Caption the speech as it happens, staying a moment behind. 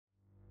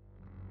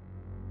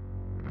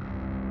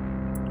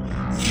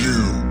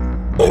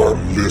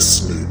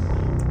listening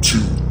to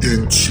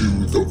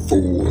Into the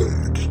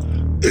Void,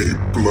 a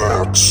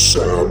Black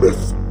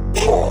Sabbath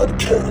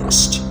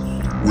podcast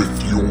with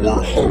your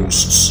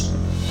hosts,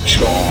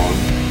 John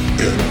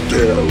and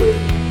Darren.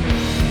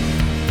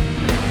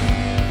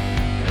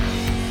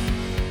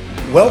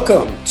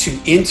 Welcome to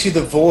Into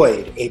the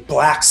Void, a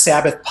Black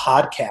Sabbath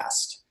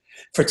podcast.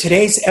 For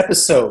today's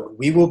episode,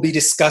 we will be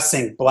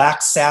discussing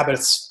Black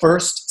Sabbath's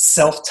first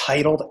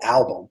self-titled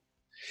album.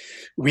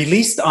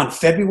 Released on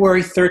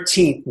February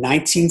 13,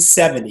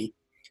 1970,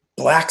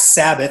 Black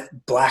Sabbath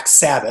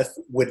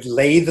would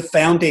lay the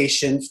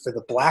foundation for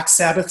the Black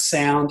Sabbath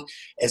sound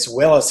as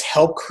well as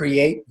help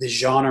create the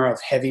genre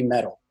of heavy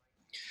metal.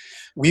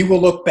 We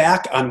will look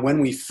back on when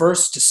we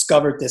first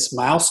discovered this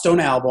milestone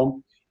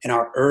album and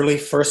our early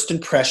first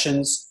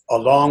impressions,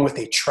 along with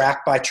a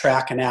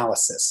track-by-track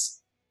analysis.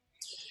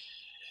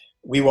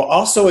 We will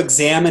also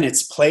examine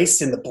its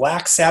place in the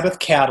Black Sabbath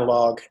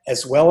catalog,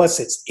 as well as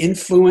its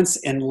influence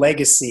and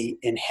legacy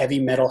in heavy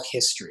metal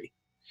history.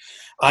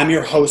 I'm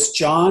your host,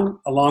 John,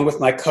 along with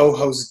my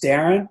co-host,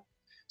 Darren.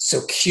 So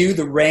cue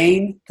the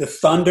rain, the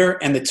thunder,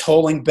 and the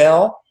tolling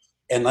bell,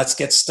 and let's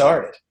get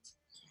started.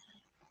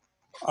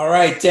 All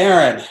right,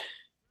 Darren.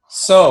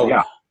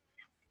 So,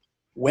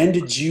 When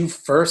did you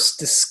first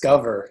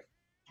discover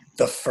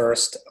the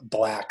first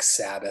Black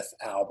Sabbath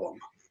album?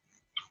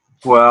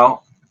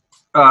 Well,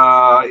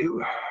 it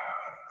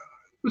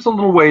was a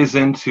little ways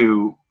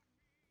into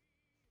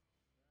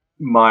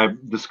my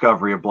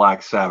discovery of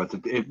Black Sabbath.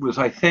 It was,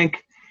 I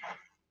think,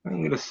 I'm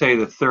going to say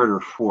the third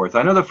or fourth.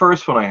 I know the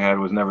first one I had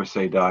was Never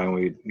Say Die, and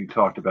we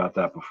talked about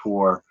that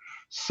before.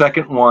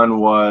 Second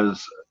one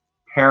was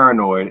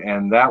Paranoid,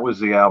 and that was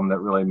the album that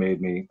really made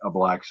me a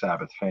Black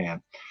Sabbath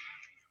fan.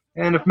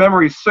 And if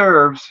memory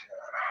serves,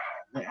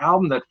 the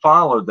album that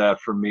followed that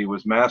for me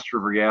was Master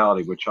of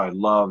Reality, which I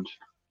loved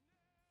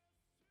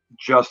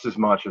just as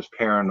much as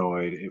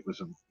Paranoid. It was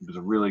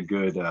a really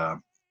good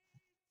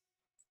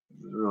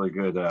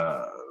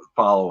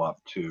follow-up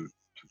to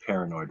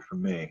Paranoid for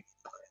me.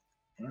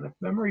 And if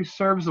memory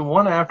serves, the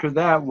one after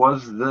that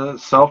was the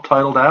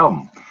self-titled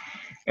album,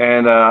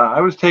 and I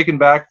was taken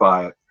back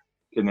by it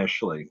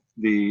initially.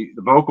 The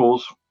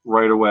vocals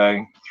right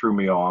away threw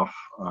me off.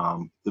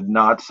 Did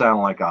not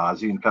sound like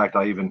Ozzy. In fact,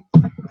 I even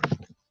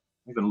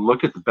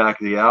looked at the back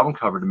of the album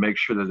cover to make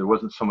sure that there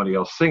wasn't somebody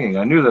else singing.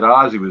 I knew that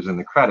Ozzy was in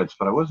the credits,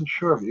 but I wasn't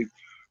sure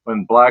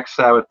when Black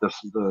Sabbath,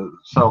 the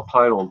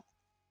self-titled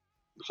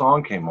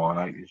song came on,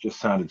 it just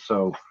sounded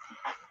so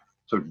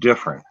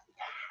different.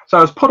 So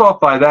I was put off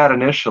by that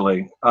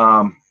initially.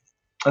 And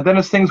then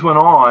as things went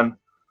on,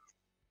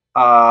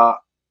 the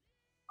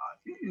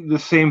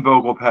same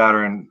vocal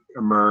pattern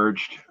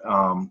emerged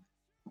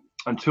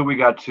until we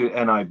got to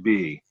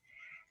NIB.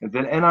 And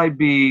then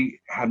NIB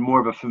had more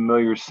of a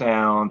familiar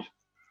sound.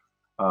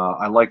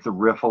 I like the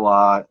riff a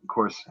lot. Of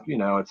course,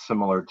 it's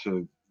similar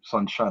to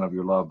Sunshine of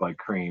Your Love by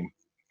Cream.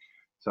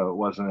 So it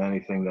wasn't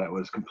anything that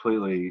was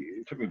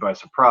it took me by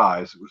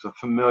surprise. It was a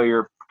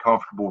familiar,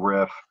 comfortable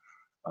riff,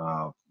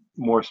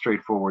 more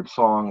straightforward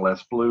song,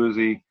 less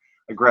bluesy.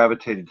 I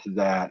gravitated to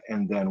that.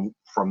 And then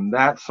from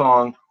that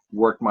song,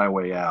 worked my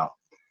way out.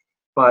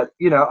 But,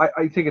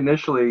 I think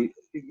initially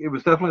it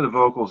was definitely the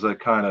vocals that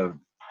kind of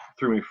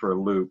threw me for a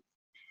loop.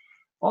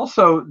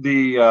 Also,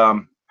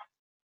 the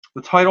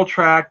title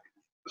track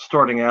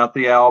starting out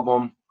the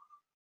album,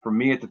 for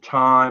me at the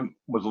time,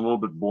 was a little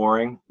bit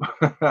boring.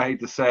 I hate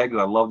to say it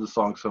because I love the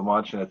song so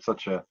much, and it's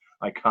such an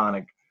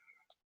iconic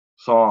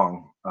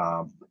song.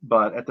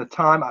 But at the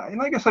time,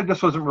 I guess I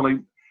just wasn't really,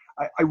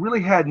 I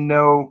really had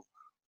no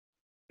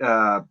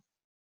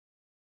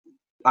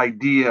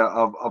idea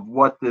of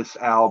what this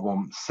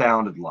album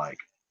sounded like.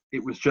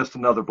 It was just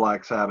another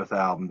Black Sabbath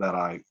album that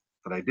I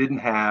didn't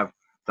have,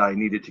 that I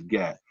needed to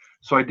get.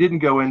 So I didn't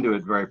go into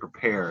it very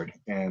prepared.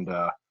 And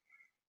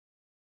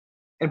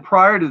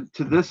prior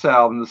to this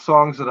album, the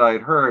songs that I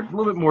had heard, a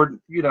little bit more,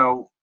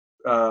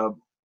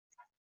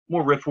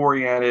 more riff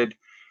oriented,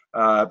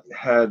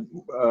 had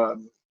a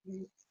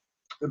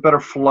better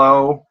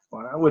flow.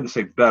 Well, I wouldn't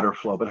say better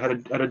flow, but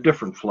had a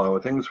different flow.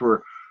 Things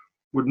would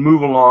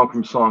move along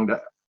from song to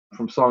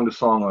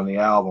song on the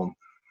album.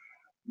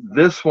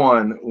 This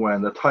one,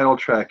 when the title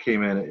track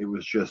came in, it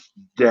was just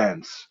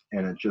dense,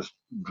 and it just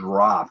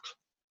dropped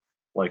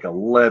like a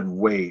lead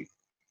weight.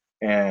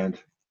 And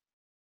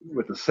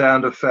with the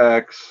sound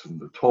effects and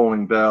the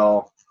tolling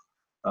bell,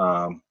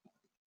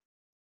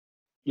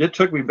 it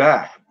took me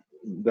back.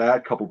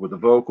 That coupled with the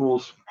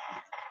vocals,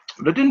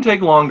 but it didn't take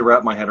long to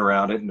wrap my head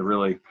around it and to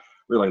really,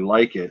 really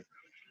like it.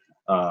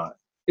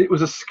 It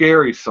was a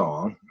scary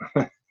song,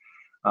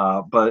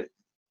 but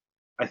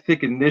I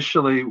think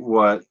initially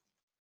what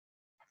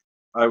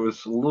I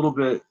was a little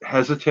bit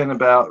hesitant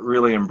about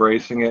really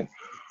embracing it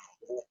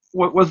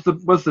was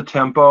the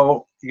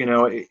tempo.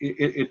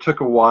 It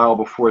took a while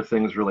before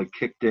things really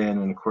kicked in,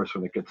 and of course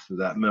when it gets to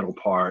that middle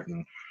part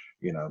and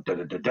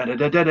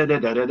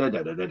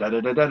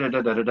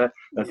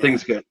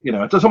things get,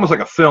 it's almost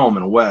like a film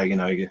in a way.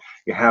 You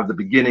have the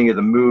beginning of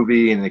the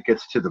movie, and it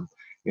gets to the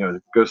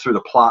it goes through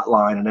the plot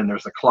line, and then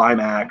there's the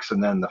climax,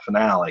 and then the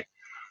finale.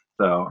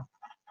 So,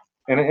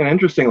 and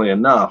interestingly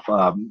enough,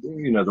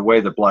 the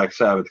way that Black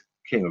Sabbath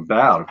came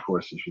about, of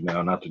course, as you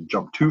know, not to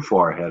jump too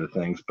far ahead of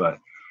things, but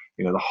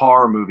the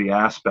horror movie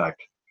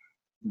aspect,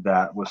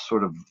 that was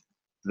sort of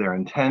their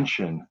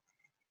intention,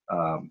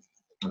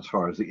 as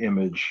far as the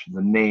image,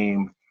 the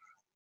name,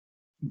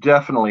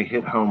 definitely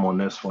hit home on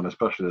this one,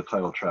 especially the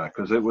title track,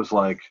 because it was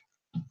like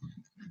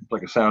a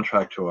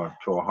soundtrack to a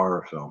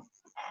horror film.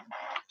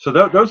 So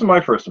those are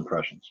my first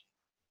impressions.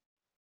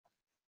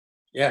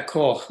 Yeah,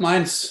 cool.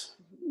 Mine's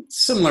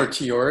similar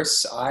to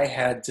yours. I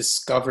had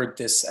discovered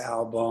this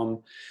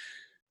album.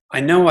 I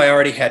know I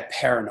already had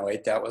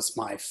Paranoid. That was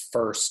my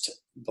first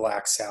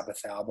Black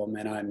Sabbath album.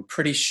 And I'm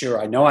pretty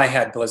sure, I know I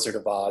had Blizzard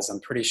of Oz.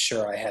 I'm pretty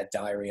sure I had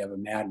Diary of a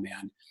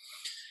Madman.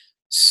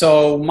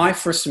 So my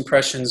first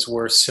impressions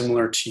were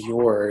similar to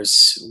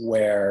yours,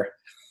 where,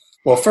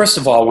 well, first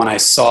of all, when I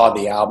saw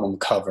the album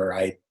cover,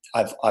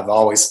 I've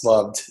always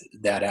loved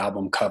that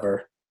album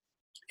cover.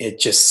 It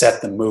just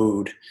set the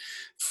mood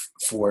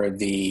for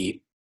the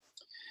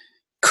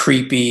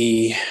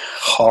creepy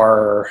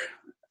horror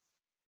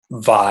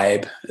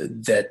vibe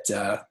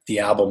that the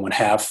album would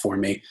have for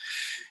me.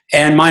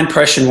 And my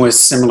impression was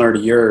similar to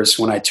yours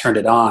when I turned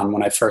it on.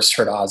 When I first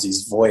heard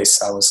Ozzy's voice,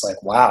 I was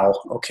like, wow,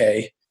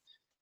 okay,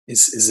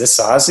 is this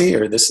Ozzy,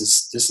 or this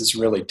is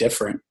really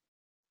different?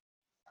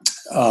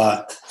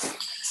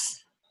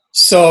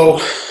 So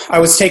I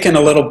was taken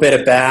a little bit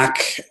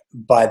aback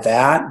by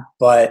that,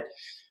 but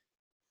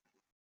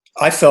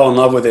I fell in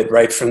love with it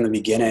right from the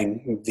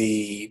beginning.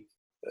 The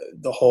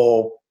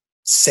whole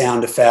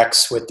sound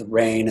effects with the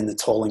rain and the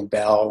tolling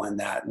bell, and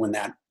that when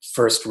that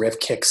first riff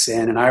kicks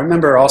in. And I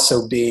remember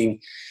also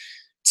being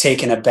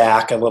taken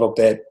aback a little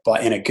bit,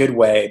 but in a good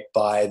way,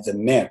 by the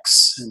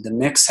mix. The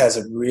mix has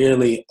a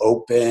really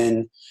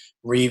open,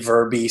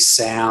 reverby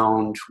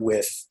sound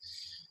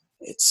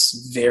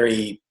it's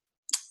a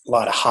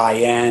lot of high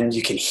end.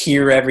 You can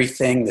hear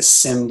everything, the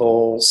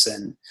cymbals,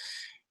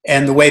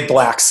 and the way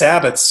Black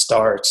Sabbath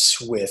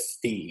starts with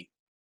the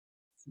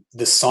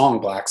song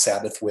Black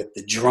Sabbath, with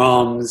the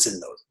drums,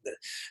 and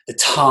the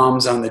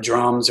toms on the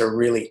drums are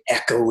really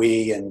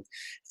echoey and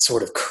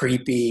sort of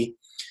creepy.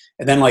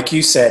 And then, like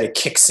you said, it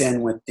kicks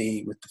in with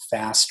the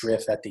fast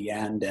riff at the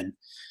end, and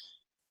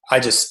I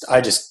just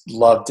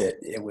loved it.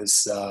 It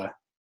was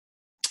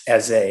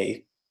as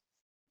a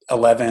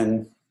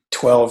 11,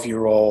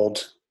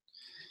 12-year-old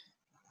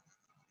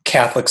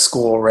Catholic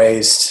school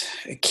raised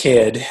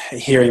kid,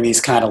 hearing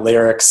these kind of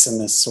lyrics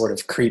and this sort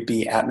of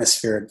creepy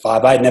atmospheric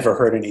vibe. I'd never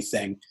heard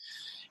anything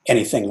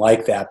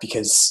like that,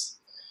 because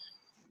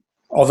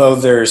although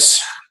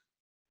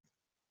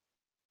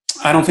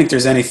I don't think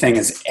there's anything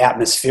as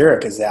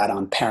atmospheric as that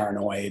on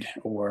Paranoid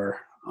or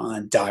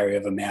on Diary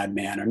of a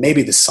Madman, or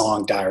maybe the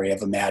song Diary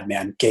of a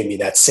Madman gave me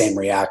that same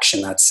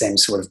reaction, that same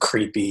sort of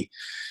creepy,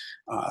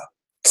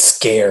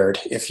 scared,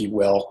 if you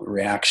will,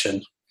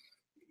 reaction.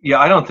 Yeah,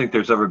 I don't think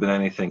there's ever been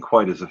anything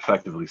quite as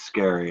effectively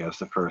scary as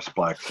the first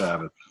Black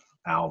Sabbath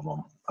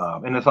album.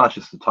 And it's not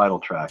just the title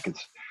track.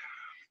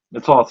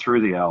 It's all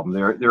through the album.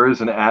 There is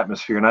an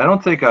atmosphere. And I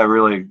don't think I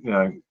really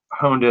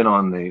honed in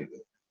on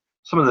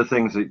some of the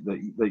things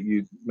that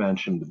you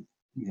mentioned,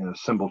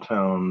 cymbal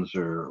tones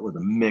or the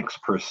mix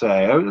per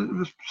se. It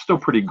was still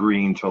pretty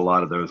green to a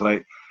lot of those.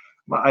 I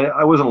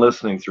wasn't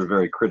listening through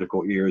very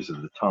critical ears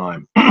at the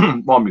time.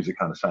 All music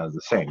kind of sounded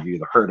the same. You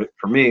either heard it.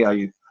 For me,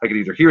 I could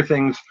either hear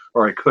things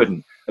or I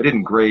couldn't. I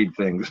didn't grade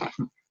things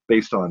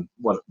based on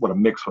what a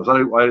mix was. I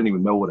didn't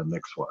even know what a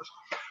mix was.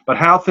 But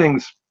how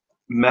things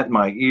met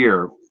my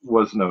ear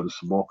was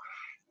noticeable.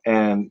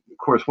 And of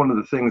course, one of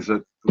the things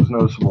that was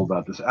noticeable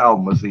about this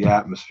album was the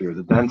atmosphere,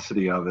 the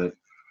density of it.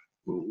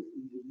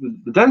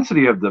 The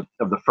density of the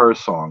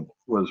first song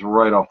was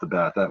right off the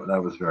bat.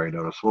 That was very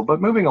noticeable.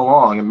 But moving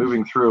along and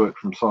moving through it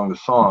from song to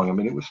song, I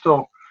mean, it was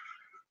still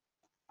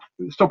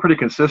pretty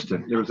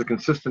consistent. There was a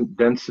consistent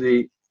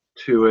density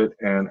to it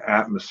and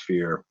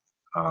atmosphere,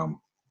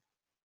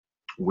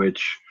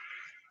 which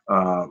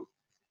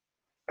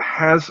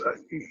has,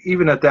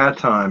 even at that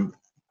time,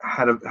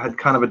 had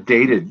kind of a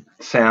dated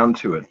sound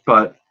to it,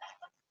 but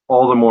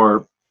all the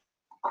more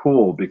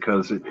cool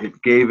because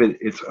it gave it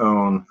its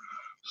own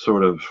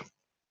sort of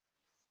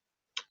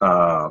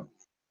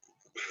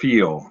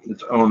feel,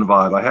 its own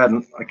vibe.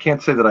 I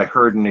can't say that I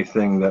heard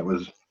anything that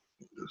was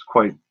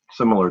quite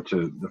similar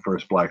to the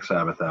first Black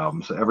Sabbath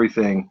album. So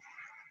everything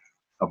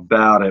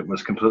about it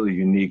was completely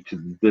unique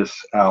to this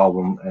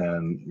album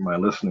and my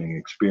listening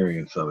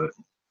experience of it.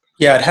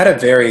 Yeah, it had a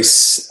very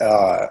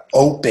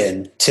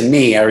open, to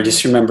me, I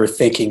just remember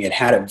thinking it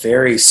had a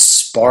very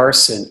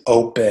sparse and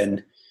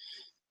open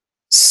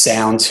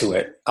sound to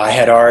it. I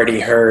had already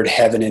heard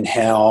Heaven and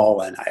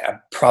Hell, and I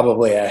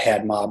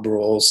had Mob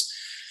Rules.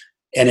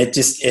 And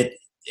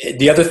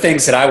the other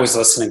things that I was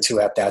listening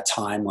to at that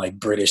time, like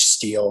British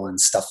Steel and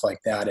stuff like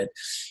that,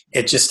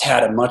 it just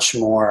had a much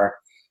more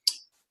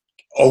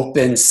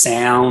open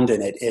sound,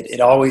 and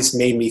it always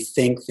made me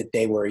think that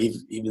they were,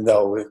 even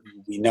though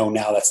we know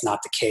now that's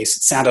not the case,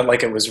 it sounded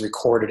like it was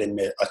recorded in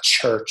a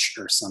church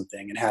or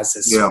something. It has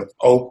this sort of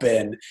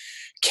open,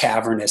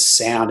 cavernous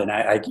sound, and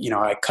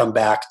I come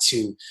back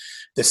to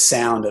the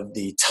sound of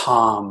the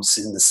toms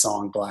in the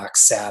song Black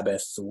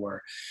Sabbath,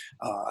 or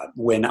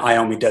when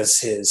Iommi does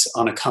his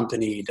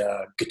unaccompanied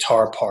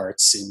guitar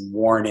parts in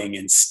Warning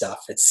and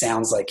stuff. It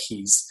sounds like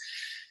he's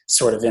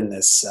sort of in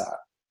this,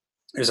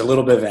 there's a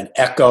little bit of an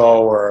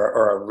echo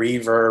or a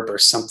reverb or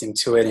something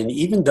to it. And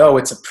even though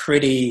it's a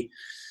pretty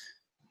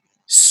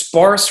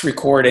sparse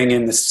recording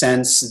in the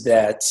sense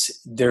that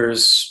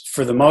there's,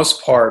 for the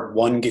most part,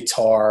 one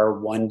guitar,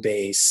 one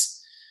bass.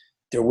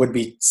 There would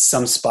be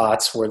some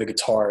spots where the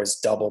guitar is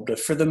doubled, but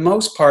for the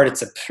most part,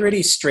 it's a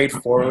pretty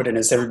straightforward. And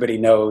as everybody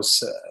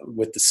knows,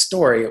 with the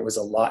story, it was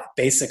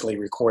basically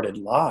recorded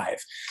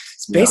live.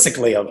 It's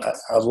basically a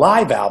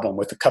live album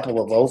with a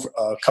couple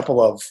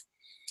of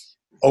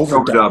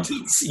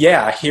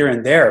overdubs, here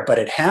and there. But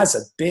it has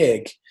a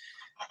big,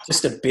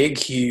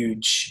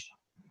 huge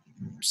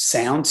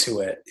sound to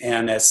it.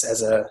 And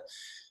as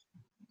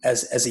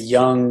a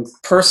young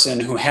person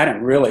who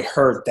hadn't really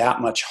heard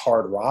that much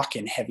hard rock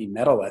and heavy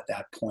metal at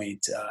that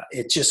point,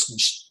 it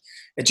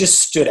just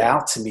stood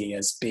out to me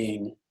as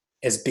being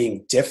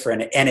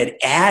different, and it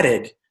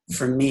added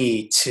for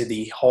me to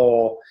the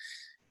whole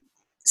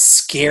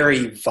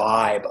scary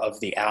vibe of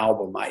the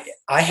album.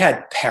 I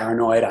had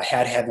Paranoid, I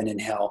had Heaven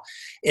and Hell,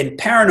 and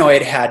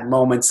Paranoid had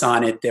moments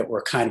on it that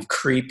were kind of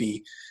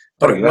creepy.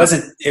 But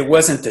it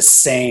wasn't the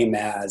same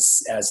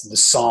as the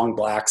song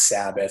Black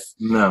Sabbath.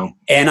 No.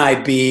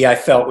 NIB I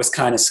felt was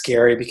kind of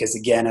scary because,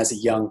 again, as a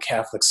young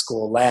Catholic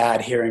school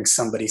lad, hearing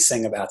somebody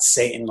sing about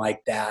Satan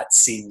like that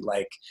seemed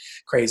like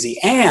crazy.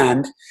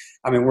 And,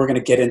 I mean, we're going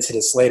to get into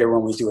this later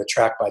when we do a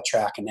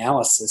track-by-track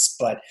analysis,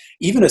 but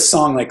even a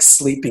song like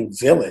Sleeping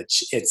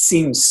Village, it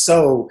seems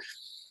so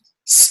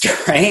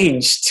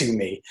strange to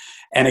me.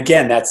 And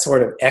again, that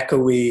sort of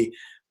echoey,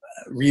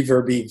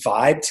 reverby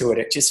vibe to it,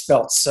 it just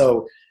felt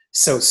so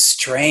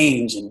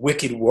strange, and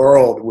Wicked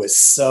World was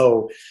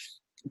so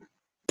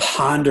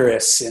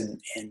ponderous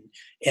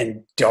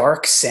and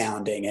dark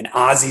sounding, and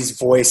Ozzy's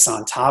voice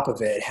on top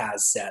of it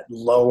has that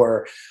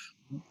lower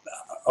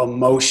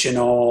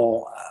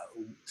emotional,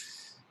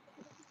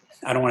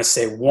 I don't want to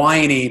say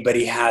whiny, but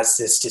he has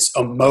this just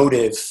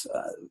emotive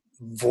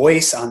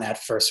voice on that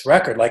first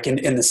record, like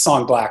in the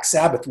song Black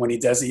Sabbath when he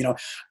does it,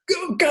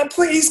 God,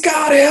 please,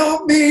 God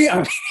help me. I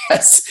mean,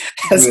 as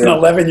an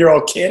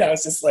 11-year-old kid, I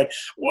was just like,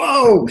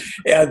 whoa.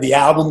 Yeah, the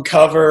album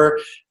cover,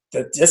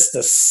 the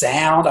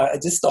sound,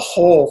 just the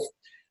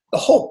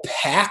whole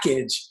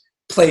package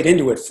played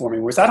into it for me.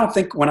 Whereas I don't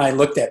think when I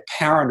looked at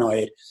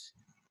Paranoid,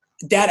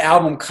 that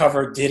album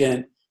cover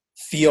didn't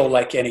feel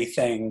like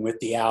anything with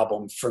the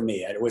album for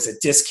me. It was a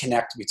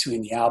disconnect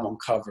between the album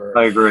cover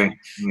I agree.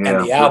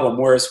 and the album.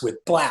 Whereas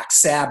with Black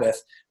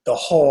Sabbath, the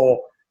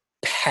whole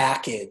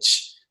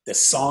package, the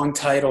song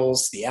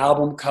titles, the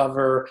album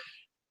cover,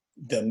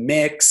 the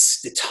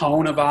mix, the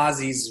tone of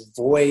Ozzy's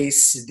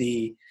voice,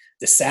 the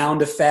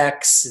sound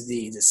effects,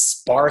 the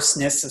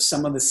sparseness of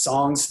some of the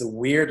songs, the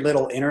weird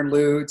little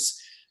interludes,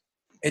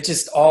 it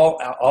just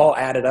all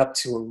added up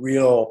to a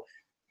real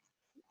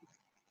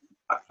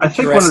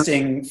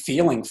interesting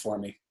feeling for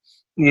me.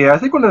 Yeah, I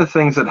think one of the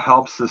things that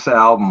helps this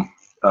album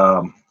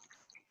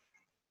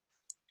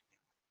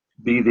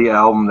be the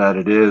album that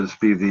it is,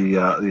 be the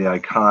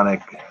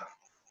iconic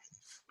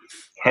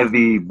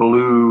heavy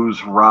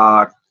blues,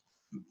 rock,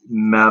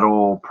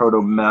 metal,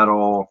 proto-doom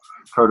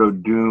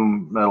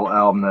metal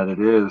album that it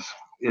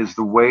is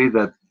the way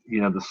that,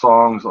 the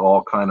songs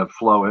all kind of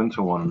flow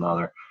into one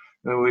another.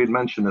 And we had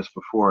mentioned this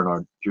before in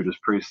our Judas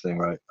Priest thing,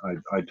 right?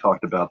 I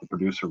talked about the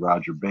producer,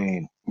 Roger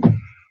Bain.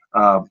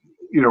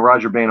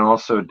 Roger Bain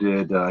also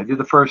did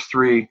the first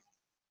 3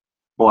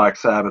 Black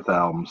Sabbath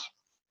albums.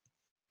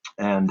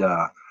 And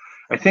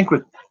I think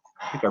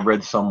I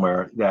read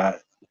somewhere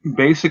that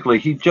basically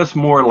he just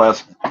more or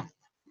less,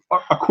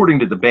 according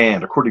to the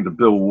band, according to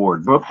Bill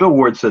Ward, Bill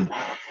Ward said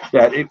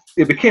that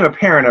it became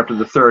apparent after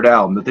the 3rd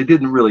album that they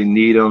didn't really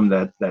need him,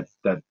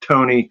 that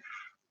Tony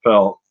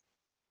felt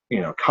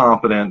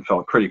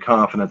felt pretty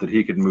confident that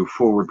he could move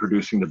forward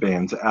producing the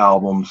band's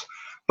albums.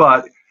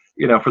 But,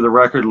 for the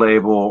record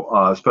label,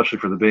 especially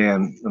for the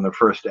band on their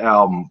first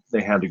album,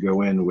 they had to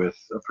go in with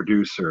a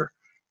producer.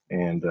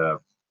 And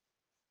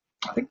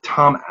I think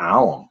Tom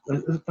Allen,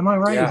 am I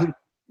right?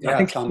 Yeah. I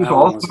think Tom he was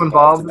Allen also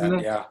involved in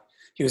it. Yeah.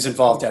 He was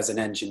involved as an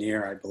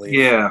engineer, I believe.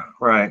 Yeah,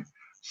 right.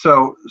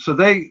 So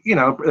they,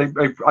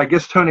 I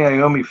guess Tony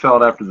Iommi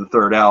felt after the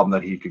 3rd album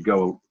that he could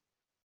go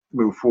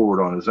move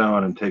forward on his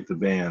own and take the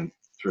band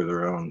through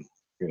their own,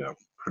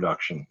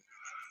 production.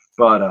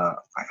 But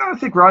I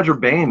think Roger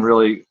Bain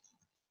really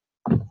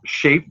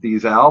shaped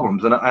these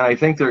albums, and I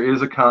think there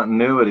is a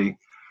continuity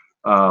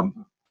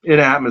in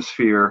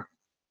atmosphere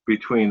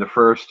between the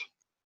first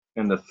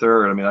and the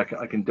 3rd. I mean, I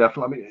can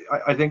definitely.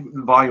 I think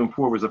Volume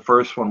 4 was the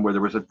first one where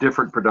there was a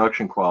different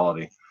production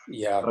quality.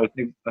 Yeah. I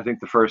think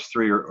the first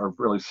 3 are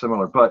really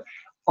similar, but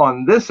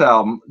on this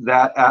album,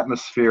 that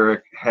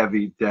atmospheric,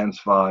 heavy, dense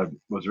vibe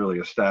was really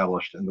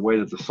established, and the way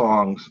that the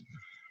songs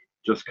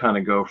just kind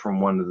of go from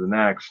one to the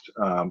next.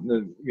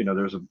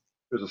 There's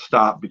a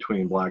stop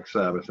between Black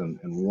Sabbath and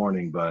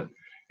Warning, but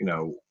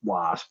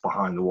Wasp,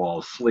 Behind the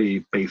Walls,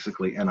 Sleep,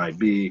 basically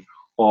NIB,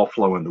 all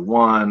flow into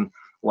one.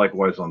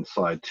 Likewise on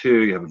side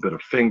 2, you have a bit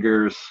of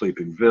Fingers,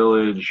 Sleeping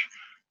Village,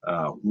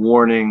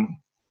 Warning,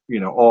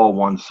 all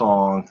one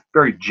song,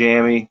 very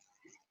jammy.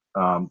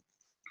 And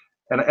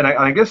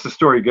I guess the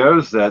story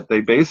goes that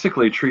they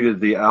basically treated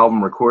the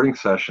album recording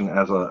session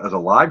as a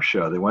live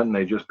show. They went and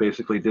they just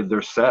basically did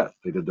their set.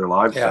 They did their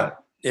live set.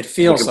 It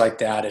feels like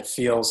that. It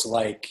feels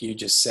like you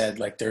just said,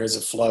 like there is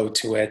a flow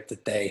to it,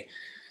 that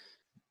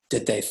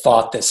they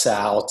thought this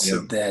out,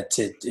 that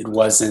it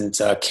wasn't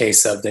a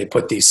case of they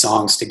put these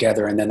songs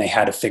together and then they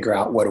had to figure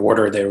out what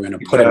order they were going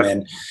to put them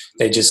in.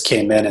 They just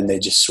came in and they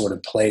just sort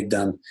of played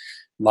them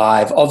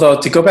live.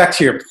 Although, to go back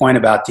to your point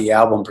about the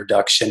album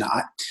production,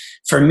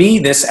 for me,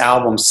 this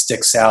album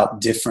sticks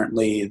out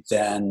differently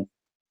than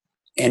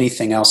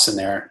anything else in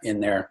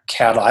their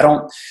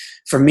catalog.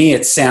 For me,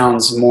 it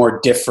sounds more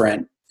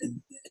different.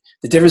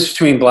 The difference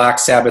between Black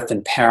Sabbath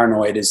and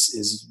Paranoid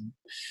is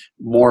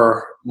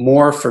more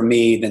for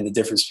me than the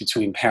difference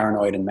between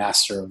Paranoid and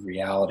Master of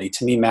Reality.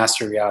 To me,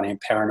 Master of Reality and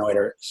Paranoid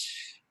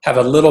have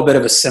a little bit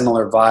of a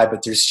similar vibe,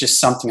 but there's just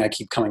something I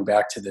keep coming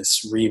back to,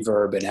 this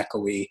reverb and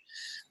echoey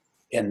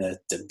and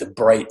the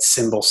bright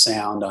cymbal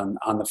sound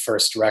on the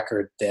first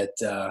record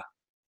that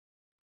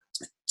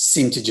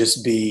seemed to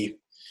just be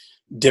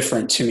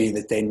different to me,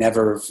 that they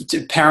never.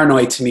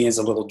 Paranoid to me is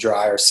a little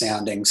drier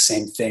sounding.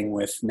 Same thing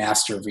with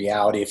Master of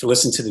Reality. If you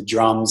listen to the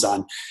drums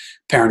on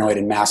Paranoid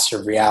and Master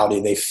of Reality,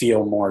 they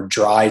feel more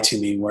dry to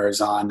me, whereas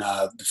on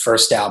the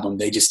first album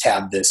they just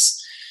have this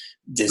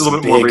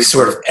big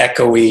sort of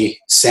echoey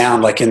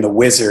sound, like in The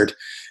Wizard,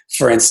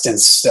 for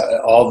instance.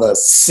 All the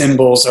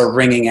cymbals are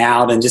ringing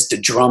out, and just the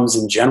drums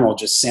in general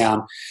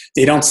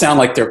they don't sound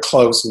like they're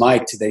close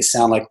mic'd. They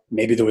sound like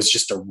maybe there was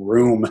just a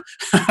room,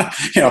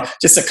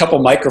 just a couple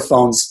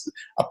microphones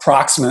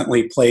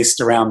approximately placed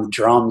around the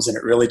drums, and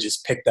it really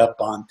just picked up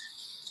on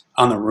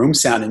the room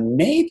sound. And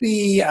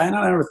maybe, I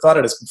never thought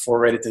of this before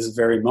right at this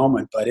very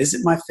moment, but is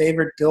it my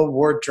favorite Bill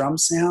Ward drum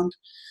sound?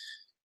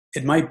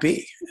 It might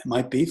be. It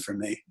might be for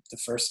me, the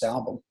first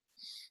album.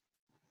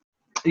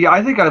 Yeah,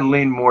 I think I'd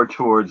lean more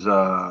towards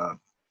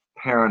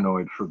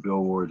Paranoid for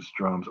Bill Ward's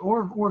drums,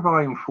 or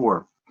Volume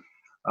 4.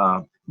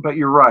 But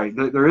you're right.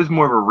 There is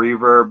more of a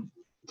reverb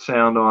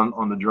sound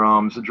on the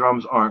drums. The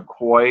drums aren't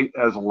quite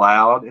as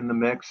loud in the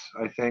mix,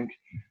 I think.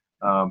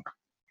 I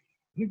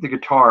think the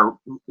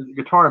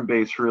guitar and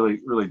bass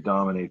really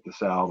dominate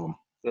this album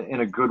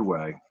in a good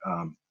way.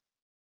 And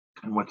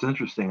what's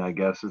interesting, I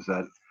guess, is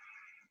that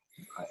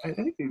I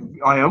think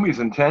Iommi's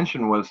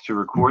intention was to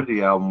record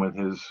the album with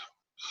his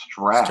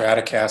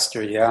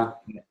Stratocaster, yeah.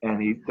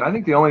 And I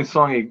think the only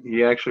song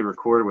he actually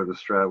recorded with a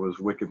Strat was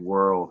 "Wicked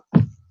World,"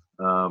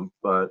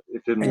 but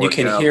it didn't. And you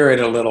can hear it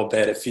a little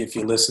bit if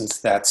you listen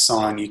to that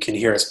song. You can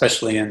hear,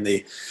 especially in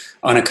the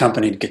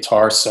unaccompanied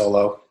guitar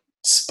solo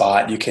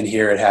spot, you can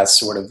hear it has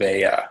sort of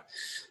a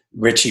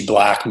Ritchie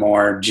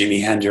Blackmore,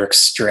 Jimi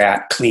Hendrix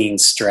clean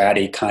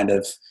stratty kind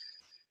of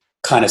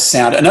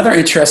sound. Another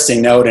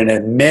interesting note, and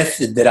a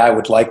myth that I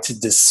would like to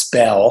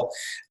dispel,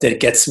 that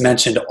gets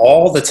mentioned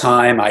all the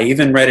time. I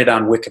even read it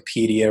on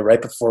Wikipedia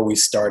right before we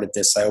started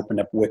this. I opened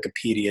up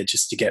Wikipedia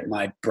just to get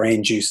my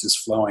brain juices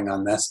flowing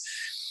on this.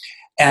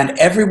 And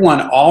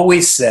everyone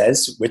always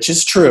says, which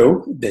is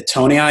true, that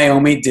Tony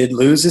Iommi did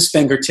lose his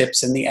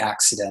fingertips in the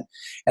accident.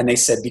 And they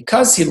said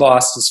because he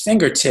lost his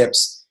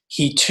fingertips,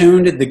 he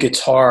tuned the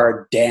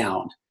guitar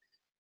down.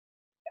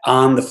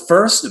 On the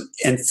first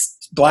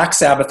Black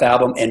Sabbath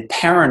album and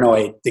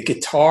Paranoid, the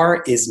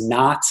guitar is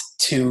not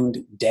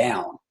tuned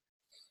down.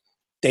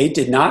 They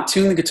did not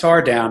tune the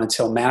guitar down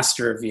until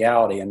Master of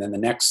Reality, and then the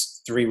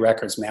next 3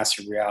 records,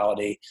 Master of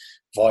Reality,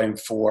 Volume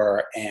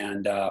 4,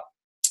 and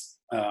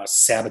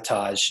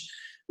Sabotage,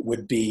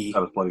 would be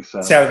Sabbath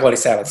Bloody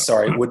Sabbath.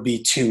 Sorry, would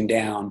be tuned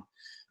down.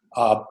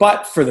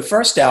 But for the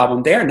first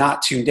album, they are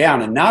not tuned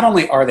down. And not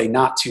only are they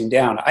not tuned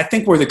down, I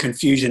think where the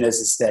confusion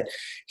is that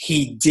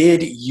he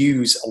did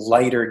use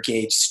lighter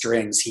gauge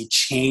strings. He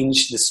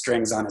changed the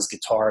strings on his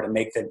guitar to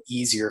make them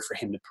easier for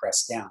him to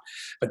press down.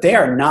 But they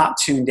are not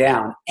tuned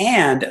down.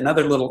 And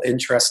another little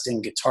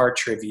interesting guitar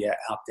trivia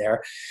out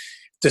there,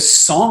 the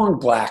song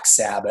Black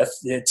Sabbath,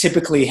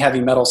 typically heavy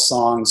metal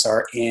songs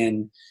are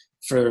in,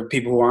 for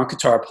people who aren't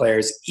guitar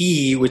players,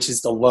 E, which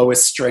is the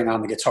lowest string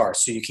on the guitar.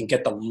 So you can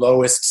get the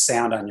lowest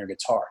sound on your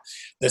guitar.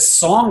 The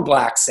song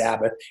Black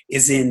Sabbath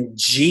is in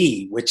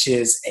G, which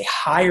is a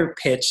higher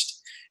pitched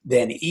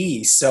than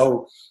E.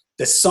 So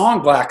the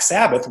song Black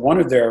Sabbath, one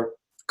of their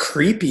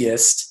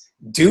creepiest,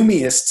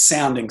 doomiest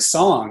sounding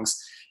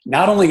songs,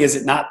 not only is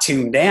it not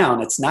tuned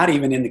down, it's not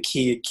even in the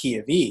key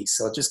of E.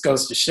 So it just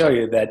goes to show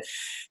you that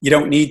you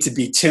don't need to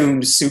be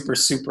tuned super,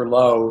 super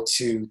low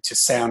to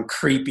sound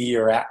creepy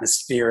or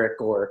atmospheric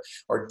or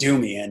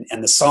doomy.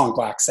 And the song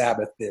Black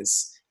Sabbath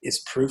is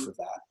proof of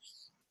that.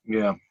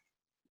 Yeah.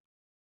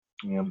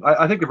 Yeah,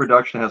 I think the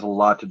production has a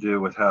lot to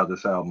do with how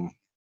this album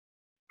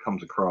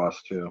comes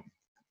across too.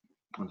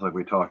 It's like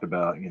we talked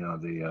about,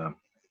 the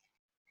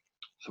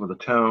some of the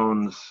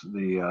tones,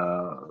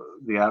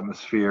 the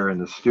atmosphere in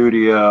the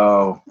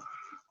studio.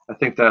 I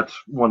think that's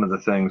one of the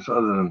things,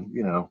 other than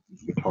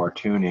guitar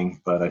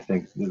tuning. But I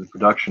think the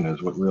production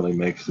is what really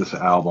makes this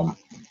album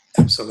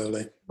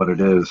Absolutely. what it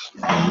is,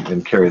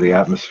 and carry the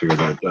atmosphere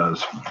that it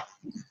does.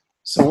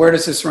 So where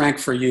does this rank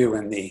for you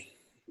in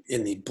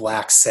the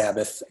Black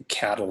Sabbath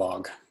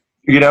catalog?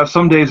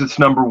 Some days it's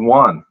number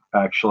one,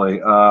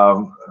 actually.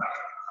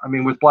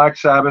 With Black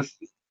Sabbath,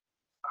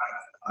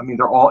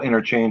 they're all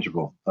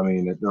interchangeable.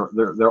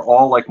 They're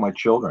all like my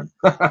children.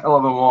 I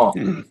love them all.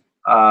 Mm.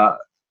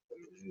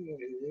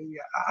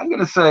 I'm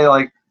gonna say,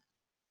 like,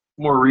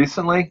 more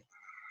recently,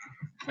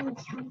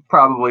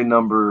 probably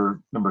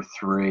number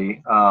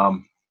three.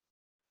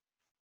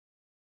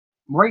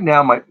 Right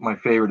now, my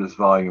favorite is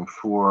Volume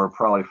 4,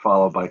 probably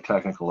followed by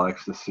Technical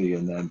Ecstasy,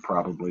 and then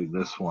probably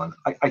this one.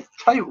 I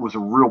tell you, it was a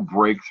real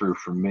breakthrough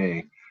for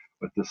me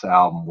with this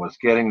album, was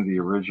getting the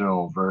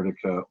original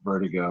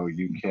Vertigo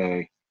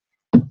UK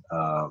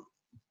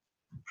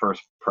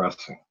first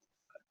pressing,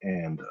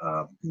 and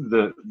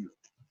the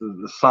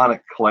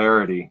sonic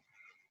clarity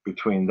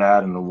between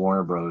that and the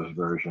Warner Brothers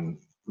version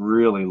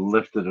really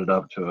lifted it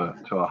up to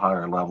a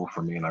higher level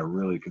for me, and I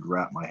really could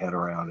wrap my head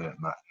around it.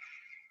 And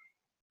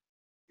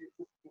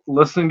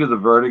listening to the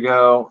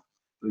Vertigo,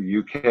 the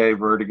UK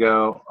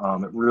Vertigo,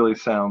 it really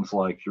sounds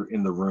like you're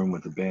in the room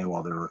with the band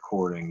while they're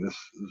recording. This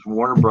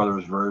Warner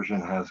Brothers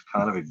version has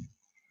kind of a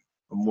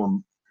more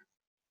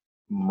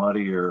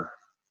muddier.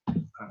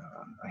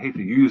 I hate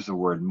to use the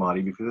word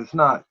muddy because it's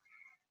not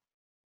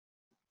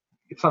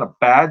a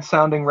bad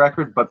sounding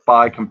record, but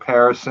by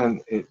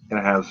comparison, it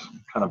has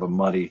kind of a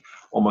muddy,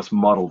 almost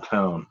muddled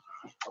tone,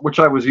 which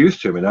I was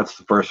used to. I mean, that's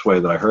the first way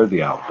that I heard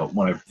the album. But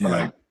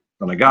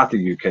when I got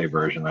the UK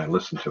version, I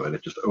listened to it.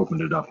 It just opened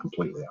it up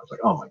completely. I was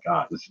like, oh my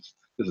God, this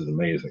is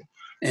amazing.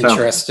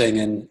 Interesting.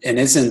 And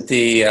isn't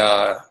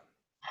the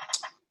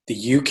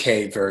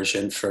UK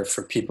version,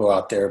 for people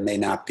out there who may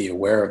not be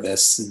aware of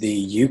this,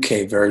 the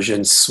UK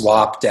version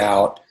swapped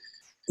out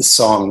the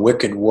song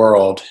Wicked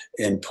World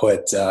and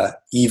put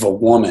Evil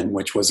Woman,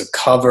 which was a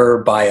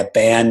cover by a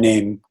band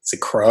named, is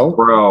it Crow?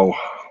 Crow.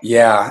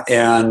 Yeah,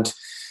 and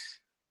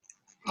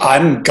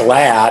I'm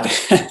glad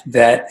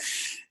that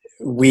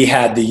we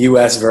had the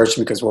US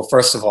version because, well,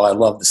 first of all, I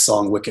love the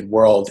song Wicked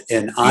World.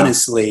 And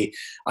honestly,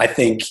 I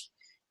think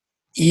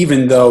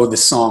even though the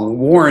song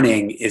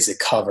Warning is a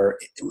cover,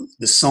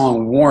 the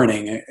song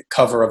Warning, a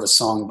cover of a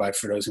song by,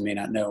 for those who may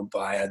not know,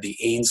 by the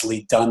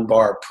Ainsley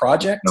Dunbar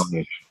Project.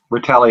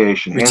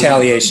 Retaliation.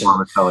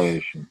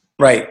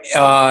 Right.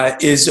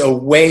 Is a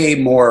way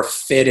more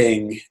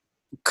fitting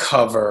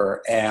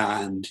cover,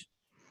 and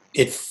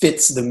it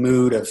fits the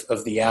mood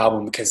of the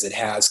album because it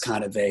has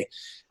kind of a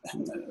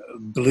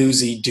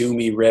bluesy,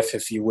 doomy riff,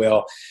 if you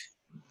will.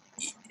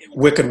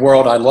 Wicked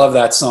World, I love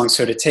that song.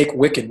 So to take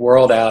Wicked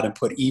World out and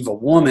put Evil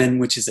Woman,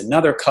 which is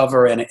another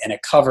cover, and a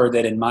cover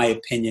that, in my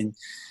opinion,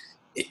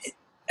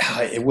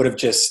 it would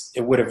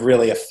have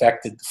really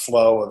affected the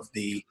flow of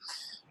the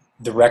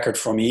record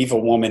for me.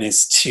 Evil Woman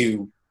is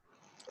too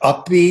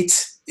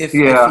upbeat, if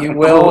you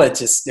will.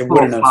 It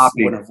wouldn't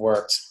have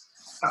worked.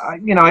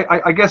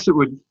 I guess it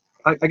would.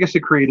 I guess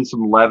it created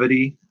some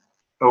levity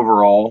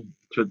overall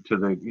to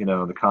the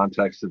the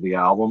context of the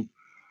album.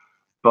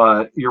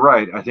 But you're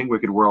right. I think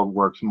Wicked World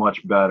works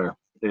much better.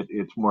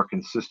 It's more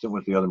consistent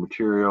with the other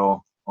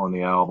material on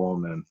the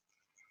album, and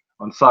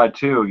on side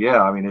two,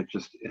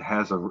 it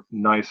has a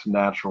nice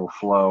natural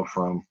flow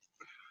from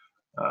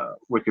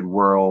Wicked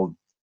World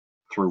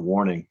through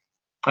Warning.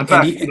 In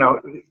fact,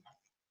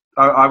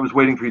 I was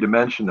waiting for you to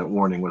mention that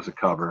Warning was a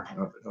cover.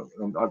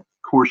 Of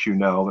course,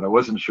 but I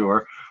wasn't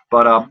sure.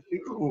 But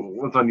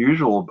what's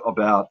unusual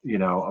about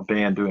a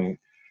band doing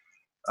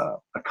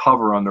a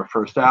cover on their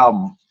first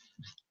album,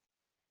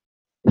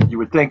 you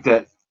would think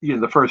that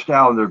the first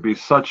album there'd be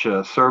such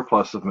a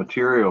surplus of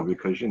material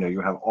because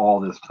you have all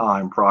this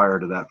time prior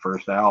to that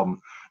first album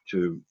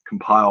to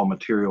compile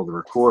material to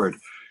record.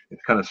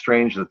 It's kind of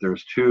strange that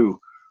there's two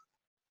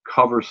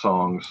cover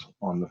songs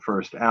on the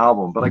first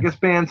album, but I guess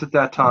bands at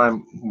that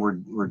time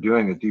were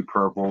doing it. Deep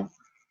Purple,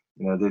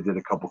 they did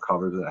a couple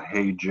covers of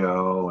Hey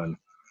Joe, and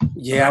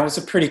yeah, it was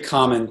a pretty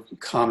common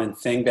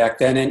thing back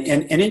then.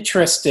 And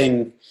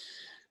interesting.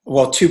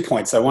 Well, 2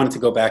 points. I wanted to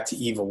go back to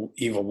Evil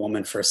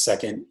Woman for a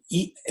second.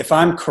 If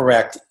I'm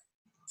correct,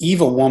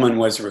 Evil Woman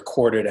was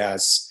recorded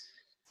as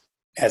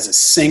a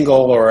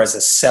single or as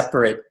a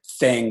separate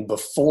thing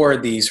before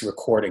these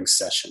recording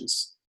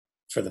sessions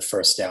for the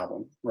first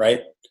album,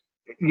 right?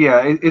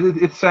 Yeah,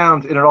 it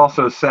sounds, and it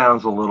also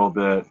sounds a little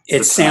bit.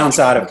 It sounds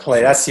out of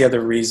play. That's the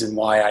other reason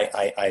why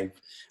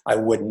I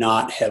would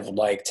not have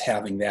liked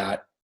having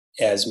that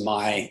as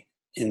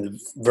in the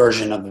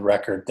version of the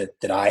record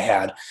that I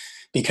had,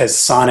 because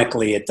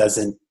sonically it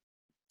doesn't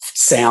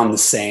sound the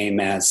same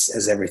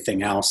as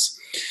everything else.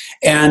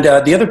 And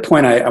the other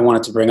point I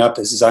wanted to bring up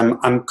is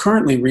I'm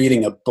currently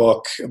reading a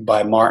book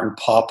by Martin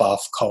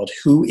Popoff called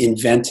Who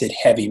Invented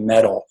Heavy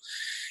Metal?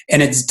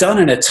 And it's done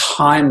in a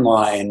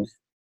timeline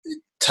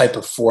type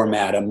of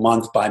format, a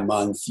month by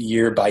month,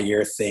 year by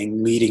year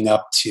thing leading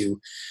up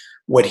to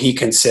what he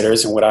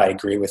considers, and what I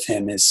agree with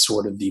him, is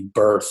sort of the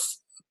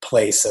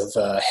birthplace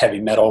of heavy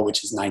metal,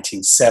 which is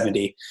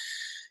 1970.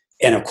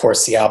 And of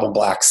course, the album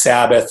Black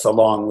Sabbath,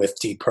 along with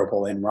Deep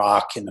Purple and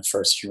Rock in the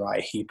first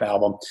Uriah Heep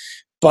album.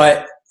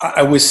 But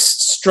I was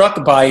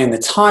struck by, in the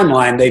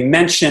timeline, they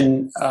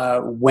mention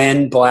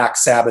when Black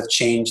Sabbath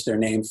changed their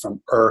name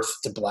from Earth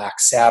to Black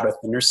Sabbath.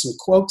 And there's some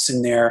quotes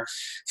in there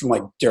from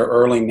like their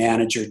early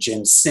manager,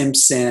 Jim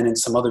Simpson, and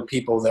some other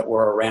people that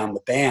were around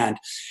the band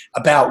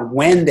about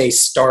when they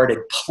started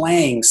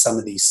playing some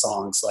of these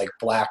songs like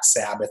Black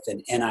Sabbath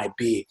and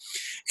NIB.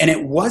 And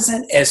it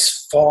wasn't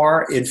as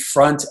far in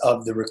front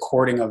of the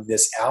recording of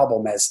this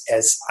album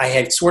as I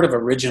had sort of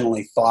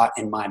originally thought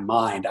in my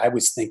mind. I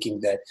was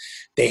thinking that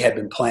they had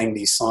been playing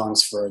these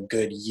songs for a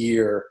good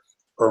year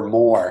or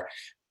more.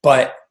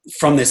 But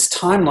from this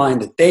timeline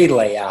that they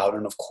lay out,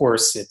 and of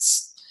course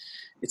it's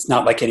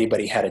not like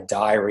anybody had a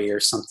diary or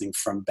something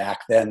from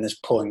back then,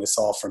 just pulling this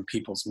all from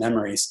people's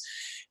memories,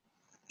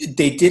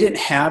 they didn't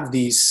have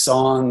these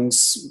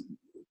songs.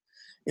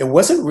 It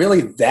wasn't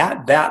really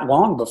that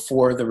long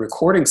before the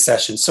recording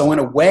session. So in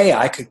a way,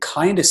 I could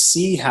kind of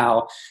see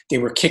how they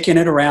were kicking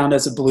it around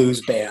as a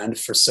blues band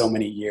for so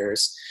many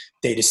years.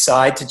 They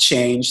decide to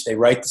change. They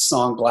write the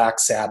song Black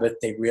Sabbath.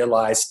 They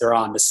realize they're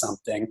onto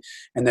something.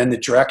 And then the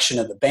direction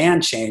of the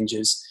band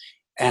changes.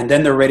 And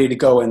then they're ready to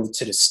go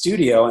into the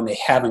studio, and they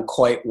haven't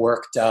quite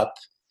worked up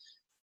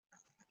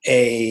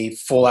a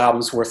full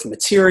album's worth of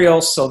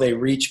material. So they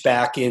reach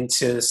back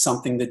into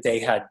something that they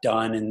had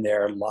done in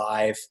their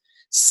live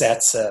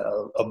sets,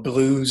 a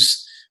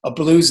blues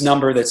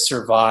number that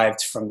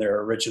survived from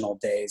their original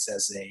days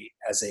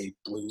as a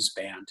blues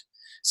band.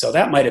 So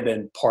that might have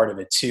been part of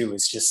it too.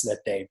 It's just that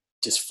they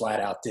just flat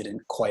out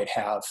didn't quite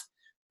have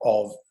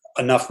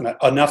enough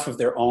of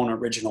their own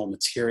original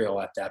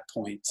material at that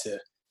point to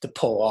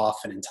pull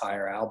off an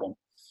entire album.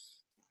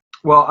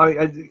 Well,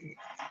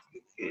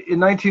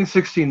 in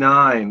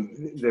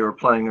 1969, they were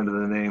playing under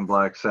the name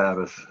Black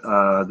Sabbath.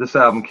 This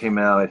album came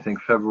out, I think,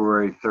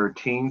 February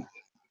 13th.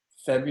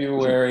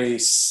 February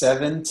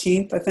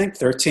 17th, I think,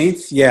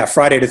 13th. Yeah,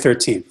 Friday the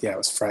 13th. Yeah, it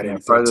was Friday the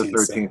 13th. Friday the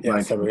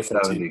 13th, so,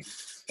 1970.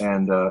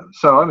 And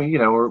so, I mean,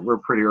 we're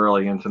pretty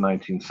early into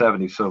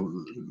 1970. So,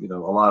 a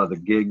lot of the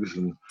gigs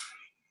and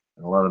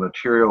a lot of the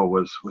material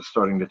was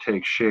starting to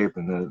take shape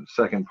in the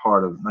second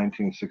part of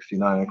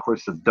 1969. Of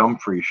course, the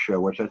Dumfries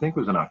show, which I think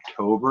was in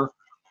October,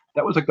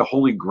 that was like the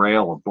holy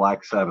grail of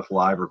Black Sabbath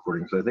live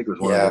recordings. I think it was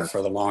one of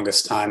for the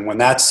longest time. When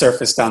that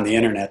surfaced on the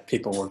internet,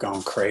 people were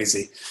going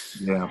crazy.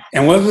 Yeah.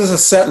 And what was the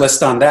set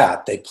list on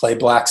that? They play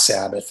Black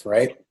Sabbath,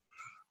 right?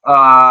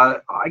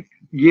 I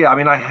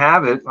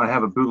have it. I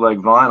have a bootleg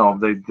vinyl.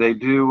 They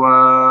do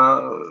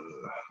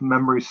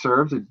Memory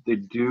Serves. They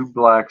do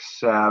Black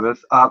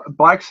Sabbath.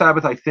 Black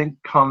Sabbath, I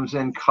think, comes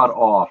in cut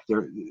off.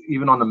 They're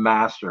even on the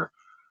master,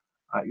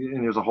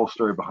 and there's a whole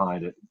story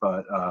behind it.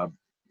 But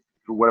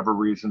for whatever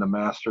reason, the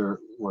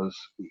master was,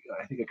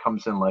 I think it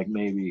comes in like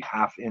maybe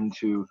half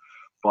into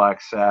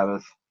Black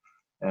Sabbath,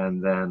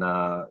 and then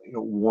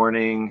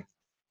Warning,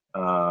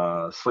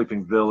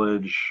 Sleeping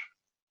Village.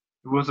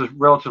 It was a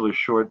relatively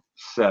short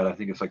set. I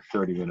think it's like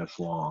 30 minutes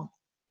long.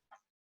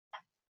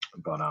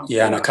 But,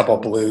 and a couple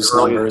of blues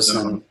numbers.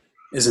 And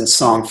isn't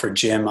Song for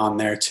Jim on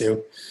there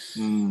too?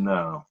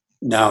 No,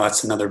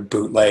 that's another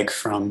bootleg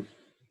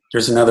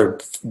there's another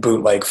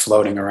bootleg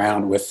floating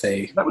around with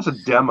that was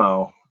a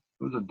demo.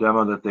 It was a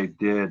demo that they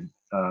did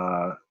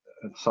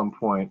at some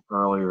point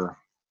earlier.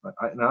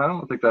 I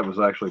don't think that was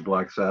actually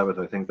Black Sabbath.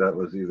 I think that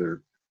was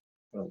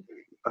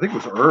I think it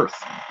was Earth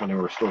when they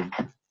were still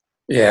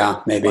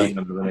maybe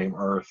under the name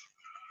Earth.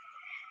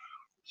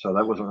 So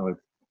that wasn't really,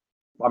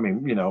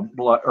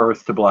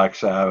 Earth to Black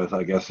Sabbath,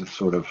 I guess it's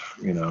sort of,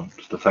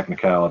 just a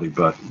technicality.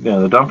 But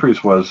the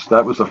Dumfries was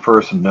the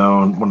first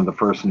known, one of the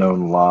first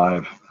known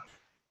live,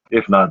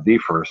 if not the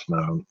first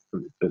known,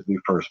 the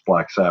first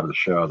Black Sabbath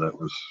show that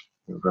was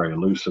very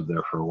elusive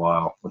there for a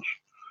while.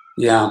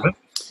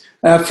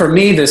 For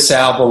me, this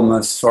album,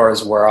 as far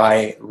as where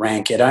I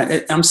rank it,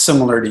 I'm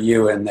similar to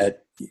you in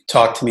that you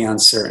talk to me on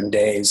certain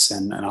days,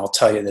 and I'll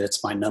tell you that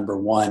it's my number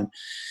one.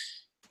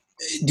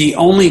 The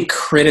only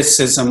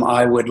criticism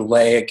I would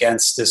lay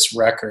against this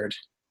record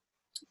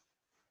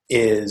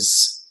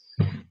is,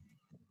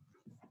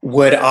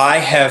 would I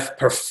have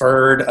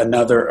preferred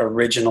another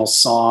original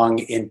song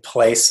in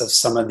place of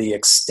some of the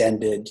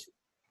extended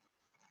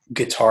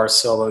guitar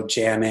solo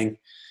jamming?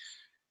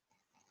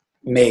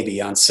 Maybe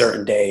on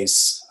certain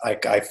days,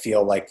 I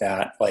feel like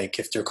that. Like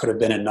if there could have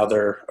been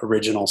another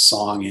original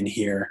song in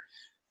here,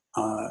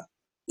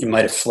 you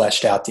might have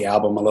fleshed out the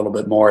album a little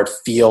bit more. It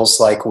feels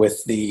like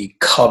with the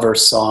cover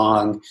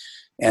song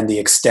and the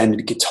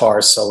extended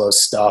guitar solo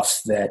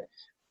stuff that,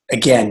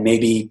 again,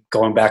 maybe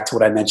going back to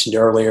what I mentioned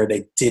earlier,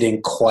 they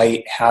didn't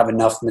quite have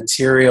enough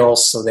material,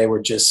 so they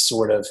were just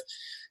sort of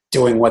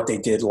doing what they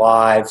did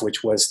live,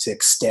 which was to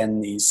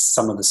extend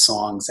some of the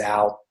songs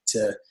out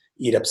to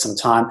eat up some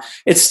time.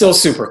 It's still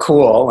super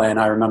cool, and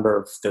I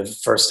remember the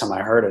first time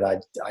I heard it, I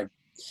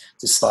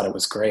just thought it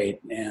was great.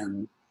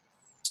 And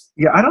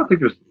yeah, I don't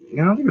think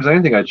there's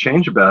anything I'd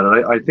change about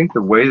it. I think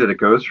the way that it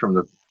goes from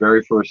the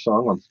very first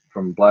song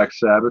from Black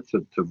Sabbath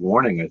to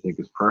Warning, I think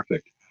is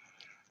perfect.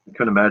 I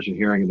couldn't imagine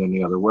hearing it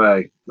any other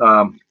way.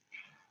 The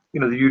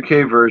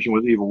UK version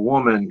with Evil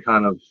Woman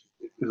kind of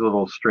is a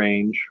little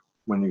strange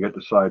when you get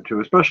to side two,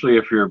 especially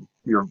if your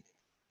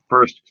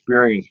first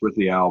experience with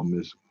the album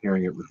is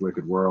hearing it with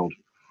Wicked World.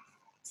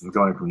 And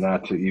going from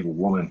that to Evil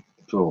Woman,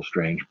 it's a little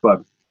strange.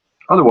 But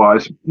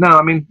otherwise, no,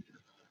 I mean,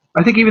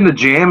 I think even the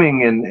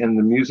jamming and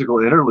the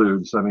musical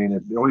interludes, I mean,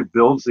 it really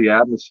builds the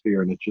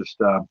atmosphere, and it just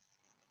a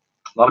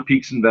lot of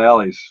peaks and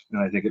valleys,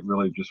 and I think it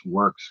really just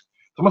works.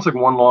 It's almost like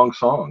one long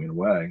song in a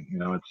way.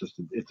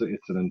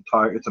 It's an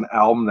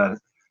album that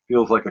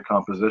feels like a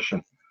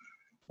composition.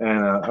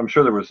 And I'm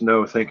sure there was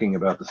no thinking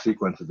about the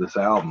sequence of this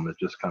album. It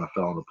just kind of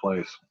fell into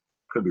place.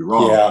 Could be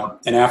wrong. Yeah,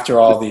 and after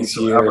all these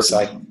years,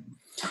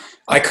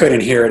 I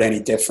couldn't hear it any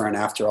different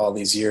after all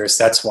these years.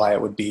 That's why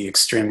it would be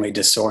extremely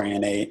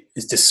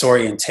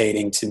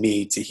disorientating to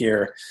me to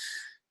hear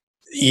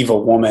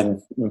Evil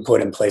Woman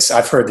put in place.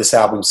 I've heard this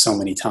album so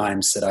many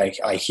times that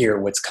I hear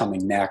what's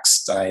coming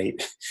next.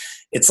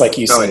 It's like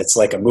you said, it's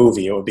like a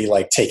movie. It would be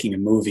like taking a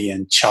movie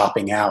and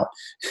chopping out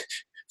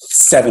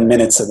 7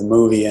 minutes of the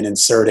movie and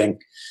inserting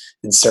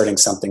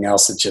something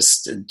else. It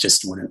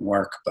just wouldn't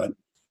work. But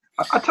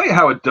I'll tell you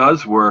how it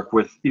does work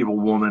with Evil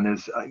Woman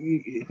is I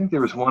think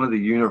there was one of the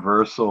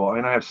Universal,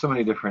 and I have so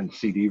many different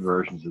CD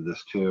versions of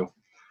this too.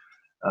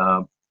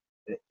 On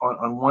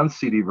one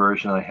CD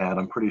version I had,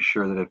 I'm pretty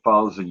sure that it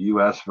follows the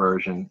US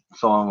version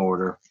song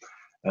order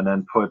and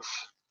then puts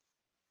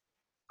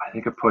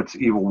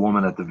Evil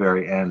Woman at the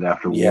very end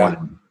after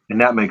Warning.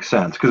 And that makes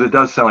sense because it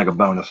does sound like a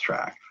bonus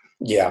track.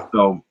 Yeah.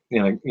 So,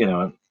 in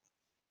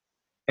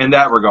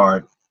that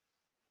regard,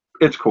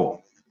 it's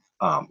cool.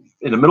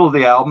 In the middle of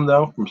the album,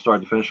 though, from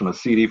start to finish on a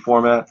CD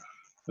format,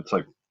 it's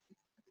like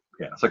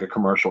a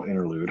commercial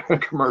interlude, a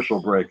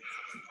commercial break.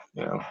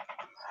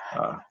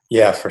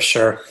 Yeah, for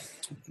sure.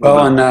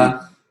 Well, and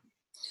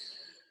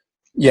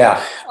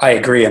I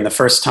agree. And the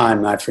first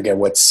time, I forget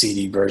what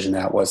CD version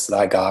that was that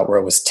I got, where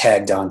it was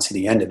tagged on to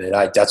the end of it.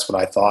 That's what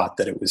I thought,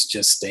 that it was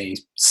just a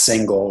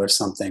single or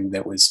something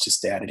that was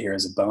just added here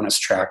as a bonus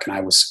track. And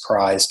I was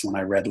surprised when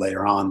I read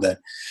later on that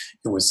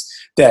it was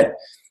that.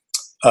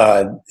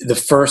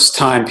 The first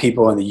time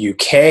people in the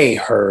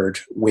UK heard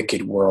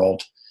Wicked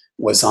World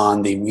was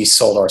on the We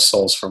Sold Our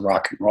Souls for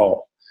Rock and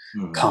Roll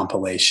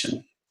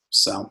compilation.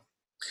 So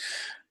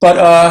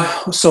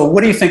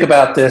what do you think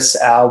about this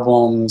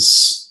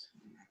album's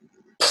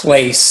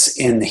place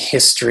in the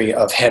history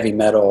of heavy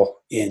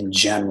metal in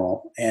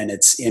general and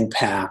its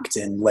impact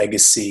and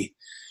legacy?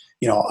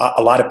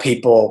 A lot of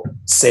people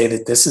say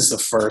that this is the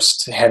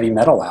first heavy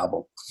metal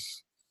album.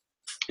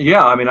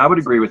 Yeah, I mean, I would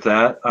agree with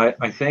that.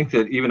 I think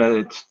that even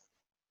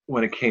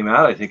when it came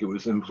out, I think it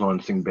was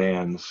influencing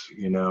bands.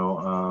 A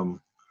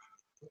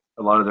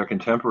lot of their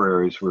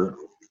contemporaries were.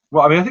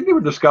 Well, I mean, I think they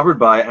were discovered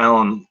by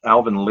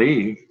Alvin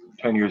Lee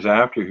 10 years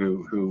after,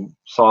 who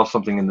saw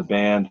something in the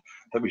band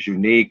that was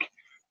unique.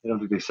 I don't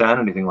think they sound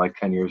anything like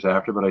 10 years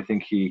after, but I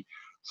think he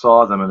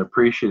saw them and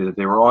appreciated that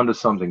they were onto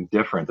something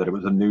different, that it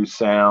was a new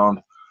sound,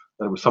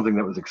 that it was something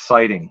that was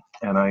exciting.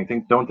 And I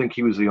don't think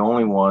he was the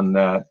only one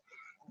that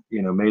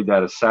made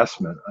that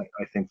assessment.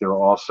 I think they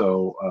were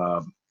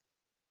also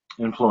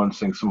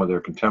influencing some of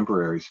their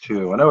contemporaries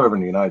too. I know over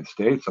in the United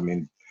States, I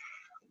mean,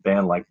 a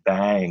band like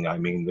Bang, I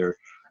mean, they're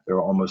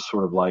almost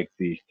sort of like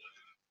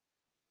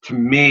to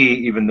me,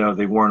 even though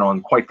they weren't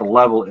on quite the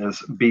level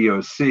as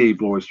BOC,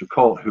 Blue Oyster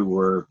Cult, who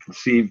were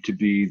conceived to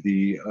be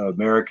the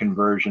American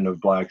version of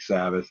Black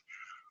Sabbath,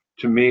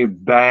 to me,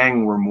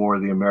 Bang were more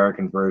the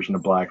American version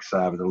of Black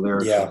Sabbath. The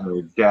lyrics were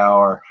very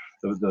dour.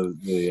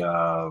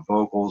 The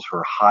vocals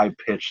were high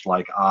pitched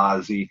like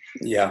Ozzy.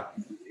 Yeah.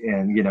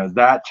 And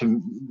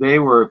they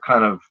were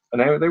kind of,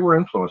 and they were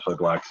influenced by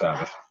Black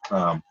Sabbath.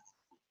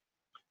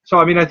 So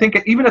I mean, I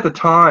think even at the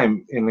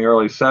time in the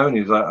early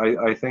 70s,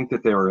 I think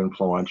that they were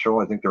influential.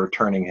 I think they were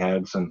turning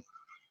heads and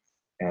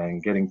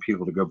getting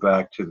people to go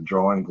back to the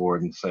drawing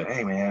board and say,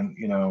 hey man,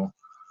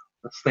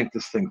 let's think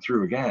this thing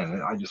through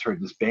again. I just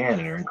heard this band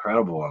and they're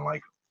incredible, and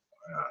I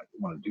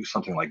want to do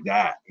something like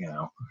that.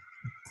 Yeah.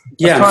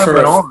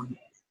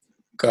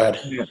 Go ahead.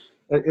 Yeah.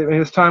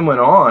 As time went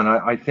on,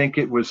 I think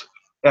it was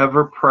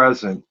ever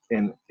present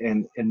in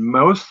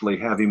mostly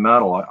heavy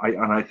metal.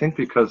 I think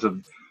because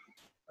of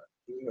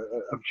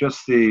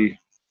just the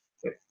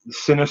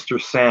sinister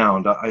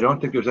sound. I don't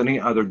think there's any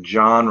other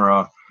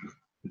genre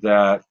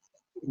that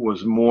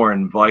was more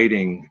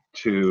inviting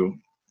to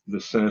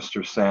the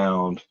sinister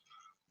sound,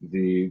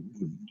 the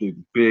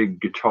big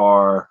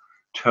guitar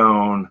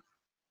tone.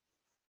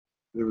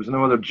 There was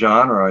no other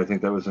genre, I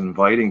think, that was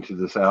inviting to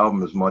this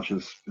album as much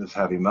as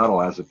heavy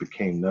metal as it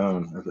became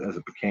known, as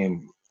it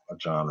became a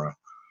genre.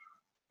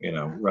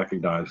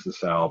 Recognized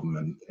this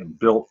album and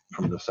built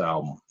from this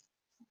album.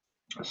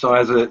 So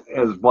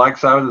as Black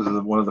Sabbath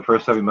is one of the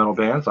first heavy metal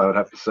bands, I would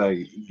have to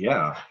say,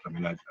 yeah. I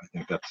mean, I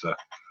think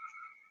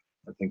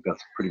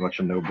that's pretty much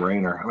a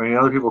no-brainer. I mean,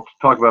 other people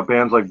talk about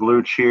bands like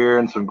Blue Cheer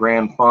and some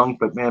Grand Funk,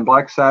 but man,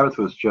 Black Sabbath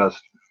was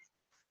just,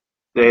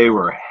 they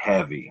were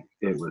heavy.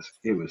 It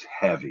was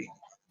heavy.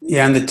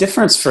 Yeah, and the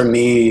difference for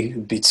me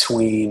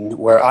between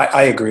where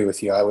I agree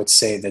with you, I would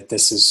say that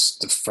this is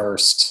the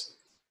first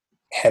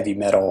heavy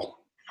metal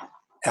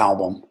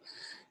album.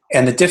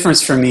 And the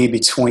difference for me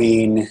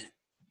between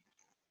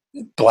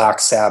Black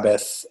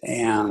Sabbath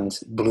and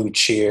Blue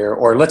Cheer,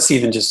 or let's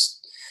even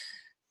just,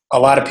 a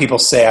lot of people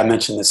say, I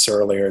mentioned this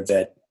earlier,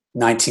 that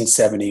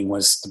 1970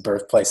 was the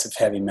birthplace of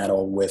heavy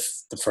metal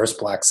with the first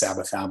Black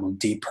Sabbath album,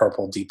 Deep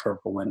Purple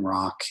in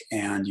Rock,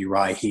 and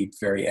Uriah Heep,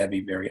 Very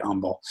Heavy, Very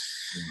Humble.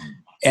 Mm-hmm.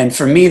 And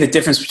for me, the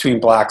difference between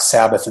Black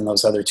Sabbath and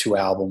those other two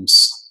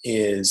albums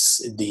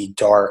is the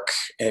dark,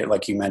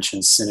 like you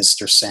mentioned,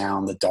 sinister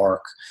sound, the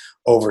dark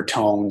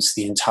overtones,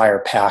 the entire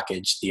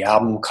package, the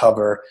album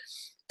cover,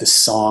 the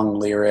song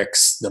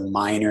lyrics, the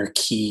minor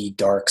key,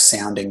 dark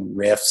sounding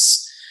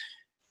riffs.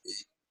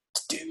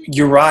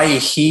 Uriah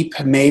Heep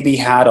maybe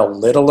had a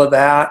little of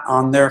that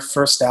on their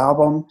first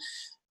album.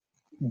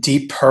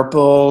 Deep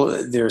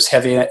Purple, there's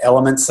heavy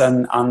elements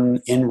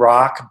in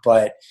rock,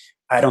 but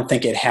I don't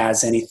think it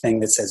has anything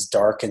that's as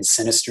dark and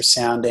sinister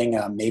sounding.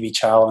 Maybe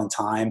Child in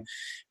Time,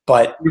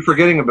 but you're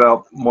forgetting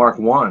about Mark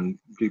I,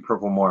 Deep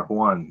Purple Mark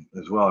I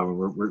as well. I mean,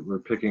 we're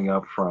picking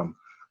up from.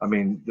 I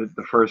mean,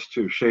 the first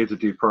two, Shades of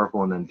Deep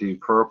Purple and then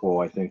Deep Purple,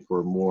 I think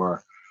were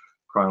more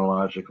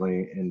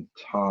chronologically in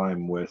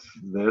time with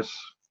this.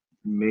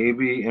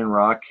 Maybe In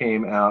Rock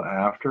came out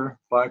after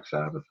Black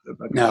Sabbath.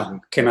 No,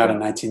 came out in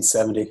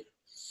 1970.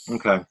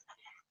 Okay.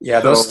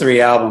 Yeah, so those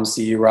three albums,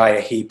 the Uriah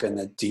Heep and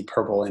the Deep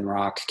Purple in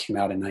Rock, came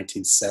out in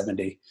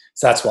 1970.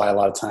 So that's why a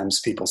lot of times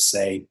people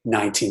say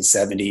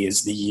 1970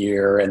 is the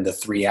year and the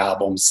three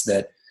albums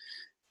that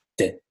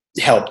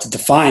helped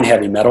define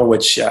heavy metal,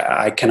 which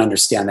I can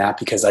understand that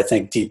because I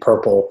think Deep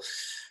Purple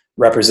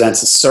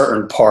represents a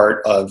certain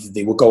part of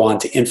will go on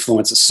to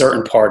influence a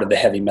certain part of the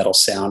heavy metal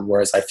sound,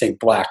 whereas I think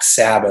Black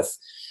Sabbath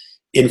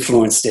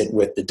influenced it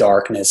with the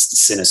darkness, the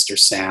sinister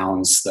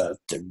sounds,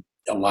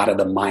 a lot of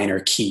the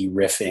minor key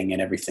riffing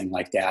and everything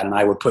like that. And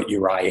I would put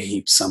Uriah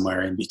Heep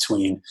somewhere in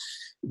between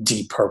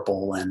Deep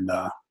Purple and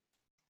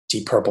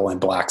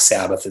Black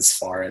Sabbath as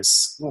far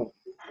as. Well,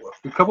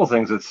 a couple of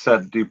things that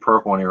set Deep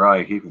Purple and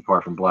Uriah Heep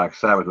apart from Black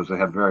Sabbath was they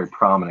had very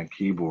prominent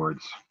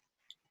keyboards.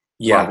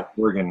 Yeah.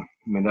 Organ.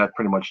 I mean, that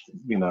pretty much,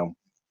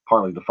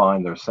 partly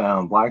defined their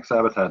sound. Black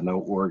Sabbath had no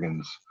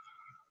organs.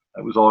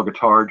 It was all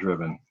guitar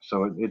driven.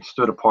 So it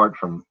stood apart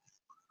from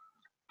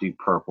Deep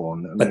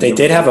Purple. But they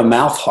did have a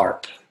mouth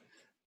harp.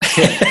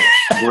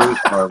 Blues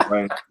harp,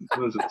 right? It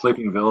was a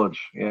Sleeping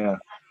Village, yeah.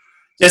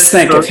 Just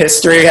think, if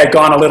history had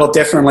gone a little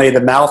differently,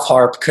 the mouth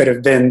harp could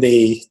have been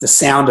the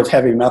sound of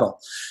heavy metal.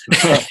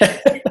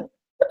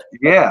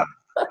 Yeah,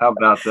 how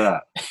about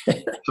that?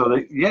 So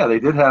they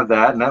did have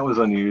that, and that was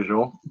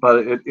unusual.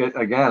 But it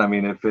again, I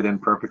mean, it fit in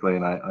perfectly,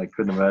 and I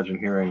couldn't imagine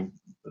hearing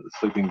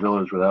Sleeping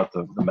Village without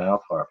the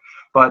mouth harp.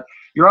 But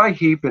Uriah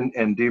Heep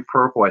and Deep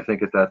Purple, I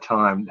think at that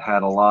time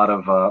had a lot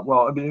of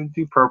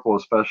Deep Purple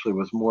especially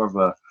was more of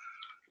a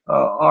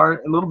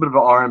little bit of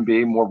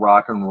R&B, more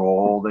rock and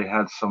roll. They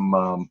had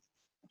some,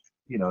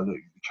 the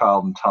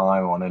Child in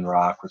Time on In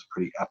Rock was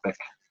pretty epic,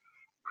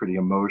 pretty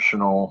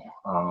emotional.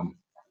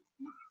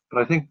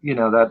 But I think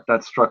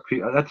that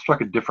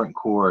struck a different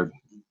chord.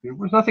 There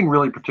was nothing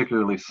really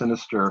particularly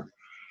sinister.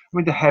 I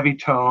mean, the heavy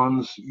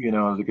tones,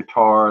 the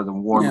guitar, the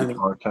warm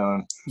guitar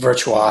tone,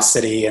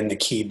 virtuosity, and the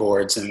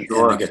keyboards and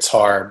the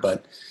guitar.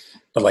 But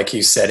like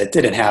you said, it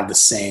didn't have the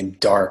same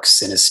dark,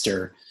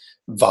 sinister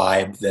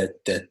vibe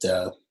that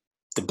the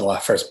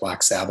first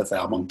Black Sabbath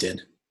album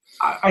did.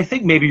 I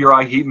think maybe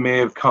Uriah Heep may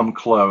have come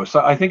close.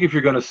 I think if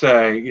you're going to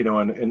say,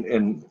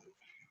 in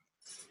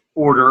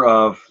order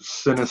of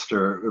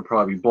sinister, it would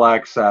probably be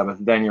Black Sabbath,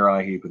 then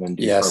Uriah Heep, and then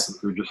Deep Purple.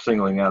 We're just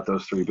singling out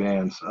those three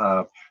bands.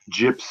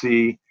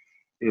 Gypsy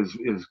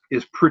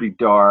is pretty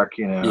dark,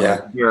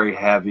 very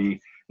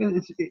heavy.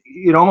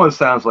 It almost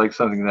sounds like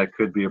something that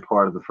could be a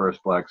part of the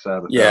first Black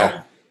Sabbath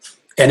album.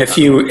 And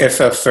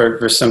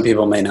for some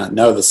people may not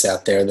know this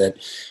out there, that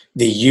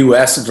the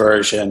U.S.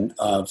 version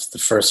of the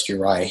first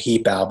Uriah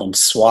Heep album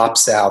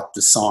swaps out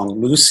the song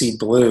Lucy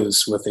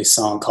Blues with a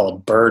song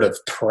called Bird of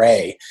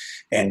Prey.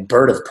 And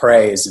Bird of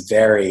Prey is a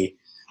very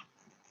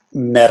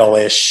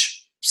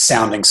metal-ish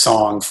sounding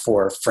song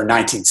for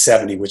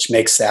 1970, which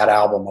makes that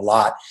album a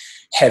lot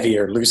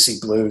heavier. Lucy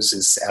Blues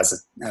is,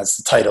 as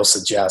the title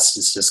suggests,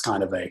 is just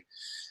kind of a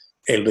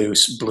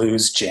loose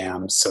blues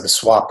jam. So to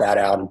swap that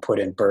out and put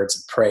in Birds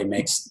of Prey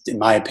in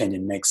my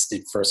opinion, makes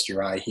the first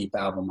Uriah Heep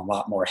album a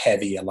lot more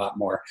heavy, a lot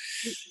more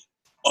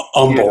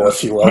humble,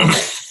 if you will.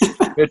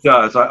 It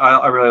does.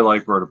 I really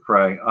like Bird of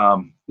Prey.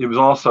 It was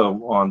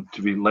also on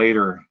to be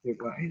later.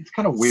 It's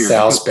kind of weird.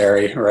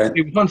 Salisbury, right?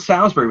 It was on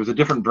Salisbury. It was a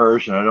different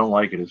version. I don't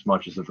like it as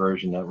much as the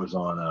version that was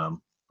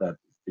on that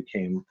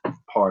became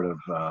part of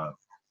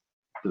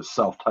the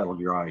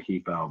self-titled Uriah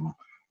Heep album.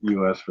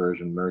 U.S.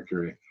 version,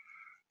 Mercury.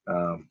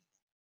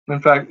 In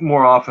fact,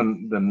 more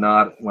often than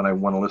not, when I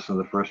want to listen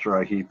to the first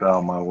Uriah Heep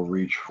album, I will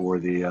reach for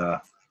the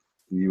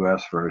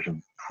U.S.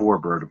 version for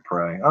Bird of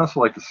Prey. I also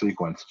like the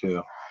sequence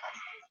too.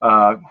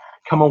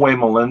 Come Away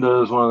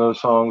Melinda is one of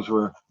those songs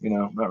where,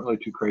 not really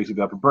too crazy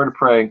about, but Bird of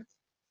Prey is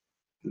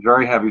a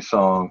very heavy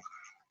song,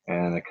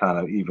 and it kind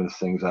of evens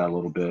things out a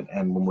little bit.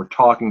 And when we're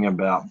talking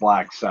about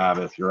Black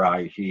Sabbath,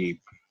 Uriah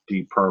Heep,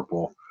 Deep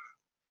Purple,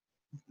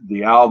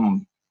 the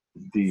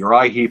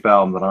Uriah Heep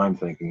album that I'm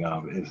thinking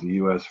of is the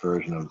U.S.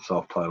 version of the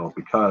self-titled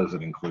because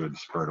it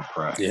includes Bird of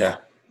Prey. Yeah.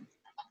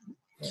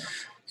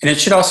 And it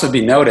should also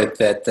be noted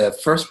that the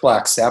first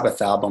Black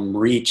Sabbath album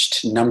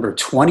reached number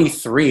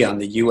 23 on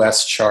the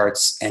US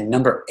charts and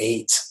number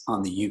 8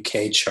 on the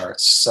UK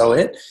charts. So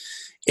it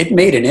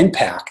made an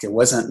impact. It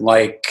wasn't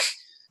like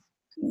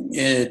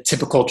a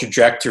typical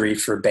trajectory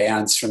for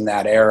bands from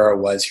that era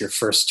was your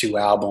first 2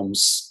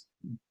 albums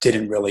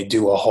didn't really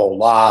do a whole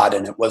lot,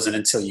 and it wasn't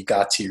until you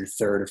got to your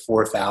 3rd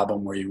or 4th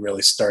album where you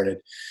really started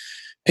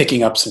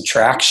picking up some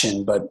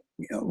traction. But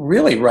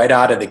really right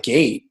out of the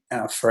gate,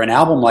 for an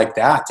album like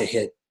that to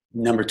hit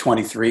number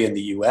 23 in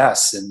the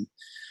US and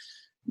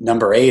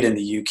number 8 in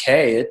the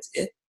UK,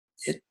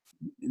 it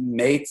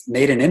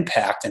made an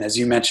impact. And as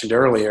you mentioned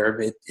earlier,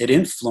 it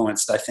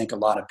influenced, I think, a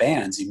lot of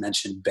bands. You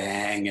mentioned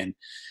Bang, and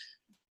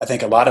I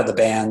think a lot of the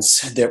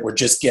bands that were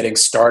just getting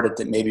started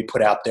that maybe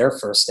put out their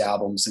first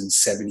albums in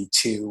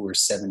 72 or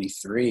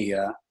 73,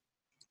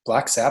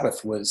 Black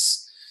Sabbath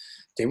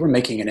they were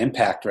making an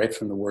impact right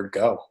from the word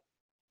go.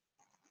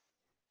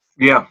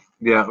 Yeah,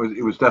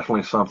 it was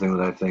definitely something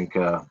that I think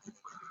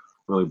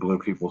really blew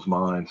people's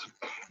minds.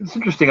 It's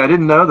interesting. I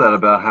didn't know that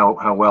about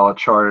how well it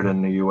charted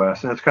in the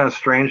U.S. And it's kind of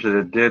strange that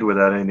it did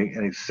without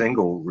any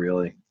single,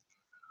 really.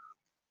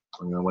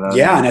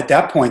 And at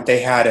that point they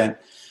hadn't.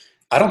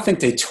 I don't think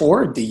they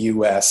toured the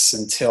U.S.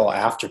 until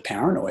after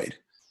Paranoid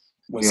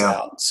was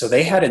out. So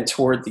they hadn't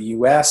toured the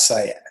U.S.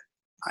 They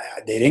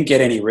didn't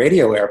get any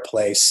radio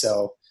airplay.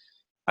 So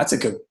that's a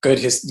good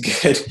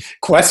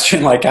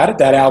question. Like, how did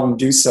that album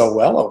do so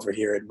well over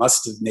here? It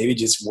must have maybe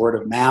just word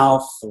of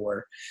mouth,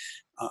 or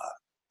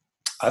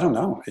I don't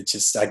know. It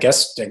just, I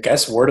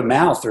guess word of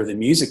mouth or the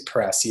music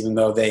press, even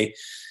though they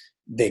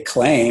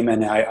claim,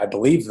 and I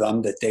believe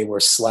them, that they were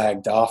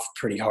slagged off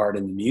pretty hard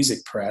in the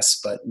music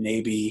press, but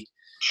maybe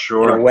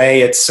in a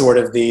way it's sort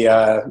of the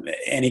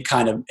any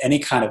kind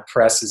of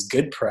press is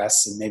good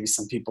press, and maybe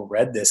some people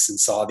read this and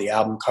saw the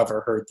album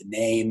cover, heard the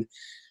name,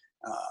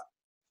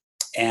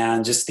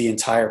 and just the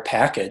entire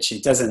package.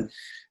 It doesn't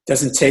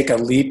take a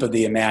leap of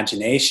the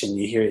imagination.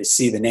 You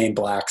see the name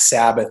Black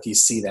Sabbath, you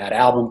see that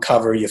album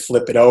cover, you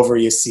flip it over,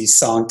 you see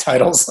song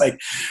titles like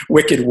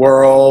Wicked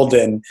World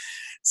and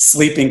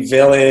Sleeping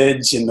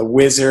Village and The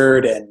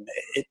Wizard, and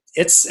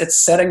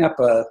it's setting up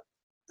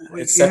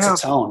it sets a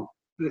tone.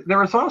 There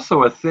was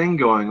also a thing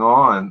going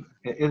on,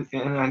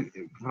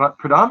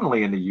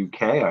 predominantly in the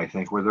UK, I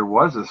think, where there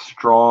was a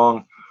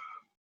strong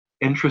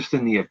interest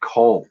in the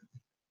occult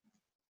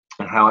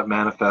and how it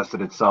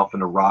manifested itself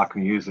into rock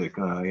music.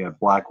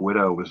 Black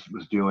Widow was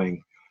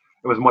doing,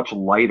 it was much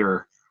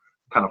lighter,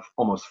 kind of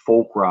almost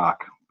folk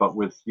rock, but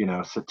with,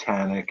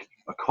 satanic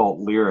occult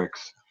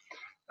lyrics.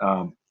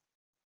 And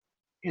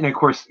of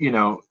course,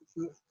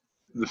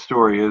 the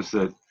story is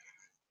that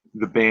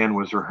the band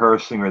was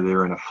rehearsing, or they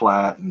were in a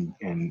flat, and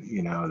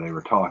they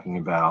were talking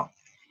about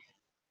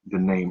the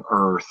name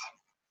Earth,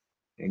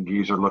 and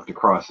Geezer looked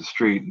across the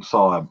street and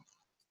saw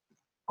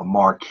a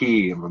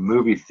marquee of a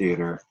movie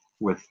theater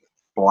with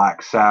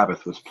Black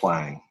Sabbath was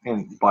playing.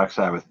 And Black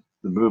Sabbath,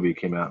 the movie,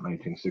 came out in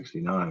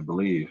 1969, I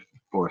believe,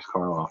 Boris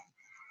Karloff.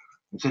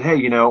 And said,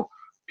 hey,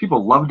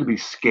 people love to be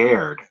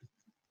scared.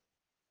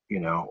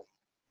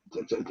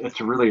 It's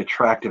a really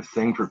attractive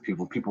thing for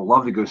people. People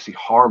love to go see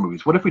horror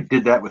movies. What if we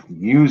did that with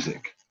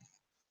music?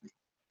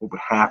 What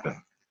would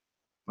happen?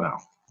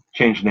 Well,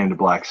 change the name to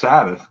Black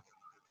Sabbath,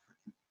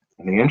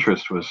 and the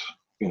interest was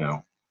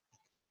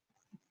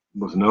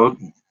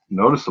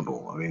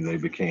noticeable. I mean, they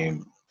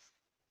became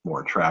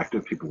more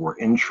attractive. People were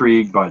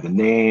intrigued by the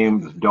name.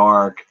 It was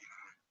dark.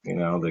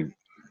 The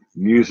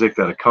music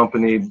that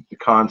accompanied the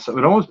concept.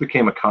 It almost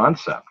became a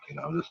concept.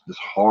 This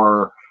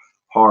horror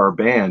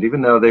band,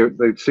 even though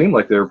they seemed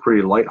like they were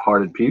pretty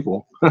lighthearted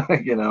people.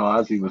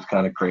 Ozzy was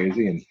kind of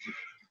crazy, and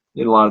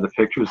in a lot of the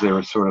pictures they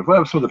were sort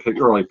of, some of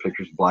the early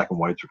pictures, black and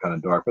whites, were kind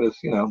of dark, but it's,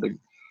 they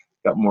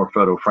got more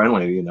photo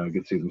friendly. You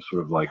could see them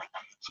sort of like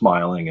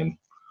smiling, and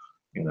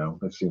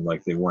it seemed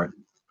like they weren't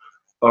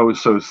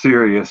so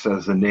serious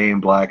as the name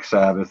Black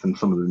Sabbath and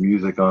some of the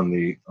music on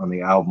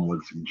the album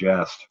would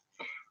suggest.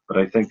 But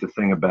I think the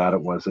thing about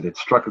it was that it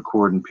struck a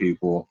chord in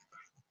people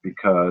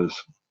because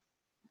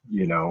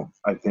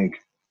I think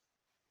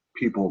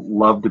people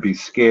love to be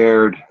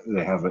scared.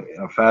 They have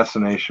a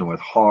fascination with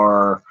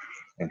horror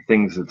and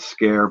things that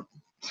scare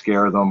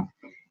them.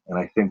 And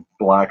I think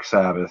Black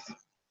Sabbath,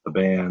 the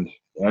band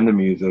and the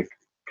music,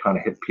 kind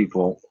of hit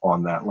people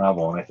on that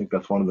level. And I think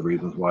that's one of the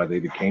reasons why they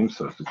became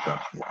so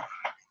successful.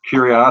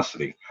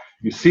 Curiosity.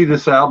 You see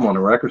this album on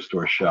a record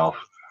store shelf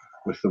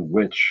with The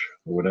Witch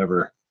or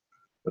whatever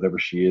whatever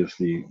she is,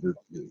 the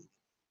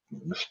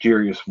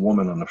mysterious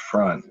woman on the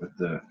front with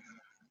the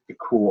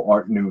cool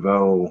Art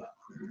Nouveau,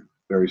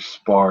 very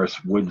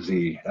sparse,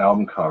 woodsy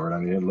album cover. I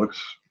mean, it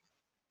looks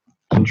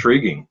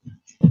intriguing.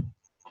 And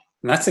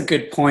that's a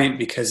good point,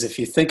 because if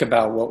you think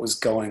about what was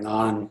going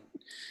on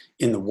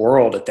in the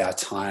world at that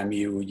time,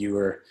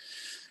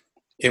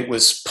 it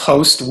was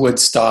post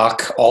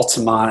Woodstock.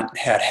 Altamont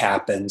had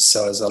happened,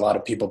 so as a lot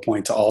of people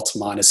point to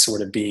Altamont as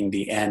sort of being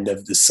the end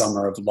of the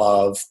summer of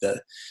love,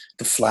 the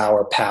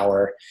flower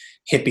power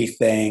hippie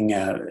thing.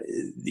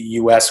 The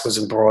U.S. was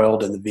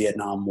embroiled in the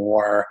Vietnam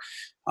War.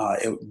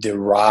 The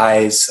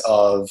rise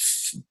of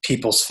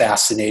people's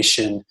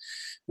fascination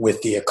with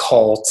the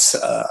occult.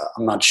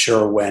 I'm not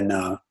sure when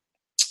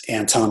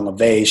Anton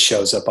LaVey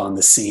shows up on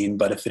the scene,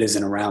 but if it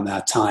isn't around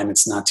that time,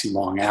 it's not too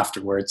long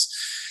afterwards.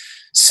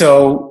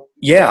 So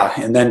yeah,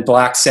 and then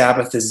Black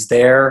Sabbath is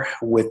there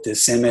with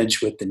this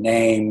image, with the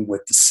name,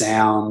 with the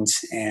sound,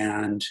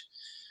 and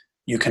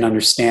you can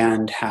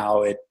understand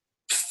how it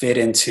fit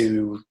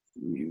into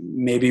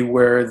maybe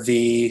where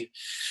the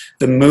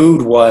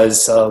mood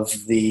was of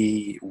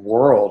the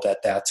world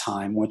at that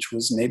time, which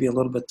was maybe a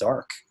little bit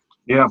dark.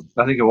 Yeah,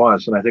 I think it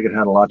was, and I think it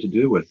had a lot to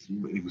do with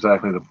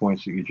exactly the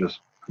points that you just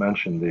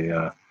mentioned,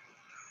 the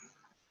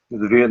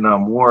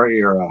Vietnam War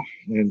era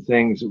and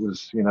things. It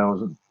was, it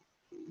was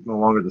no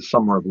longer the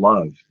summer of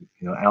love.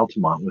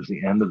 Altamont was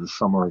the end of the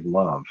summer of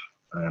love,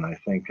 and I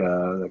think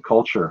the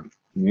culture,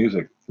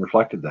 music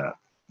reflected that.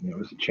 It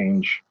was a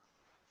change.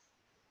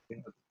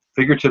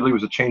 Figuratively, it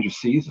was a change of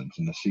seasons,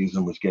 and the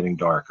season was getting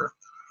darker.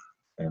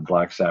 And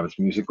Black Sabbath's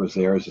music was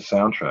there as a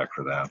soundtrack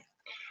for that.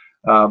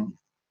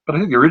 But I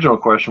think the original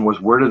question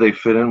was, where do they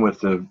fit in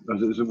with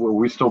were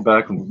we still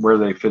back and where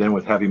they fit in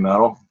with heavy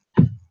metal?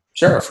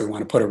 Sure, if we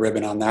want to put a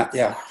ribbon on that,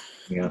 yeah.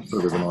 Yeah,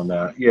 put a ribbon on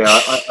that. Yeah,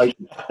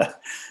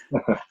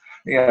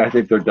 I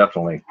think they're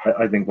definitely.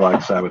 I think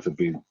Black Sabbath would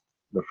be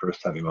the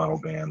first heavy metal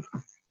band.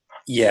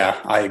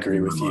 Yeah, I agree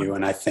with you,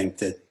 and I think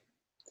that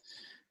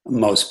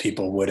most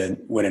people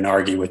wouldn't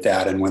argue with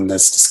that. And when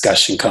this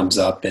discussion comes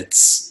up,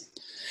 it's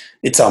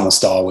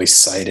almost always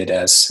cited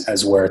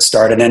as where it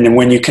started. And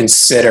when you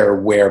consider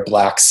where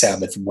Black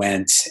Sabbath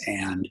went,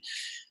 and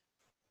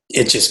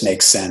it just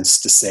makes sense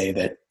to say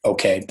that,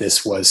 okay,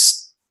 this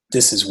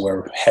is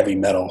where heavy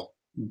metal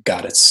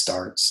got its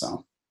start.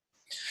 So,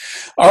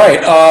 all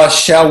right,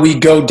 shall we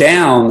go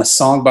down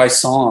song by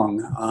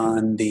song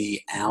on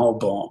the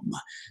album?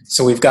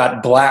 So we've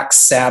got Black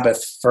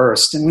Sabbath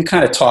first, and we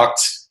kind of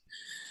talked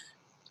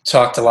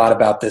a lot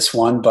about this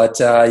one, but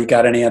you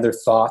got any other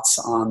thoughts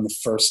on the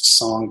first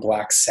song,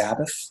 Black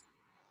Sabbath?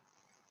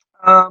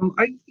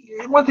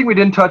 One thing we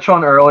didn't touch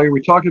on earlier, I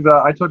talked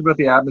about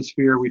the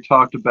atmosphere. We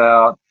talked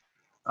about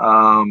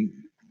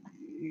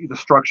the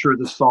structure of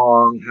the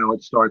song, how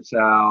it starts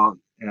out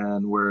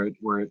and where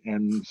it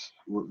ends.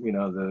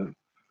 The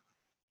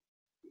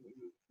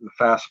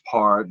fast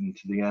part and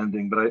to the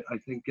ending. But I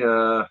think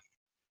the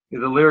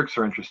lyrics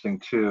are interesting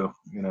too.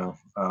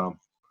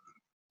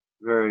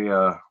 Very.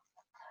 I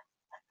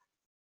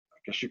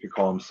guess you could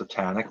call them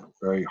satanic,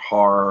 very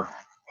horror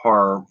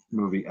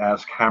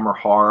movie-esque. Hammer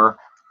Horror.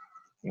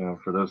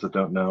 For those that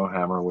don't know,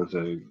 Hammer was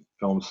a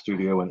film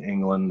studio in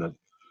England that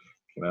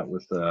came out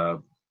with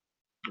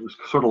it was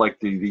sort of like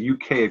the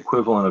UK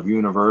equivalent of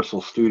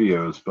Universal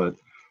Studios, but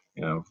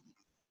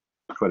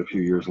quite a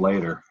few years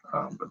later.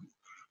 But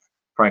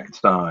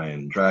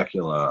Frankenstein,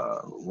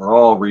 Dracula were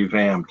all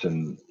revamped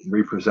and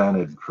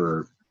represented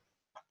for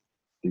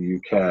the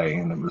UK,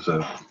 and it was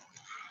a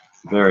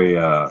very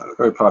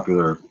very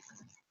popular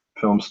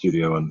film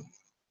studio and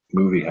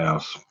movie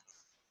house.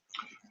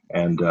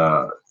 And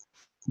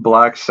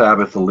Black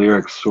Sabbath, the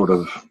lyrics sort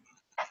of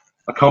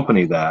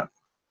accompany that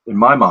in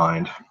my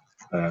mind,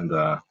 and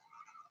I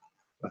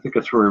think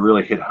that's where we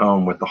really hit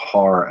home with the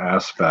horror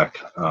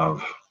aspect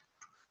of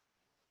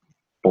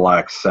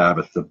Black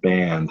Sabbath, the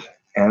band.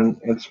 And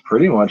it's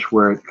pretty much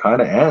where it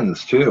kind of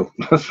ends too,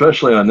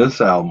 especially on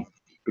this album,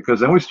 because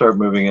then we start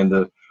moving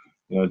into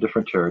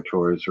different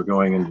territories. We're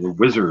going into the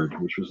Wizard,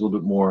 which was a little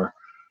bit more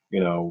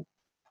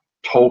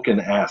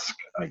Tolkien-esque,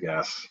 I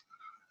guess.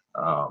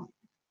 And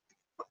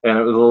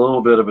it was a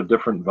little bit of a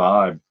different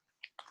vibe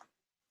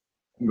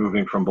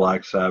moving from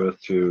Black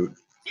Sabbath to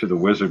the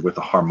Wizard with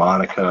the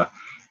harmonica.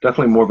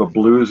 Definitely more of a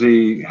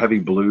bluesy, heavy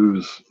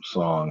blues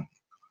song.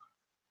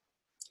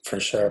 For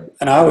sure.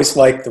 And I always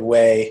like the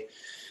way,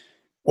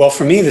 well,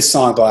 for me, the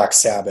song Black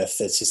Sabbath,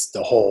 it's just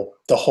the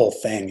whole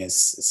thing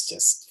is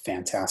just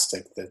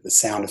fantastic. The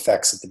sound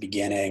effects at the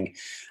beginning,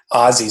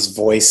 Ozzy's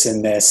voice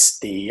in this,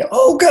 the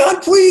 "Oh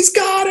God, please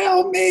God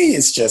help me"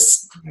 is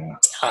just,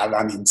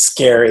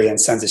 scary and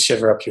sends a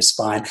shiver up your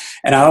spine.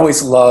 And I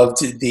always loved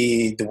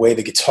the way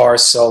the guitar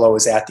solo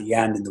is at the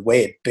end and the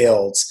way it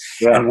builds.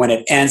 Yeah. And when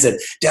it ends,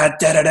 it da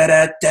da da da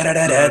da da da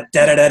da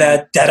da da da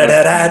da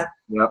da da.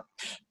 Yep.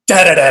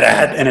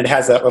 And it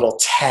has that little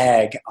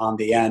tag on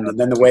the end, and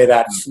then the way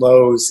that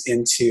flows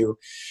into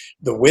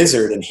the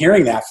Wizard, and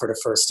hearing that for the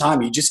first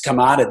time, you just come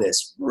out of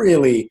this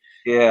really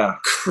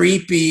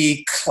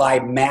creepy,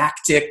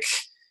 climactic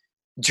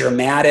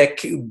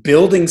dramatic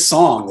building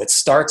song that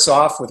starts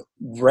off with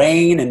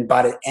rain, and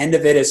by the end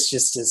of it, it's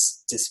just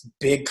this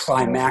big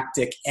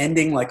climactic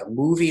ending, like a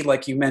movie,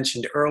 like you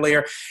mentioned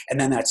earlier, and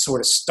then that sort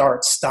of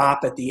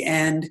start-stop at the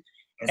end,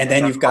 and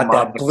then you've got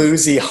that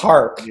bluesy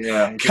harp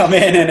come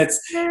in, and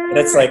it's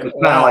like, it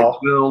wow. kind of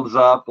like builds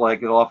up,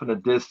 like off in the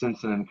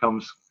distance, and then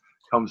comes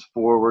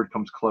forward,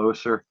 comes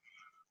closer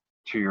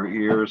to your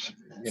ears.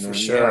 For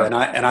sure, and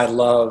I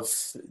love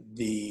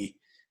the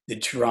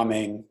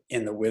drumming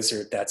in The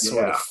Wizard, that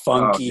sort of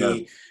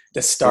funky,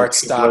 the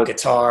start-stop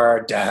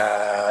guitar,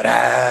 da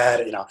da,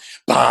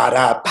 ba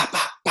da ba ba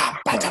ba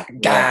ba da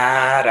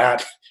da da,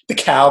 the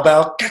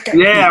cowbell.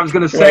 Yeah, I was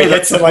gonna say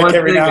that's like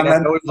every now and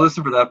then. I always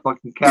listen for that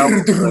fucking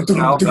cowbell.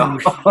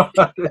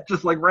 It's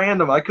just like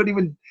random. I couldn't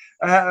even,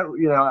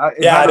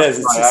 it is.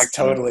 It's just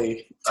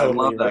totally. I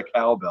love that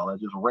cowbell.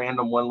 It's just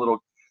random, one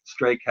little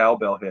stray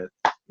cowbell hit.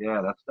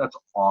 Yeah, that's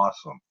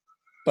awesome.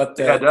 But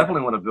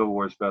definitely one of Bill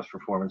Ward's best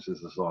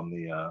performances is on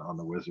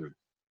the Wizard.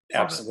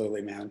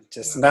 Absolutely, man.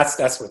 And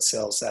that's what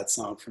sells that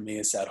song for me,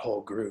 is that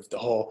whole groove, the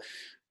whole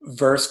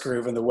verse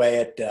groove, and the way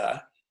it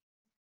when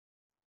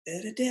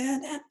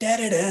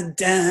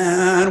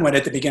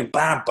at the beginning,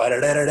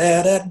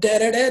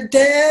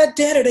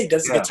 he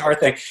does the guitar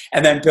thing,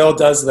 and then Bill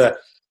does the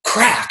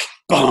crack,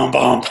 boom,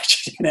 boom,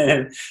 that's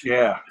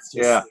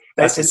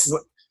just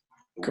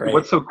great.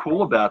 What's so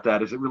cool about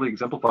that is it really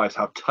exemplifies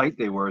how tight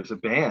they were as a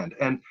band.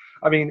 And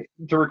I mean,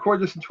 to record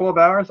this in 12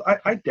 hours,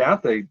 I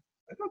doubt they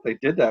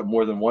did that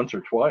more than once or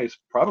twice.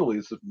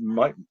 Probably,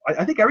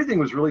 I think everything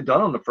was really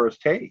done on the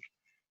first take,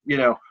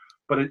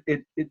 But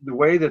it the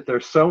way that they're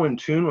so in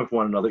tune with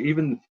one another,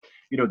 even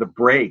the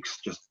breaks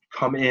just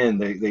come in,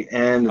 they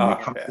end, and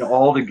they come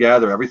all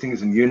together. Everything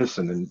is in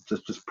unison and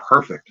just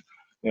perfect.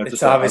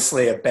 It's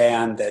obviously a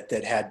band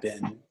that had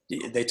been.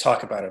 They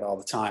talk about it all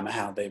the time,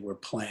 how they were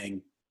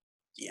playing.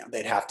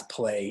 They'd have to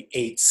play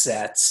 8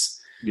 sets.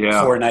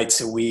 4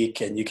 nights a week,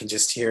 and you can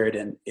just hear it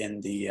in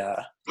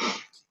the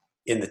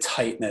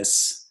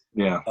tightness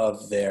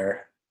of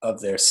their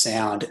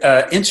sound.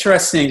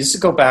 Interesting, just to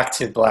go back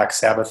to Black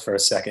Sabbath for a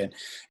second,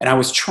 and I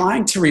was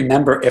trying to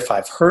remember if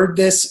I've heard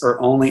this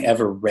or only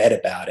ever read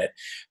about it,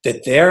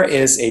 that there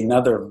is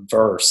another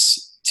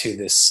verse to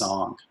this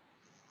song.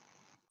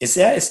 Is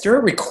there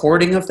a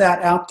recording of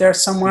that out there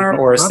somewhere,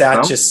 or is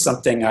that just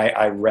something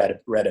I read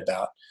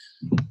about?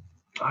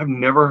 I've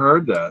never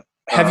heard that.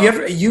 Have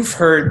you've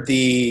heard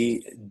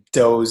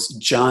those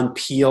John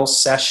Peel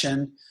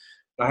session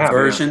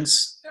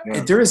versions?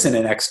 Yeah. There isn't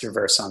an extra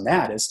verse on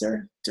that, is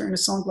there, during the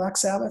song Black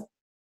Sabbath?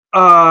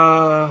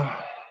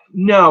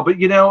 No, but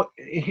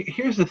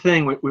here's the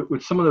thing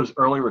with some of those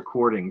early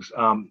recordings.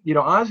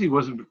 Ozzy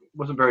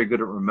wasn't very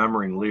good at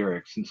remembering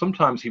lyrics, and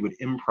sometimes he would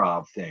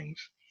improv things.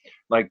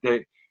 Like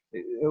at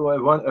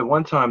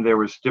one time there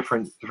was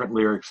different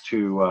lyrics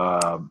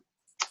to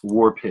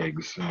War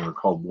Pigs, and they were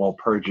called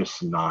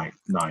Walpurgis Night,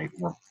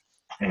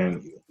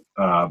 and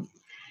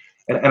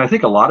I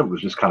think a lot of it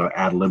was just kind of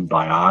ad-libbed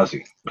by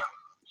Ozzy.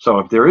 So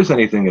if there is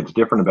anything that's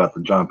different about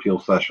the John Peel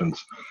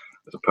sessions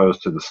as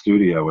opposed to the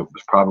studio, it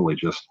was probably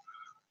just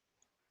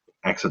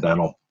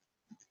accidental.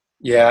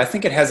 Yeah, I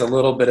think it has a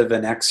little bit of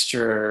an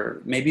extra.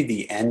 Maybe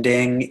the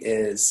ending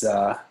is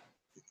a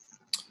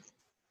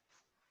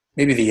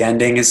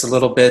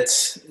little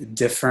bit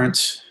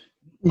different.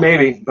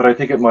 Maybe, but I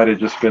think it might have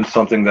just been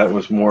something that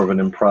was more of an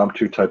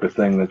impromptu type of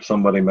thing that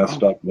somebody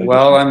messed up.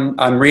 Well,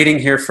 I'm reading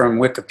here from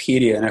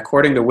Wikipedia, and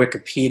according to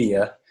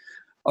Wikipedia,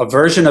 a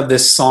version of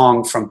this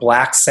song from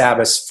Black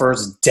Sabbath's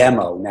first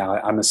demo. Now,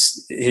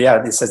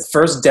 it says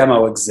first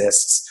demo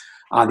exists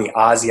on the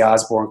Ozzy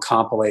Osbourne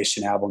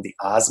compilation album, The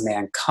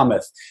Ozman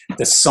Cometh.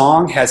 The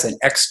song has an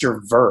extra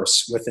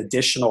verse with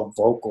additional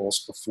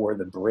vocals before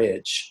the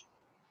bridge.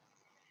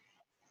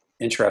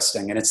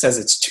 Interesting. And it says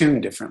it's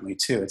tuned differently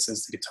too. It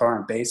says the guitar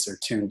and bass are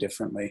tuned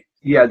differently.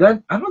 Yeah, I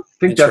don't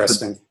think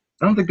that's a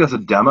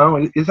demo.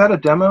 Is that a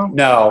demo?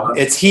 No,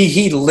 it's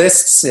he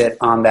lists it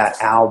on that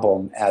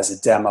album as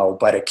a demo,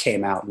 but it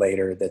came out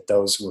later that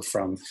those were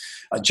from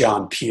a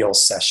John Peel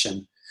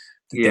session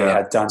that they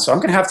had done. So I'm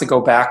going to have to go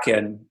back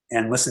and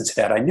listen to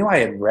that. I knew I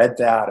had read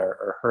that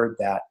or heard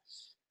that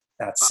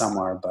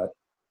somewhere, but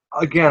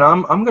again,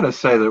 I'm going to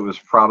say that it was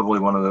probably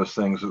one of those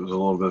things that was a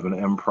little bit of an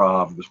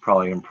improv. It was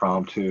probably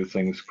impromptu.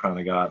 Things kind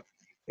of got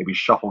maybe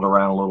shuffled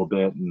around a little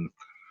bit in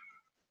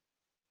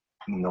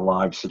the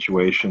live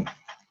situation.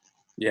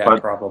 Yeah,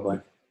 but probably.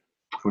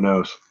 Who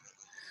knows?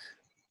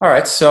 All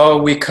right,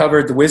 so we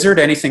covered The Wizard.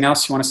 Anything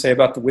else you want to say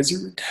about The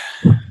Wizard?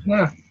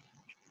 Yeah,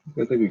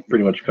 I think we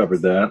pretty much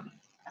covered that.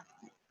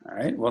 All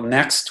right, well,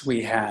 next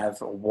we have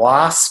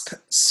Wasp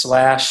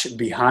 /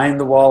 Behind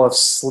the Wall of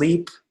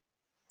Sleep /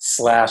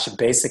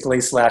 basically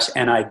 /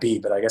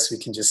 NIB, but I guess we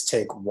can just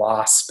take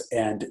Wasp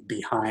and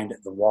Behind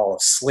the Wall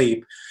of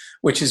Sleep,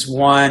 which is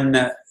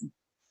one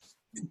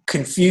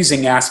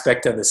confusing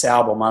aspect of this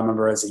album. I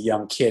remember as a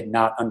young kid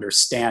not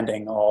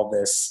understanding all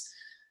these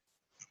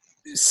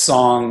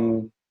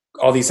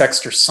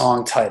extra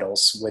song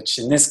titles, which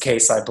in this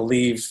case, I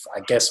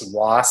guess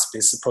Wasp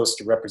is supposed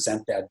to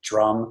represent that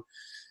drum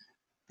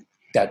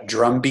that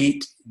drum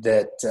beat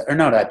that, or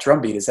no, that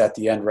drum beat is at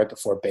the end right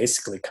before it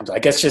basically comes. I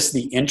guess just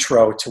the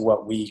intro to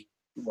what we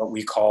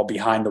call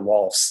Behind the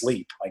Wall of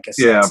Sleep. I guess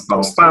Yeah. that's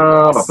supposed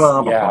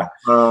to be, yeah.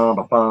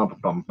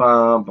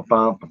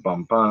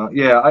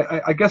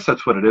 Yeah, I guess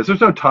that's what it is.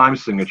 There's no time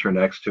signature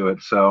next to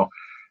it. So,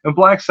 and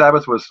Black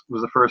Sabbath was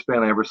the first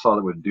band I ever saw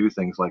that would do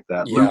things like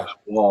that. Yeah. Luke's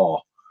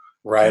Wall.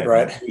 Right.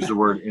 Use the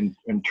word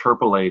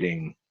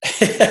interpolating.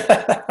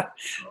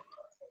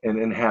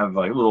 And have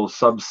like little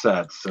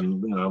subsets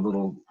and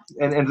little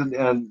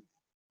and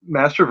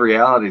Master of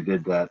Reality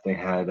did that. They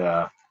had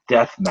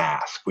Death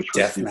Mask, which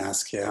was Death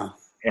Mask, yeah.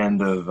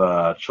 End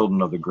of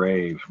Children of the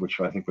Grave, which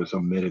I think was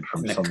omitted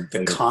from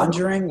The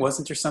Conjuring.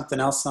 Wasn't there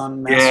something else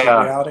on Master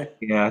of Reality?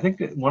 Yeah, I think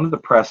that one of the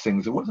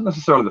pressings, it wasn't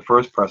necessarily the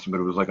first pressing, but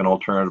it was like an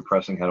alternative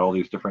pressing, had all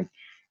these different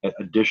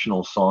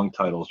additional song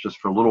titles just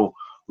for little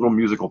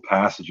musical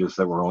passages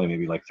that were only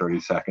maybe like 30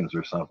 seconds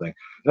or something.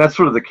 And that's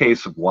sort of the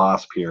case of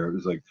Wasp here. It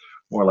was like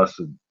more or less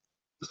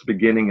just the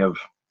beginning of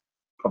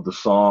the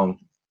song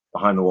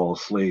Behind the Wall of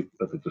Sleep,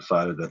 but they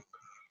decided that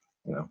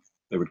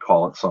they would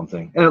call it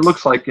something. And it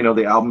looks like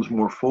the album's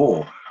more full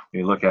when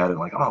you look at it,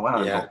 like, oh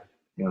wow, yeah,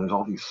 there's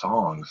all these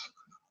songs.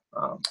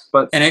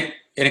 And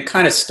it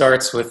kind of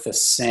starts with the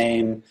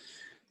same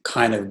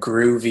kind of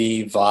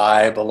groovy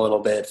vibe a little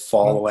bit,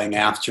 following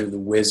after the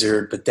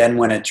Wizard, but then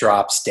when it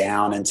drops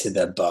down into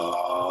the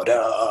ba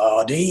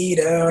da dee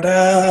da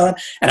da,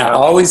 and I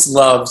always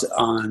loved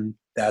on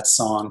that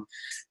song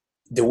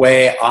the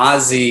way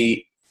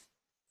Ozzy,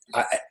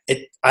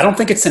 I don't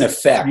think it's an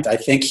effect. I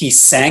think he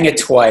sang it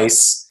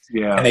twice,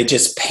 and they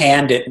just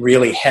panned it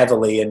really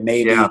heavily, and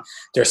maybe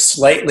they're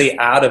slightly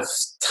out of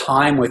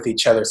time with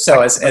each other.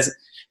 So as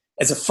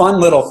a fun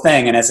little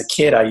thing, and as a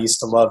kid, I used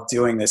to love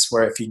doing this,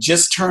 where if you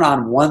just turn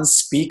on one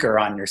speaker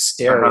on your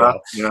stereo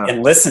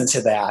and listen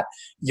to that,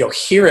 you'll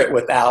hear it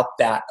without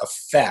that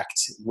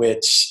effect,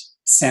 which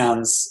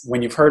sounds,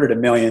 when you've heard it a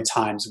million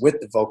times with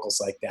the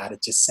vocals like that,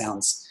 it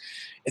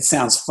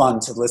sounds fun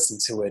to listen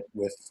to it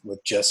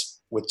with just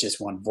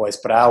one voice.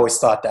 But I always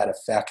thought that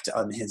effect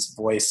on his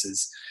voice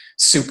is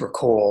super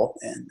cool.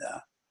 And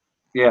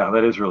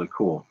that is really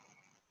cool.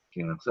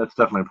 That's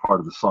definitely a part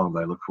of the song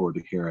that I look forward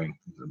to hearing,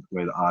 the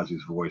way that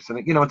Ozzy's voice. And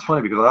it's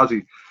funny because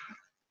Ozzy,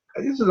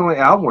 this is the only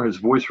album where his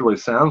voice really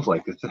sounds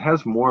like this. It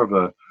has more of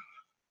a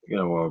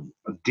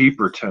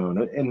deeper tone,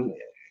 and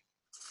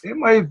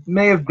it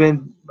may have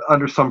been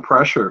under some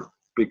pressure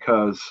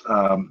because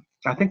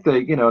I think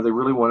they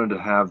really wanted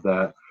to have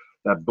that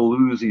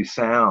bluesy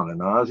sound,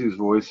 and Ozzy's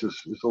voice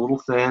is a little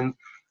thin,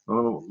 a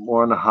little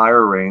more in the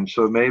higher range.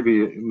 So it may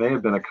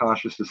have been a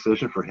conscious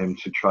decision for him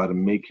to try to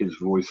make his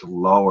voice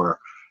lower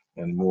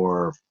and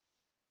more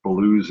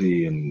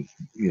bluesy and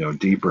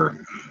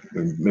deeper,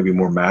 and maybe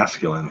more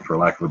masculine, for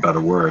lack of a better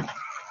word.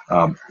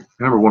 I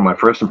remember one of my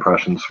first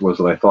impressions was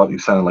that I thought he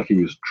sounded like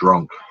he was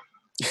drunk,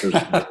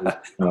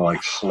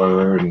 like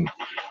slurred, and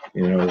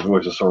his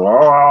voice was sort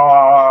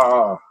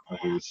of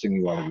like he was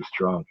singing while he was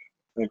drunk.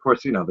 And of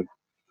course, the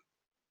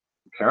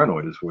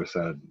Paranoid, his voice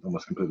sounded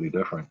almost completely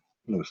different.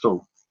 It was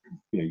still,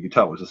 you could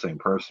tell it was the same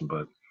person,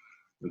 but it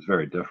was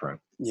very different.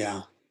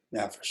 Yeah,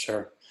 for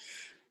sure.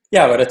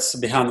 Yeah, but it's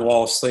Behind the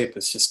Wall of Sleep.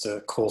 It's just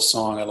a cool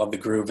song. I love the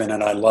groove in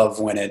it. I love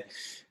when it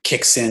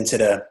kicks into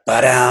the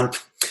ba-dum,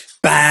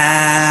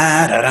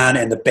 ba-da-dum,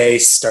 and the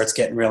bass starts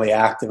getting really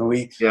active. And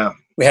we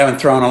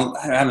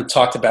haven't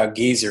talked about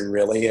Geezer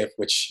really,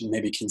 which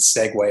maybe can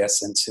segue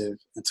us into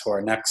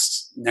our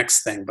next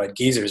thing. But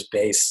Geezer's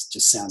bass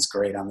just sounds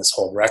great on this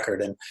whole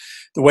record, and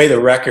the way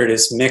the record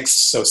is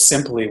mixed so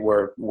simply,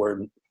 where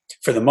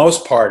for the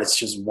most part it's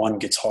just one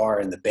guitar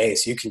and the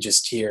bass. You can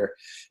just hear.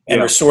 And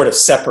they're sort of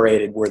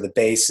separated, where the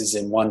bass is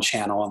in one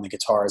channel and the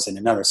guitar is in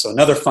another. So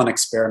another fun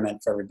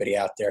experiment for everybody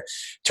out there.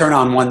 Turn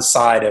on one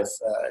side of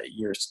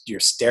your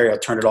stereo,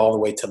 turn it all the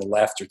way to the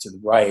left or to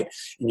the right,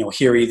 and you'll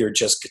hear either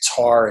just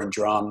guitar and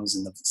drums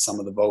and some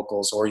of the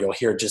vocals, or you'll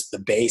hear just the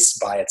bass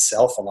by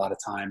itself a lot of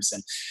times.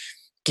 And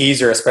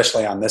Geezer,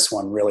 especially on this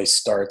one, really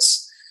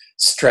starts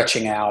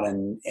stretching out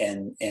and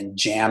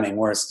jamming,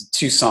 whereas the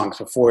two songs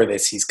before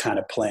this, he's kind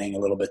of playing a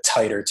little bit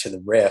tighter to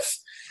the riff.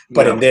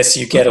 But in this,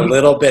 you get a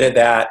little bit of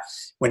that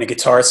when a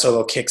guitar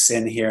solo kicks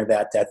in here,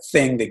 that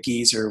thing that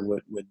Geezer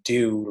would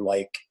do,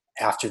 like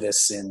after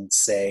this in,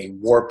 say,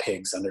 War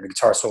Pigs, under the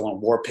guitar solo in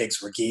War Pigs,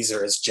 where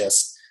Geezer is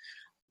just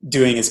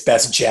doing his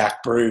best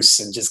Jack Bruce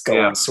and just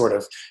going sort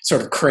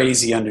of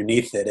crazy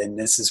underneath it. And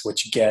this is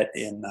what you get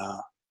in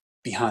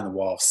Behind the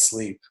Wall of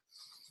Sleep.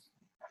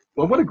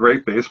 Well, what a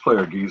great bass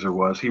player Geezer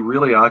was. He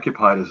really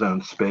occupied his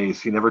own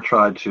space. He never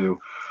tried to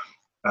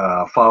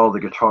follow the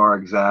guitar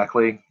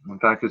exactly. In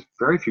fact, there's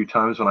very few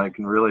times when I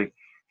can really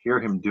hear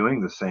him doing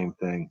the same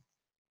thing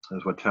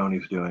as what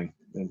Tony's doing.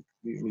 And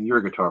you're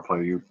a guitar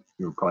player,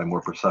 you're probably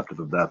more perceptive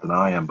of that than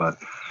I am. But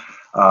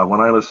when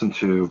I listen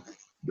to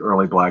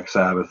early Black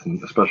Sabbath,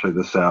 and especially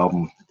this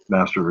album,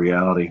 Master of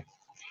Reality,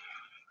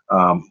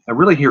 I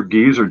really hear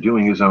Geezer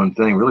doing his own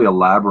thing, really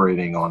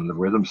elaborating on the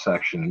rhythm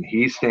section, and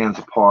he stands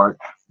apart.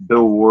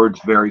 Bill Ward's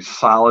very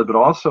solid, but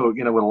also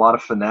with a lot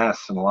of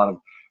finesse and a lot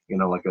of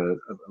like a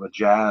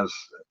jazz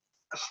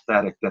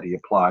aesthetic that he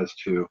applies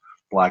to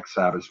Black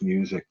Sabbath's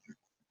music.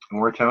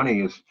 And where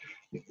Tony is,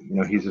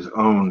 he's his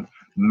own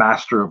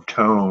master of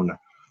tone,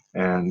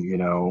 and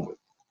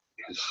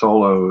his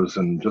solos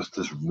and just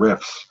his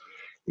riffs.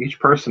 Each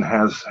person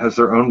has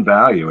their own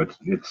value. It's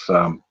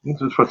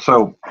just what's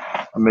so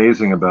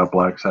amazing about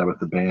Black Sabbath,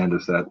 the band,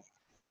 is that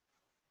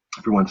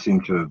everyone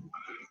seemed to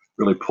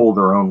really pull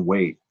their own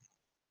weight.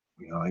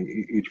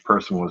 Each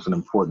person was an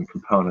important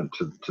component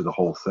to the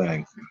whole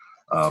thing.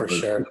 For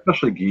sure.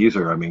 Especially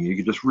Geezer. I mean, you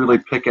could just really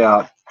pick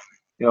out.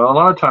 A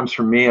lot of times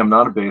for me, I'm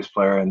not a bass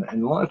player, and a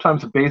lot of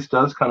times the bass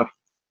does kind of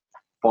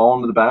fall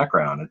into the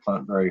background. It's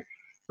not very,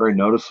 very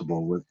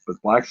noticeable. With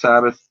Black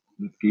Sabbath,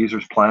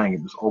 Geezer's playing,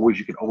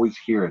 you could always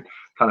hear it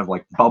kind of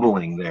like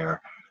bubbling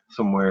there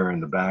somewhere in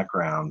the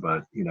background,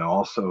 but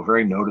also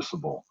very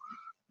noticeable.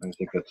 I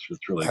think that's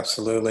really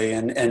absolutely,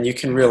 and you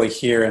can really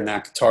hear in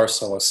that guitar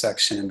solo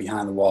section and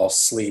Behind the Wall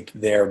Sleep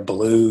their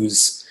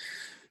blues,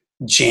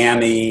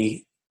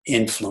 jammy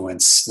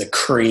influence, the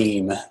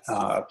Cream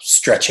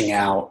stretching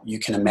out. You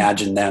can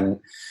imagine them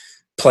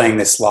playing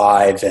this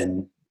live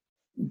and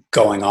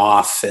going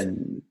off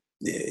and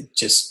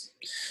just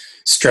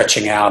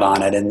stretching out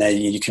on it, and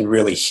then you can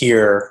really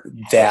hear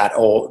that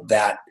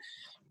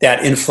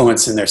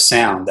influence in their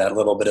sound, that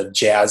little bit of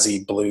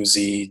jazzy,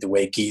 bluesy, the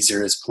way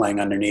Geezer is playing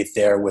underneath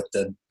there with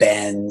the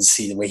bends,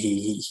 the way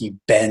he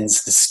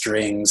bends the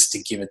strings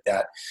to give it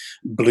that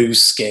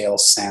blues scale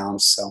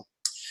sound. So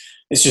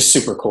it's just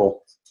super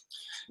cool.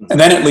 And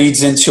then it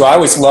leads into, I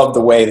always love the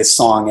way the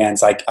song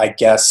ends. I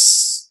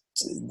guess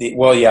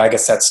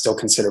that's still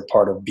considered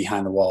part of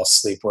Behind the Wall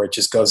Sleep, where it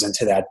just goes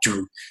into that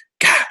do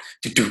ga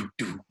do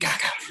do ga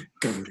ga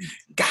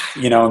ga,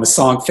 and the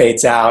song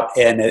fades out,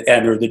 and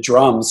the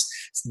drums,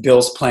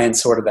 Bill's playing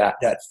sort of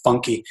that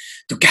funky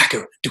do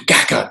gaga do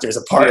gaga. There's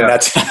a part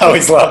that's I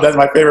always love. That's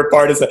my favorite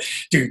part, is the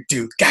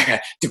do gaga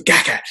do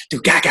gaga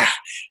do gaga,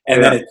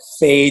 and then it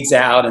fades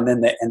out, and then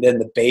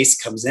the bass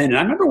comes in. And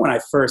I remember when I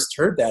first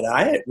heard that,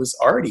 I was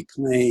already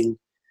playing.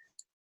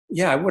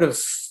 Yeah, I would have.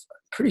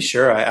 Pretty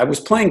sure I was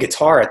playing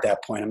guitar at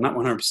that point. I'm not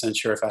 100%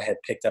 sure if I had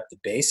picked up the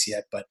bass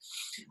yet, but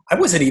I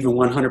wasn't even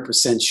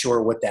 100%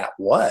 sure what that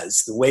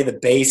was. The way the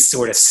bass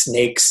sort of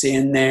snakes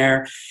in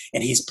there,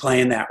 and he's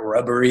playing that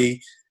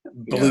rubbery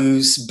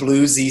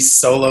bluesy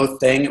solo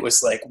thing. It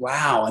was like,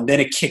 wow. And then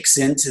it kicks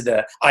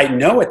into I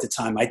know at the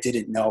time I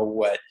didn't know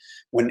what,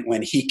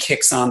 when he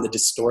kicks on the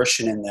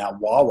distortion in that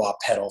wah-wah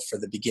pedal for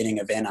the beginning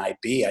of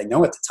NIB, I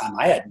know at the time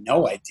I had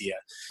no idea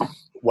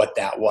what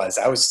that was.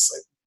 I was just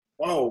like,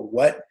 whoa,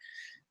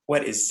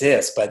 what is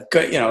this? But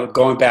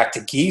going back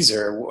to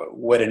Geezer,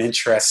 what an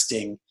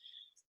interesting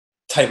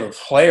type of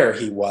player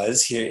he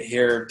was.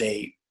 Here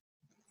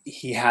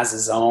he has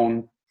his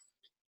own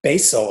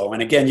bass solo,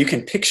 and again, you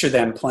can picture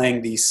them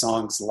playing these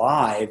songs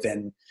live,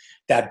 and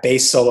that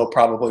bass solo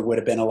probably would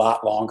have been a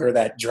lot longer.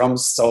 That drum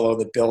solo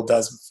that Bill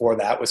does before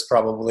that was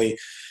probably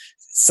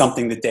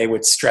something that they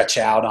would stretch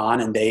out on,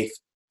 and they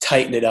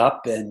tightened it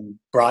up and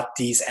brought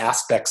these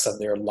aspects of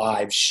their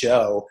live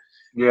show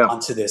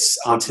onto this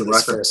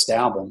first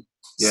album.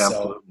 Yeah, so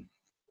absolutely.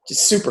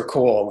 Just super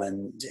cool,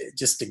 and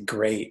just a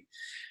great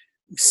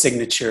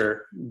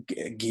signature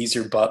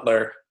Geezer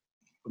Butler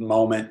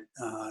moment,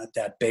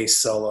 that bass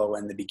solo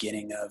and the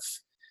beginning of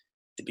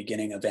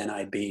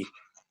NIB.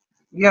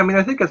 Yeah, I mean,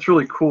 I think that's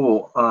really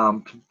cool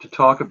to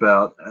talk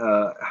about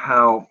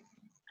how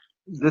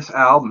this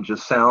album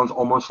just sounds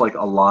almost like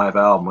a live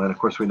album. And of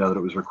course, we know that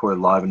it was recorded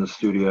live in the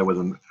studio with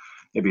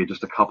maybe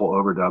just a couple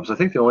overdubs. I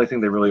think the only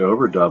thing they really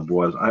overdubbed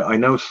was, I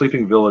know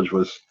Sleeping Village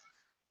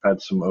had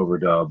some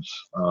overdubs,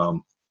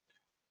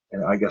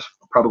 and I guess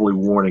probably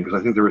Warning, because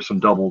I think there were some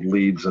doubled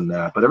leads in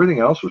that, but everything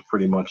else was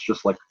pretty much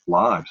just like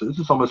live. So this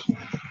is almost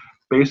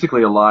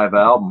basically a live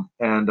album,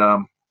 and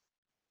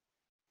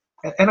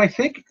I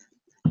think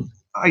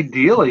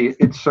ideally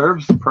it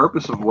serves the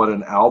purpose of what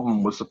an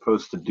album was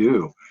supposed to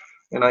do,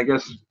 and I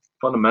guess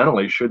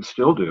fundamentally should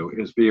still do,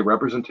 is be a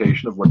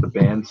representation of what the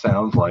band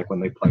sounds like when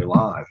they play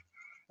live.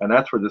 And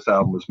that's where this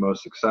album was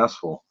most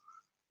successful.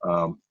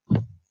 I'm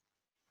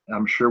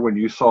sure when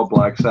you saw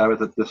Black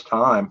Sabbath at this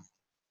time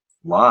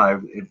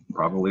live, it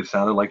probably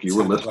sounded like you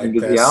were listening to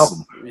the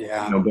album.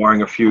 Yeah.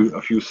 Barring a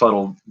few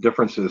subtle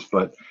differences,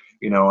 but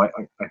I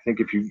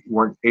think if you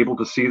weren't able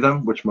to see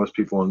them, which most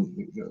people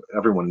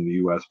everyone in the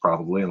U.S.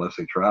 probably, unless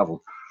they traveled,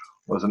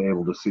 wasn't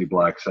able to see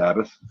Black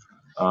Sabbath,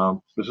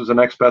 this was the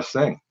next best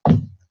thing.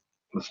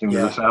 Listening to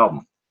this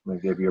album, they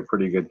gave you a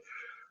pretty good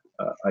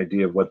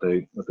idea of what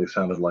they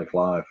sounded like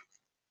live.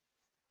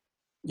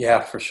 Yeah,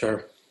 for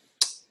sure.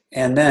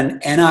 And then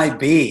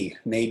NIB,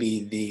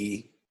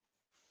 maybe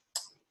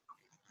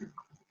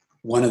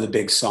one of the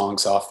big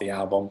songs off the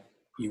album,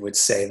 you would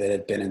say, that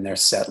had been in their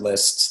set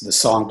lists. The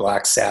song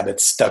Black Sabbath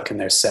stuck in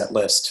their set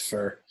list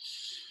for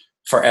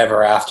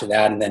forever after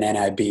that. And then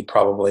NIB,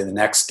 probably the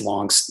next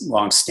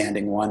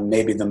long-standing one,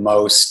 maybe the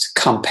most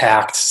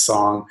compact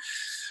song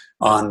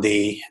on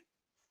the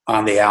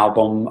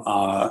album.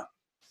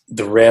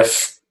 The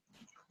riff,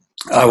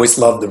 I always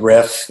loved the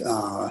riff.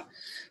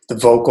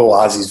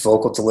 Ozzy's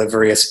vocal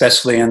delivery,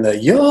 especially in the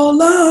 "Your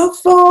love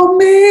for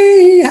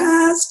me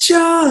has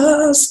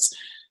just,"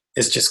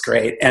 is just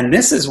great. And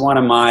this is one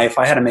of my, if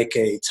I had to make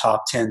a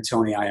top 10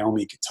 Tony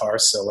Iommi guitar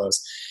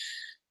solos,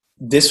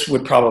 this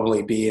would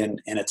probably be in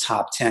a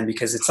top 10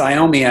 because it's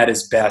Iommi at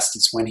his best.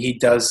 It's when he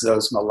does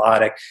those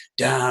melodic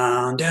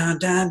down, down,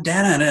 down,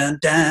 down, down,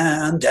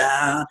 down,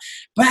 down,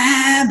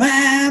 bah,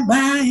 bah,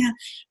 bah.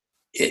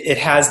 It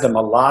has the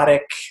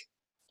melodic.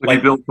 Like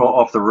he built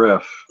off the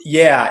riff.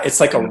 Yeah, it's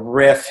like a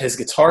riff. His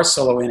guitar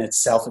solo in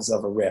itself is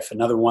of a riff.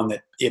 Another one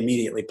that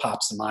immediately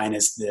pops to mind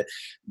is the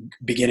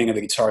beginning of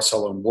the guitar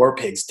solo in War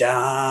Pigs.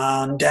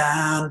 Down,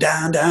 down,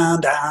 down, down,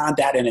 down.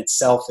 That in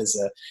itself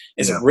is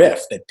a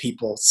riff that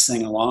people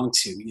sing along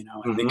to, you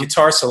know. And the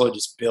guitar solo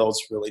just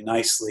builds really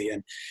nicely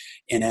in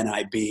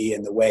NIB,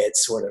 and the way it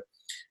sort of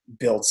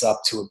builds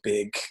up to a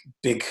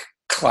big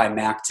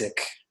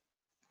climactic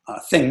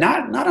thing,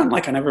 not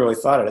unlike, I never really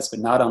thought of this, but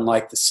not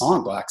unlike the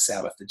song Black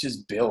Sabbath. It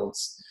just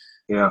builds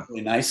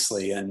really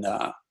nicely, and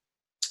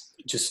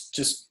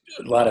just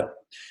a lot of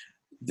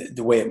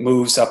the way it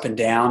moves up and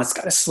down. It's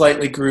got a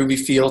slightly groovy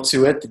feel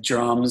to it, the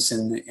drums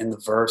and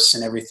the verse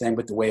and everything,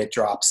 but the way it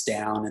drops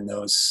down in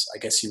those, I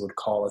guess you would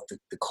call it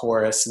the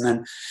chorus, and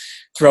then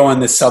throw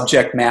in the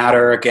subject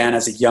matter again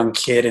as a young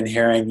kid and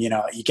hearing, you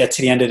know, you get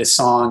to the end of the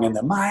song and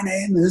my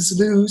name is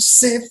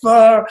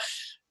Lucifer.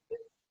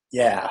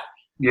 Yeah.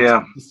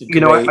 Yeah,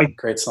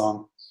 Great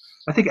song.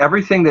 I think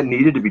everything that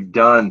needed to be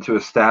done to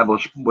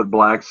establish what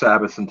Black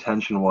Sabbath's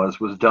intention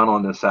was done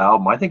on this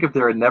album. I think if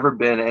there had never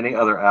been any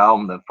other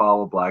album that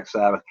followed Black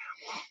Sabbath,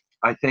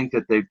 I think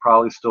that they'd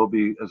probably still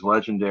be as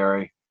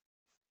legendary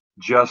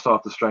just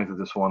off the strength of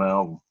this one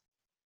album.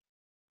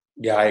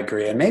 Yeah, I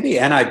agree. And maybe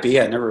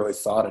NIB, I never really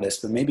thought of this,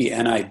 but maybe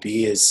NIB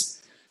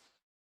is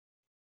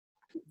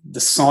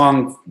the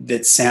song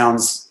that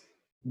sounds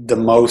the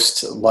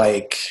most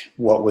like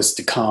what was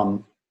to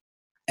come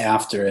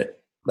after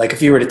it. Like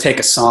if you were to take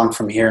a song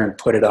from here and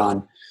put it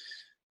on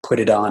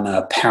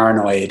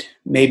Paranoid,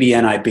 maybe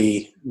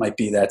NIB might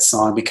be that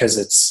song, because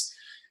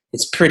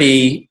it's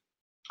pretty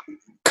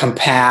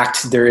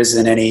compact. There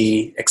isn't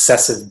any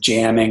excessive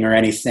jamming or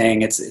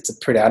anything. It's a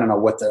pretty, I don't know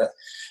what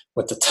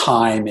the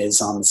time is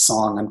on the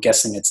song. I'm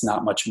guessing it's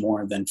not much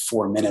more than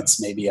 4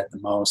 minutes, maybe at the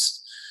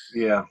most.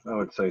 Yeah, I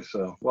would say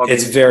so. Well,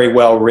 it's very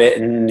well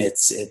written.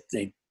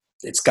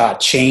 It's got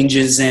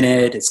changes in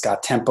it. It's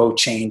got tempo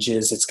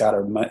changes. It's got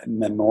a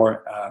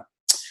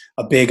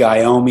big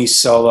Iommi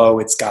solo.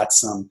 It's got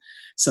some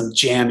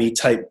jammy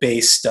type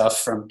bass stuff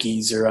from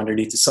Geezer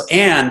underneath the solo.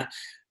 And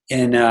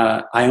in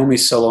Iommi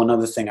solo,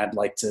 another thing I'd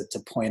like to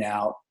point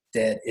out,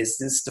 that is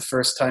this the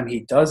first time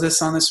he does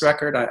this on this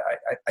record? I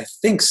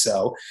think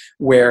so,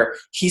 where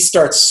he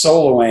starts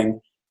soloing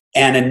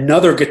and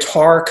another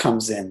guitar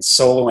comes in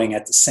soloing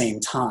at the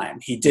same time.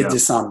 He did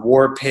this on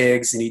War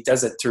Pigs, and he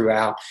does it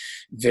throughout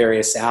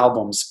various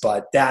albums,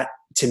 but that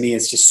to me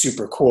is just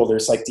super cool.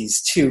 There's like these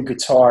two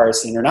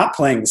guitars, and they're not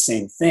playing the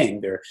same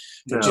thing. They're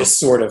just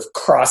sort of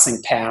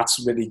crossing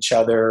paths with each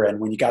other, and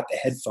when you got the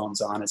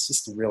headphones on, it's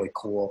just really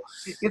cool.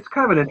 It's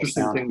kind of an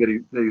interesting thing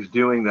that he's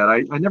doing that.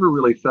 I never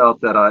really felt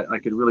that I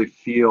could really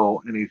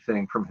feel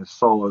anything from his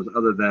solos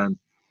other than,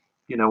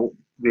 you know,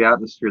 the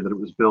atmosphere that it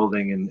was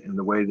building and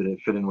the way that it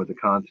fit in with the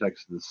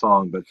context of the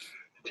song. But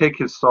to take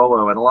his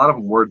solo, and a lot of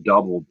them were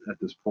doubled at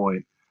this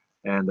point,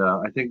 and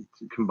I think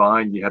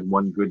combined you had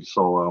one good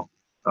solo.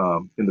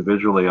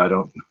 Individually, I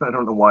don't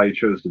know why he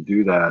chose to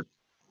do that.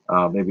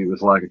 Maybe it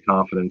was lack of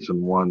confidence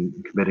in one,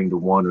 committing to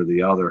one or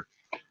the other.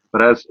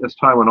 But as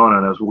time went on,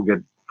 and as we'll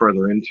get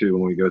further into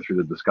when we go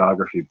through the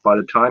discography, by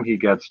the time he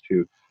gets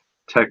to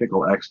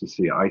Technical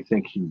Ecstasy, I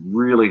think he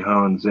really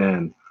hones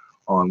in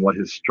on what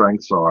his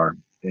strengths are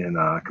in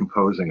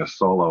composing a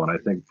solo. And I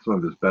think some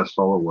of his best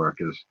solo work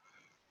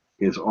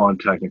is on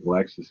Technical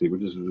Ecstasy,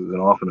 which is an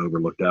often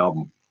overlooked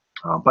album.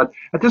 But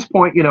at this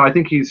point, you know, I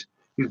think he's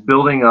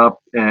building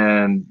up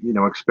and, you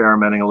know,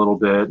 experimenting a little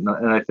bit. And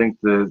I think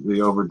the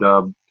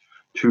overdub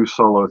 2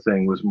 solo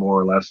thing was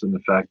more or less in the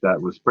fact that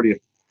was pretty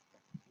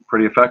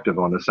effective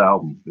on this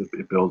album.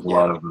 It builds a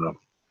lot of,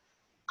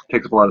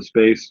 takes up a lot of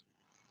space.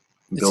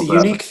 It's a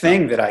unique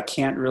thing that I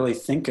can't really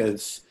think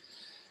of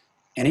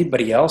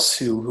anybody else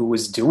who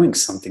was doing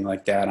something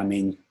like that. I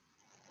mean,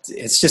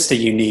 it's just a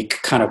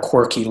unique kind of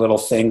quirky little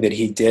thing that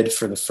he did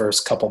for the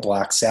first couple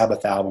Black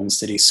Sabbath albums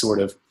that he sort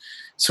of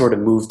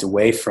moved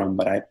away from.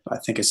 But I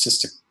think it's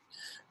just a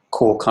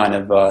cool kind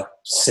of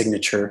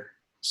signature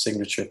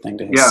thing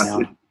to his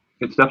sound.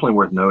 It's definitely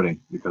worth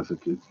noting because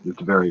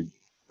it's very,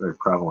 very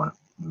prevalent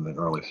in the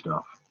early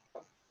stuff.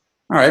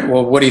 All right.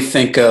 Well, what do you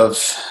think of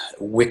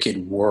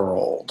Wicked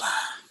World?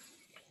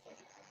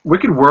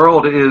 Wicked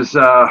World is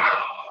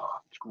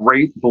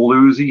great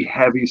bluesy,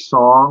 heavy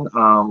song.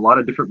 A lot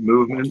of different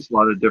movements, a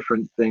lot of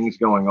different things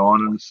going on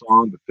in the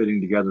song, but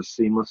fitting together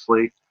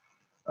seamlessly.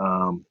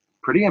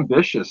 Pretty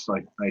ambitious,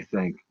 I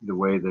think, the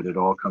way that it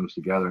all comes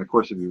together. And of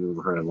course, if you've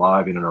ever heard it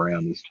live in and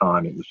around this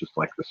time, it was just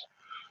like this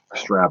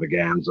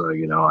extravaganza.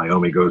 You know,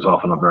 Iommi goes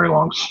off on a very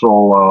long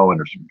solo, and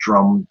there's some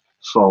drum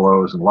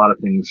solos and a lot of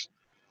things,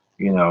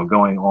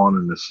 going on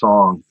in this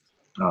song.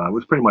 It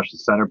was pretty much the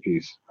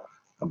centerpiece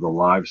of the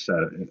live set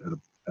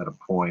at a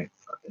point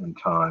in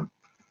time.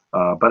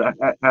 But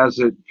as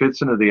it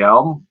fits into the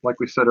album, like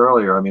we said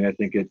earlier, I mean, I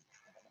think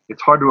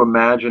it's hard to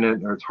imagine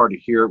it, or it's hard to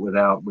hear it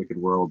without Wicked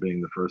World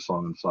being the first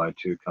song on side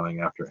 2,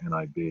 coming after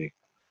NIB.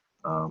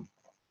 So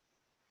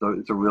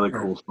it's a really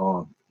cool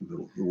song.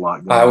 There's a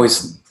lot going on.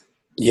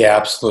 Yeah,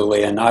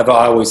 absolutely. And I've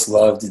always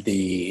loved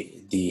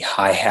the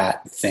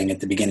hi-hat thing at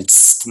the beginning,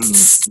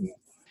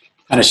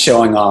 kind of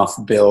showing off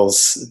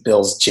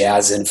Bill's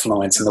jazz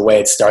influence and the way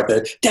it starts,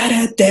 the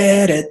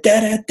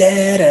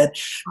da-da-da-da-da-da-da,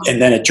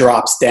 and then it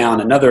drops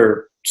down.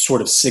 Another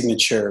sort of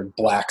signature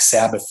Black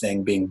Sabbath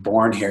thing being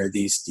born here,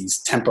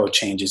 these tempo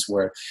changes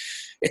where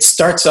it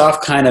starts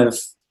off kind of,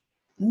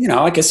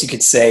 I guess you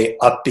could say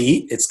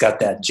upbeat. It's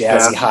got that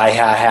jazzy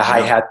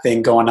hi-hat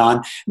thing going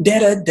on, and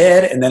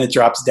then it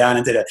drops down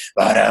into the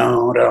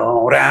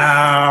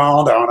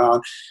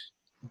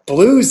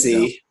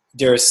bluesy. Yeah.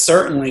 There's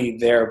certainly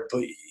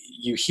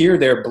you hear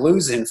their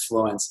blues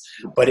influence,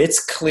 but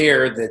it's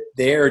clear that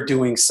they're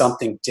doing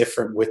something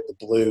different with the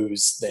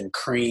blues than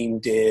Cream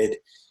did,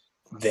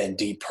 than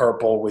Deep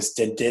Purple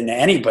than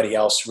anybody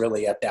else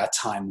really at that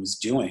time was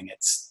doing.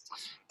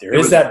 There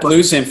is that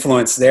blues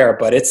influence there,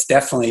 but it's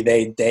definitely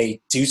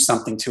they do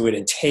something to it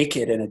and take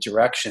it in a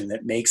direction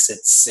that makes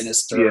it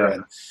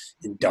sinister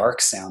and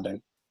dark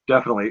sounding.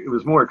 Definitely. It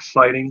was more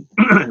exciting.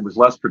 It was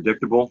less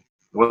predictable.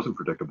 It wasn't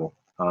predictable,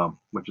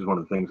 which is one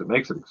of the things that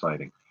makes it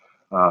exciting.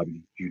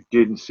 You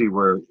didn't see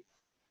where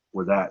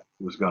that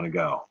was going to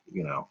go.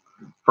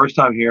 First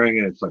time hearing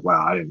it, it's like,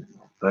 wow, I didn't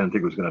think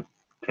it was going to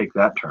take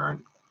that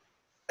turn,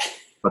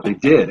 but they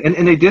did,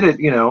 and they did it.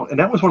 And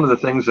that was one of the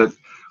things that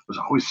was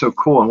always so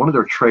cool. And one of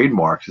their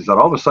trademarks is that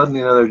all of a sudden,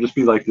 there'd just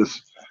be like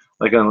this,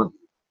 like an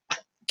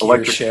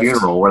electric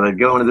funeral where they'd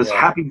go into this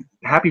happy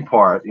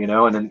part,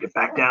 and then get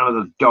back down to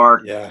the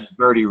dark,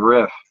 dirty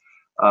riff.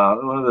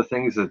 One of the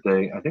things that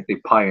I think they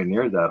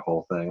pioneered that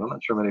whole thing. I'm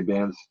not sure many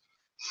bands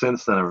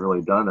since then have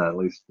really done that. At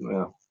least,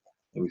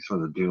 maybe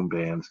some of the doom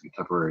bands,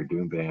 contemporary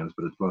doom bands,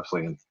 but it's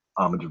mostly an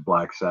homage of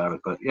Black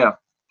Sabbath. But yeah,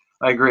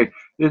 I agree.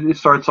 It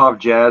starts off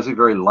jazzy,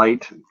 very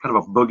light, kind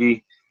of a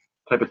boogie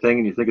type of thing,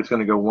 and you think it's going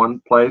to go one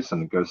place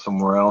and it goes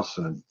somewhere else,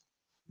 and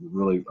I'm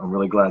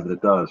really glad that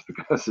it does,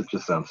 because it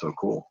just sounds so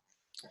cool.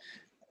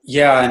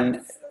 Yeah,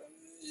 and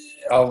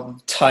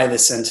I'll tie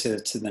this into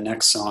the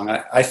next song.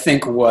 I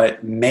think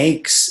what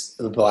makes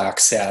the Black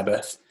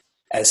Sabbath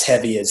as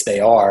heavy as they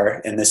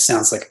are, and this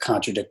sounds like a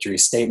contradictory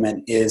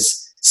statement,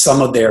 is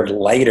some of their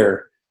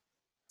lighter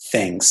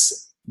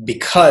things,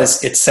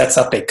 because it sets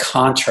up a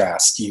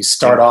contrast. You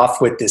start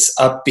off with this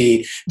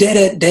upbeat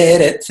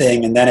did-it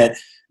thing, and then it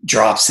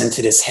drops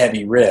into this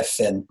heavy riff,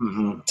 and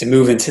to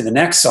move into the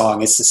next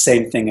song, it's the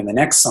same thing in the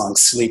next song,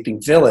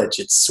 Sleeping Village.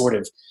 It's sort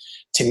of,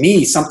 to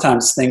me,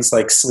 sometimes things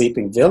like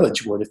Sleeping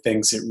Village were the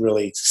things that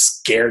really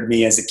scared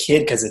me as a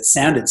kid, because it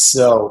sounded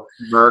so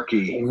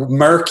murky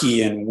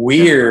and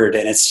weird,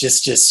 and it's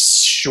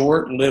just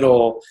short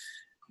little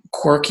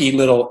quirky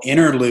little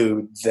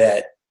interlude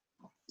that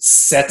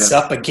sets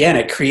up again.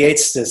 It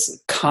creates this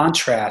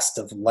contrast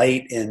of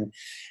light and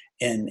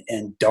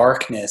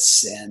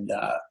darkness. And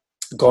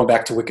going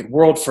back to Wicked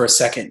World for a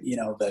second,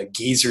 the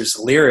Geezer's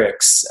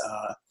lyrics,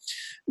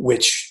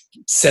 which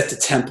set the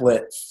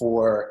template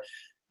for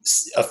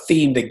a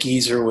theme that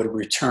Geezer would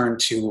return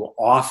to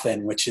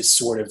often, which is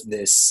sort of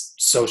this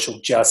social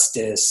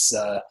justice,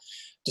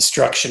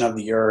 destruction of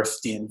the earth,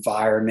 the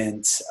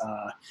environment.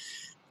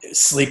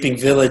 Sleeping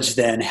Village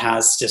then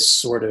has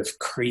just sort of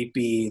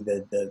creepy,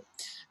 the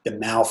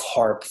mouth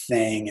harp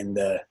thing, and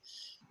the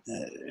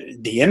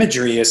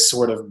imagery is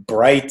sort of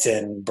bright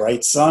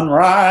sun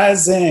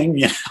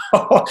rising,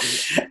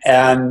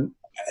 and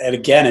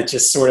again, it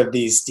just sort of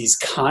these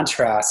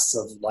contrasts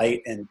of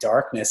light and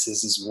darkness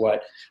is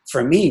what,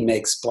 for me,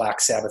 makes Black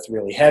Sabbath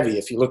really heavy.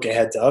 If you look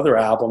ahead to other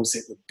albums,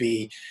 it would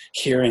be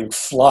hearing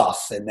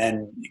Fluff, and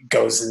then it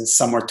goes in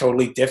somewhere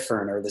totally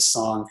different, or the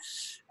song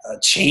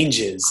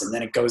changes, and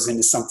then it goes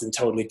into something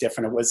totally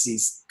different. It was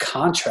these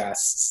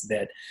contrasts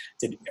that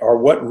are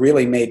what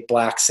really made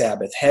Black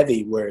Sabbath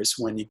heavy, whereas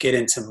when you get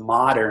into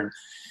modern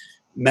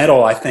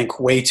metal, I think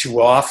way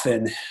too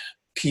often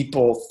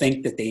people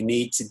think that they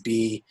need to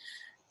be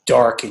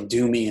dark and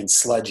doomy and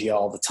sludgy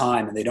all the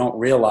time, and they don't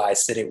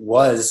realize that it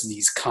was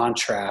these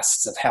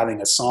contrasts of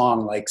having a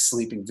song like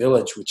Sleeping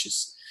Village, which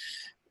is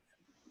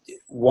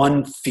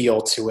one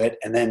feel to it,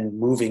 and then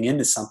moving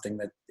into something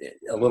that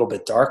a little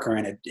bit darker,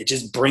 and it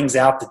just brings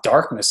out the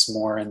darkness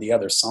more in the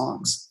other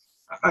songs.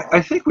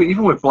 I think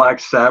even with Black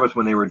Sabbath,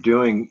 when they were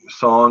doing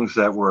songs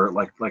that were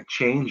like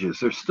changes,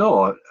 there's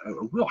still a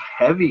real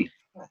heavy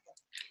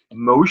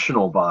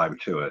emotional vibe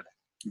to it.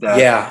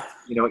 That,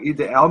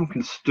 the album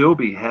can still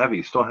be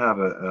heavy, still have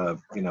a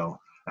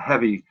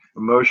heavy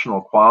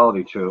emotional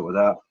quality to it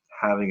without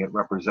having it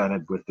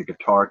represented with the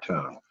guitar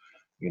tone,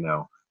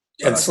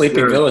 And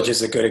Sleeping Village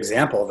is a good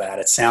example of that.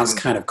 It sounds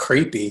kind of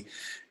creepy.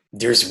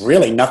 There's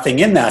really nothing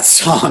in that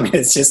song.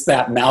 It's just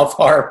that mouth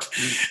harp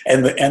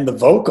and the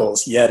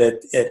vocals. Yet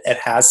it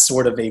has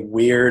sort of a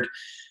weird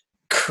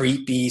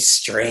creepy,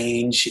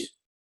 strange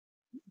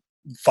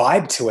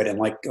vibe to it. And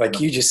like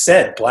you just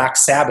said, Black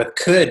Sabbath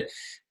could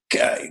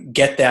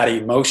get that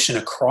emotion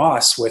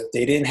across with,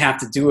 they didn't have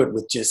to do it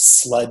with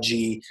just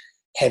sludgy,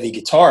 heavy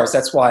guitars.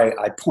 That's why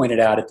I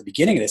pointed out at the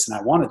beginning of this, and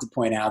I wanted to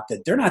point out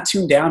that they're not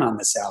tuned down on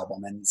this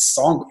album, and the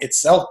song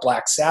itself,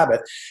 Black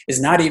Sabbath,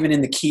 is not even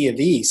in the key of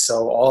E.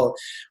 So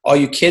all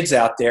you kids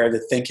out there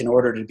that think in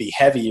order to be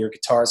heavy, your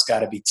guitar's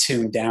got to be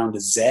tuned down to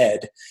Z,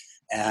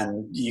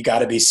 and you got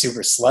to be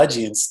super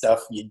sludgy and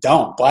stuff. You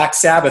don't. Black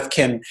Sabbath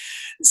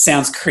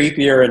sounds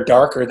creepier and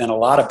darker than a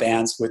lot of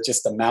bands with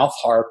just a mouth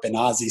harp and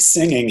Ozzy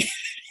singing.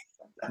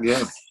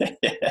 Yeah,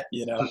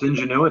 Just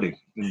ingenuity.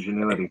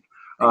 Exactly.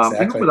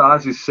 Even with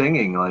Ozzy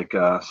singing, like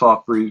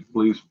soft breeze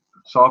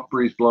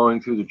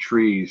blowing through the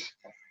trees,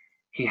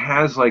 he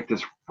has like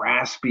this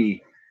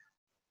raspy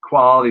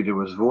quality to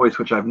his voice,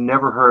 which I've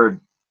never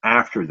heard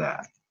after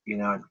that.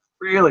 It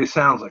really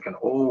sounds like an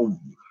old.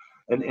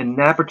 And in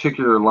that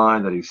particular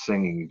line that he's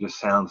singing, he just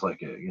sounds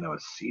like a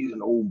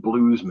seasoned old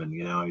bluesman.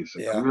 He's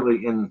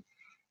really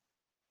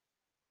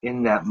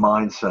in that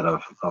mindset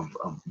of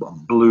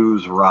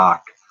blues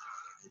rock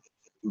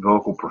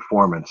vocal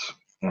performance,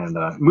 and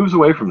moves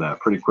away from that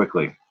pretty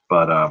quickly.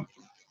 But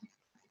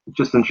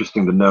just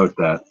interesting to note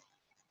that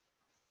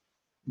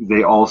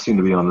they all seem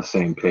to be on the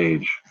same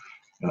page,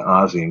 and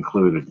Ozzy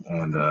included.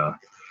 And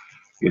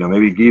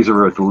maybe Geezer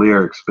wrote the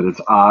lyrics, but it's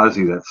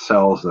Ozzy that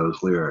sells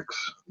those lyrics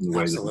in the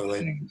way Absolutely.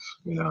 that he sings.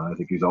 I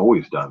think he's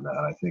always done that.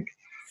 I think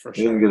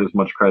he didn't get as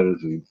much credit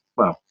as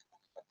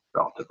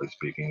relatively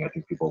speaking. I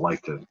think people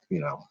like to,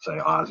 say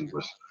Ozzy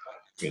was,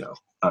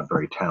 not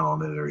very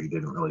talented, or he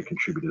didn't really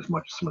contribute as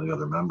much as some of the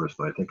other members.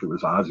 But I think it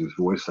was Ozzy's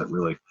voice that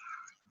really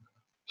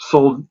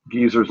sold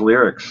Geezer's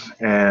lyrics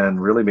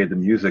and really made the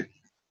music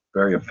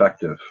very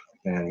effective.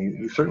 And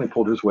he certainly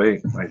pulled his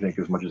weight, I think,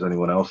 as much as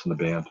anyone else in the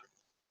band.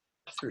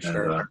 For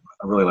sure. And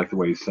I really like the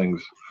way he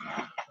sings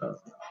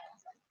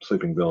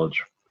Sleeping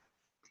Village.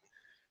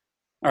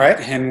 All right,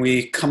 and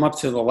we come up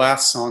to the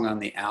last song on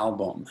the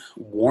album,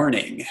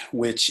 Warning,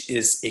 which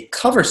is a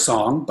cover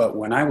song, but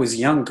when I was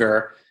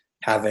younger,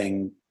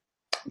 having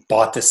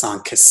bought this on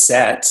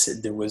cassette,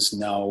 there was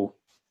no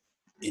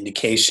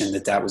indication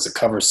that was a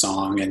cover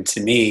song, and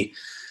to me,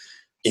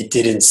 it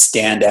didn't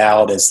stand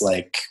out as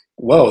like,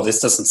 whoa,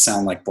 this doesn't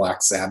sound like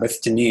Black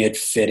Sabbath. To me, it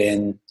fit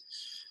in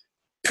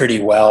pretty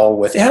well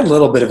with, it had a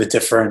little bit of a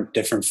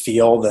different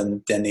feel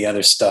than the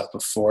other stuff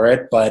before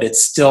it, but it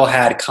still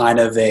had kind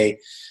of a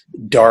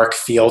dark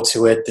feel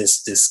to it.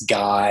 This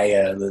guy,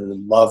 the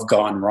love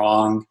gone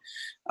wrong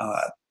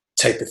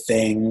type of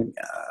thing.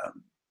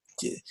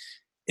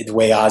 The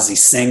way Ozzy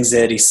sings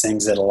it, he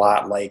sings it a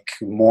lot like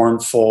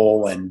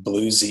mournful and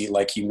bluesy,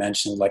 like you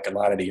mentioned, like a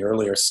lot of the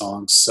earlier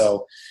songs.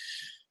 So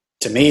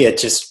to me, I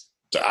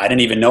didn't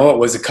even know it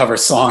was a cover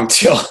song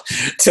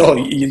till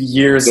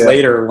years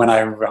later, when I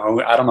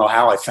don't know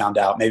how I found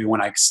out. Maybe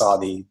when I saw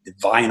the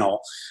vinyl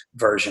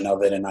version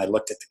of it and I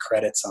looked at the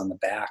credits on the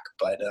back.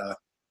 But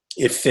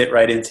it fit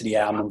right into the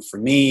album for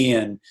me,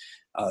 and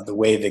the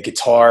way the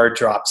guitar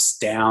drops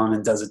down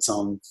and does its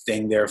own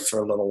thing there for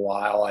a little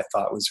while, I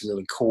thought was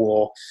really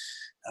cool.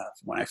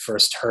 When I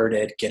first heard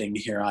it, getting to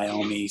hear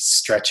Iommi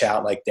stretch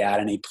out like that,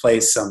 and he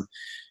plays some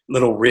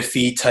little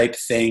riffy type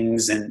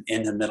things in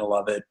the middle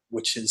of it,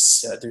 which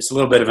is there's a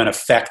little bit of an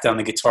effect on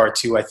the guitar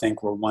too, I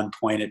think, where one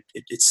point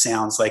it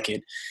sounds like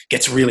it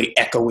gets really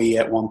echoey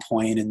at one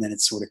point, and then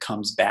it sort of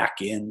comes back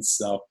in.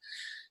 So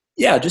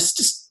yeah,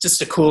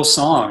 just a cool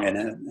song,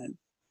 and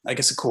I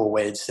guess a cool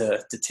way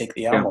to take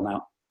the album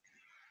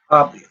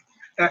out.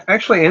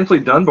 Actually, Ainsley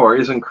Dunbar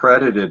isn't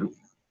credited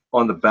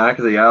on the back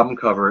of the album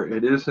cover.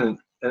 It isn't.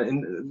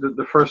 In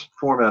the first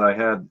format I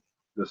had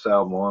this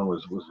album on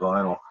was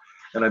vinyl,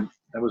 and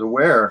I was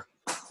aware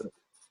that,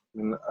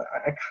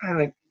 I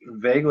kind of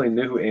vaguely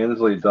knew who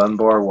Ainsley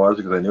Dunbar was,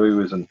 because I knew he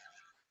was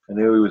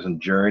in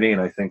Journey,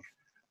 and I think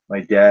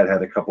my dad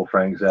had a couple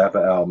Frank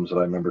Zappa albums that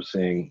I remember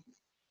seeing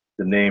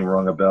the name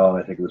rung a bell,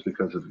 and I think it was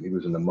because he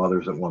was in the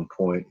Mothers at one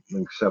point, I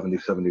think 70,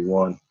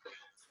 71.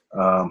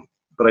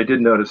 But I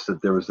did notice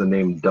that there was the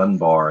name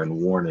Dunbar in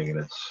Warning, and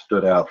it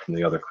stood out from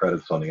the other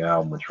credits on the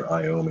album, which were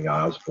Iommi,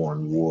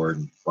 Osborne, Ward,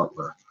 and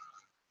Butler.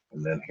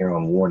 And then here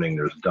on Warning,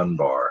 there's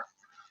Dunbar.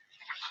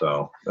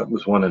 So that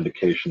was one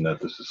indication that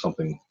this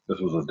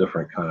was a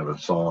different kind of a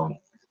song.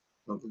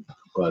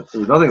 But there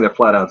was nothing that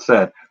flat out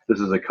said, this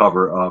is a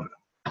cover of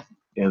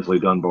Ainsley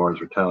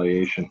Dunbar's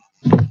Retaliation.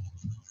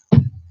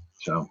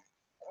 So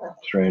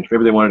strange.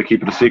 Maybe they wanted to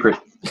keep it a secret.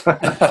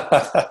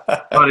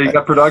 But you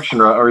got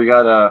production, or you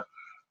got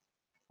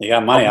you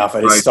got money off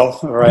it. It's still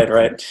right.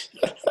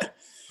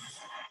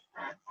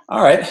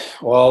 All right.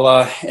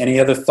 Well, any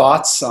other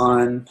thoughts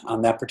on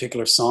that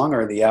particular song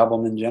or the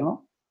album in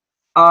general?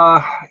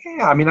 Yeah.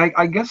 I mean,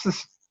 I guess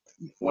this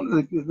one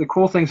of the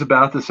cool things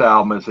about this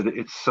album is that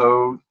it's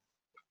so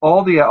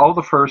all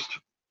the first.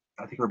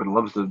 I think everybody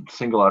loves to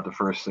single out the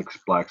first 6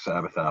 Black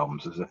Sabbath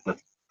albums as if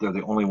they're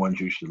the only ones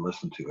you should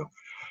listen to,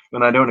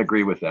 and I don't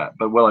agree with that.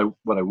 But what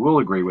I will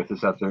agree with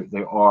is that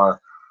they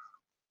are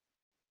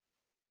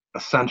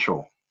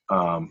essential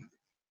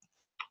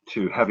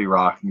to heavy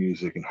rock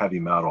music and heavy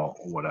metal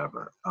or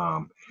whatever.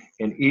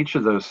 And each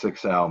of those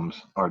 6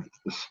 albums are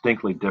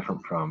distinctly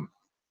different from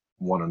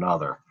one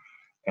another.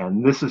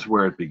 And this is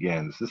where it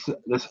begins.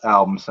 This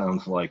album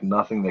sounds like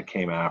nothing that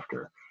came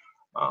after.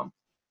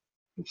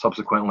 And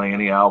subsequently,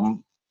 any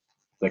album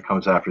that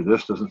comes after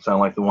this doesn't sound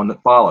like the one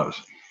that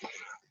follows.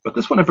 But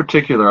this one in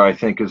particular, I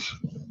think, it's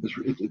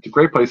a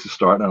great place to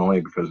start, not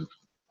only because it's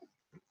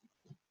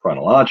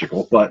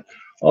chronological, but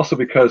also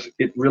because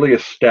it really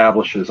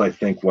establishes, I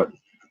think, what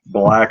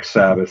Black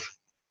Sabbath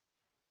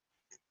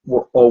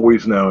were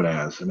always known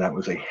as, and that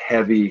was a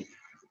heavy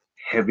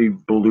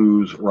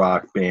blues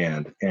rock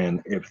band.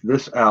 And if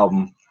this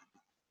album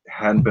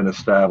hadn't been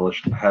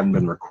established, hadn't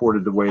been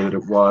recorded the way that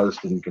it was,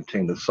 didn't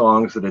contain the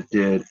songs that it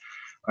did,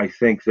 I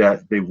think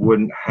that they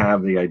wouldn't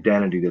have the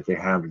identity that they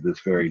have to this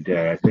very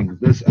day. I think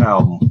this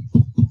album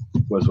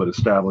was what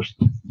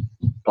established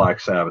Black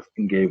Sabbath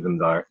and gave them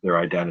their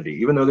identity,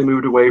 even though they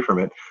moved away from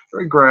it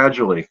very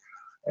gradually.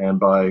 And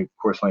by, of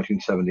course,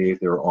 1978,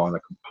 they were on a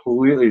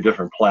completely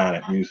different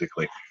planet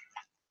musically.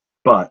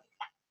 But,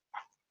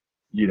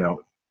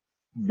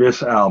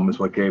 this album is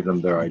what gave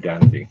them their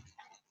identity.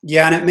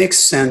 Yeah, and it makes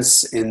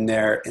sense in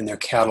their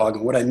catalog.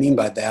 And what I mean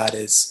by that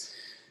is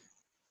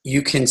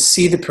you can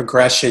see the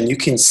progression. You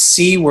can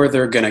see where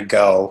they're going to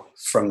go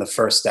from the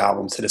first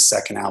album to the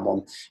second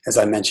album. As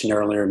I mentioned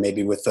earlier,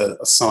 maybe with a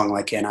song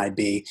like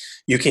NIB,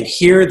 you can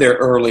hear their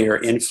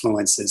earlier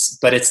influences,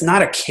 but it's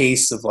not a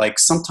case of like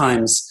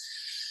sometimes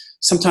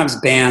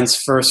bands'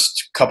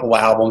 first couple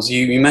albums,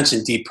 you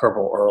mentioned Deep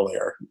Purple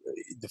earlier.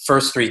 The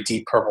first 3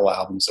 Deep Purple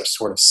albums are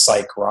sort of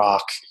psych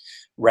rock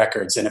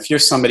records. And if you're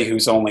somebody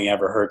who's only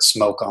ever heard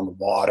Smoke on the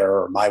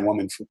Water or My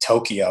Woman from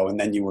Tokyo, and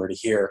then you were to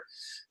hear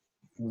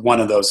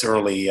one of those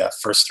early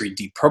first 3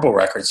 Deep Purple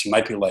records, you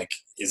might be like,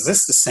 is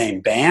this the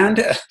same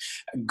band?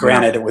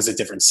 Granted, it was a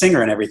different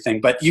singer and everything,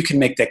 but you can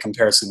make that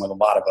comparison with a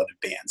lot of other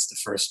bands. The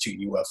first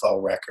 2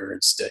 UFO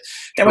records,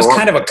 that was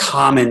kind of a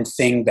common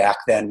thing back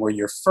then, where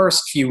your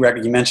first few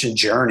records, you mentioned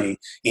Journey,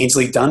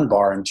 Ainsley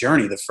Dunbar and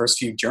Journey, the first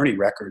few Journey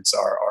records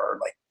are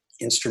like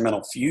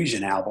instrumental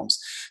fusion albums.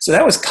 So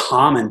that was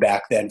common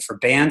back then for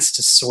bands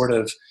to sort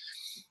of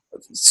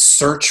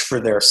search for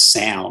their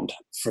sound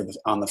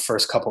on the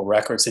first couple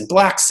records. And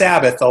Black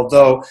Sabbath,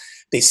 although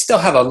they still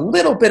have a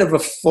little bit of a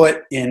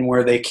foot in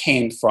where they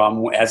came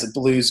from as a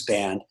blues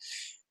band,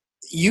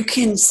 you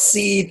can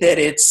see that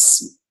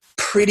it's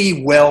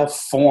pretty well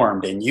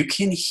formed, and you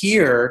can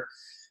hear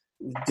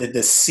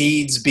the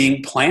seeds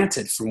being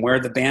planted from where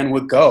the band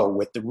would go,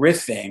 with the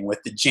riffing,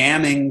 with the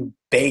jamming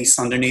bass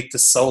underneath the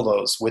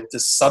solos, with the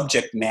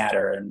subject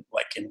matter, and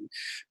like in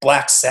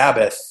Black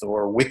Sabbath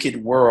or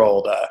Wicked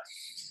World.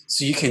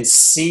 So you can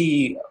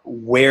see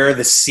where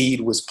the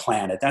seed was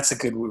planted. That's a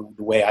good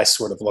way I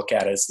sort of look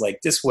at it. It's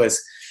like the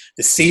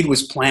seed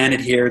was planted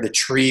here. The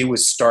tree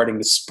was starting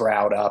to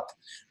sprout up.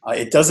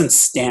 It doesn't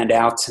stand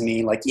out to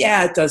me like,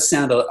 yeah, it does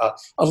sound a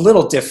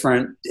little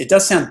different. It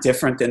does sound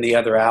different than the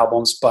other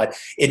albums, but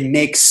it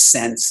makes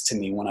sense to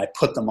me when I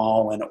put them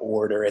all in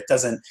order. It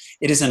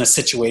isn't a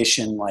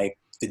situation like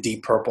the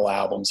Deep Purple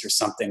albums or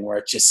something where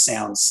it just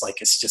sounds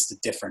like it's just a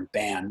different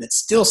band. It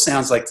still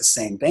sounds like the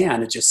same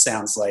band. It just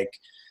sounds like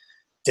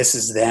this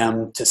is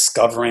them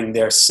discovering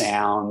their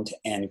sound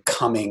and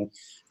coming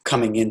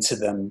into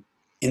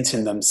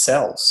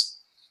themselves.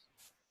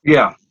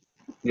 Yeah.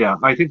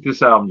 I think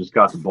this album just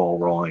got the ball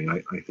rolling.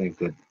 I think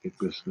that it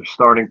was their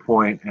starting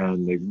point,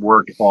 and they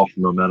worked off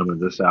the momentum of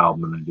this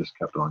album, and they just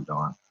kept on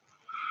going,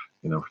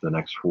 for the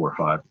next four or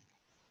five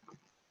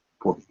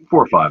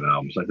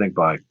albums. I think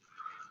by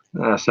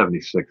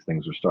 76,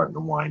 things are starting to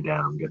wind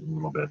down, getting a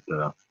little bit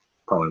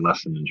probably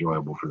less than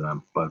enjoyable for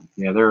them. But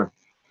yeah, they're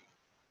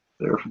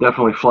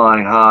definitely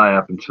flying high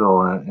up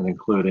until and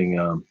including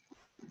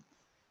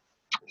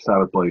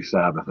Sabbath Bloody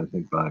Sabbath. I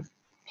think by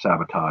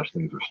Sabotage,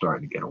 things were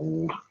starting to get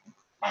old.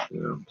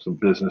 Some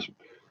business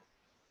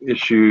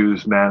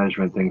issues,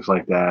 management, things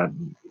like that.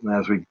 And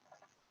as we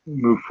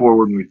move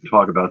forward and we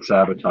talk about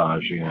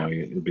Sabotage,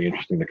 it'd be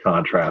interesting to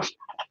contrast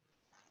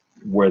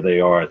where they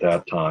are at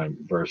that time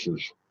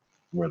versus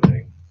where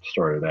they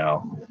started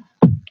out.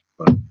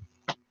 But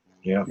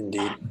yeah,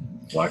 indeed,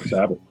 Black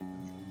Sabbath.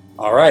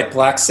 All right,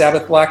 Black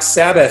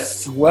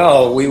Sabbath.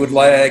 Well, we would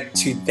like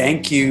to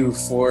thank you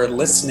for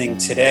listening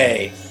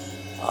today.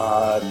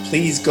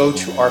 Please go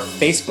to our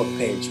Facebook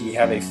page. We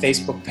have a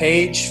Facebook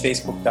page,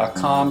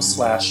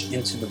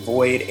 facebook.com/Into the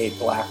Void, a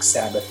Black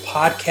Sabbath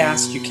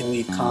podcast. You can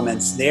leave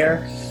comments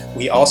there.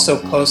 We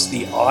also post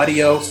the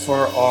audio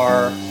for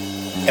our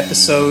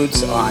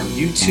episodes on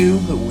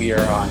YouTube. We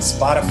are on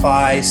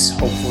Spotify,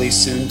 hopefully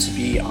soon to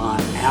be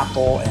on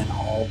Apple and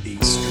all the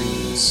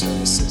streaming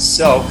services.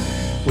 So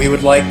we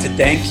would like to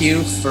thank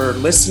you for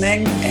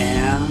listening,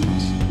 and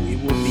we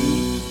will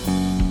be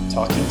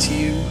talking to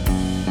you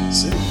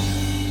soon.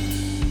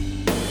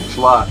 Thanks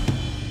a lot.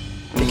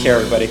 Take care,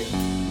 everybody.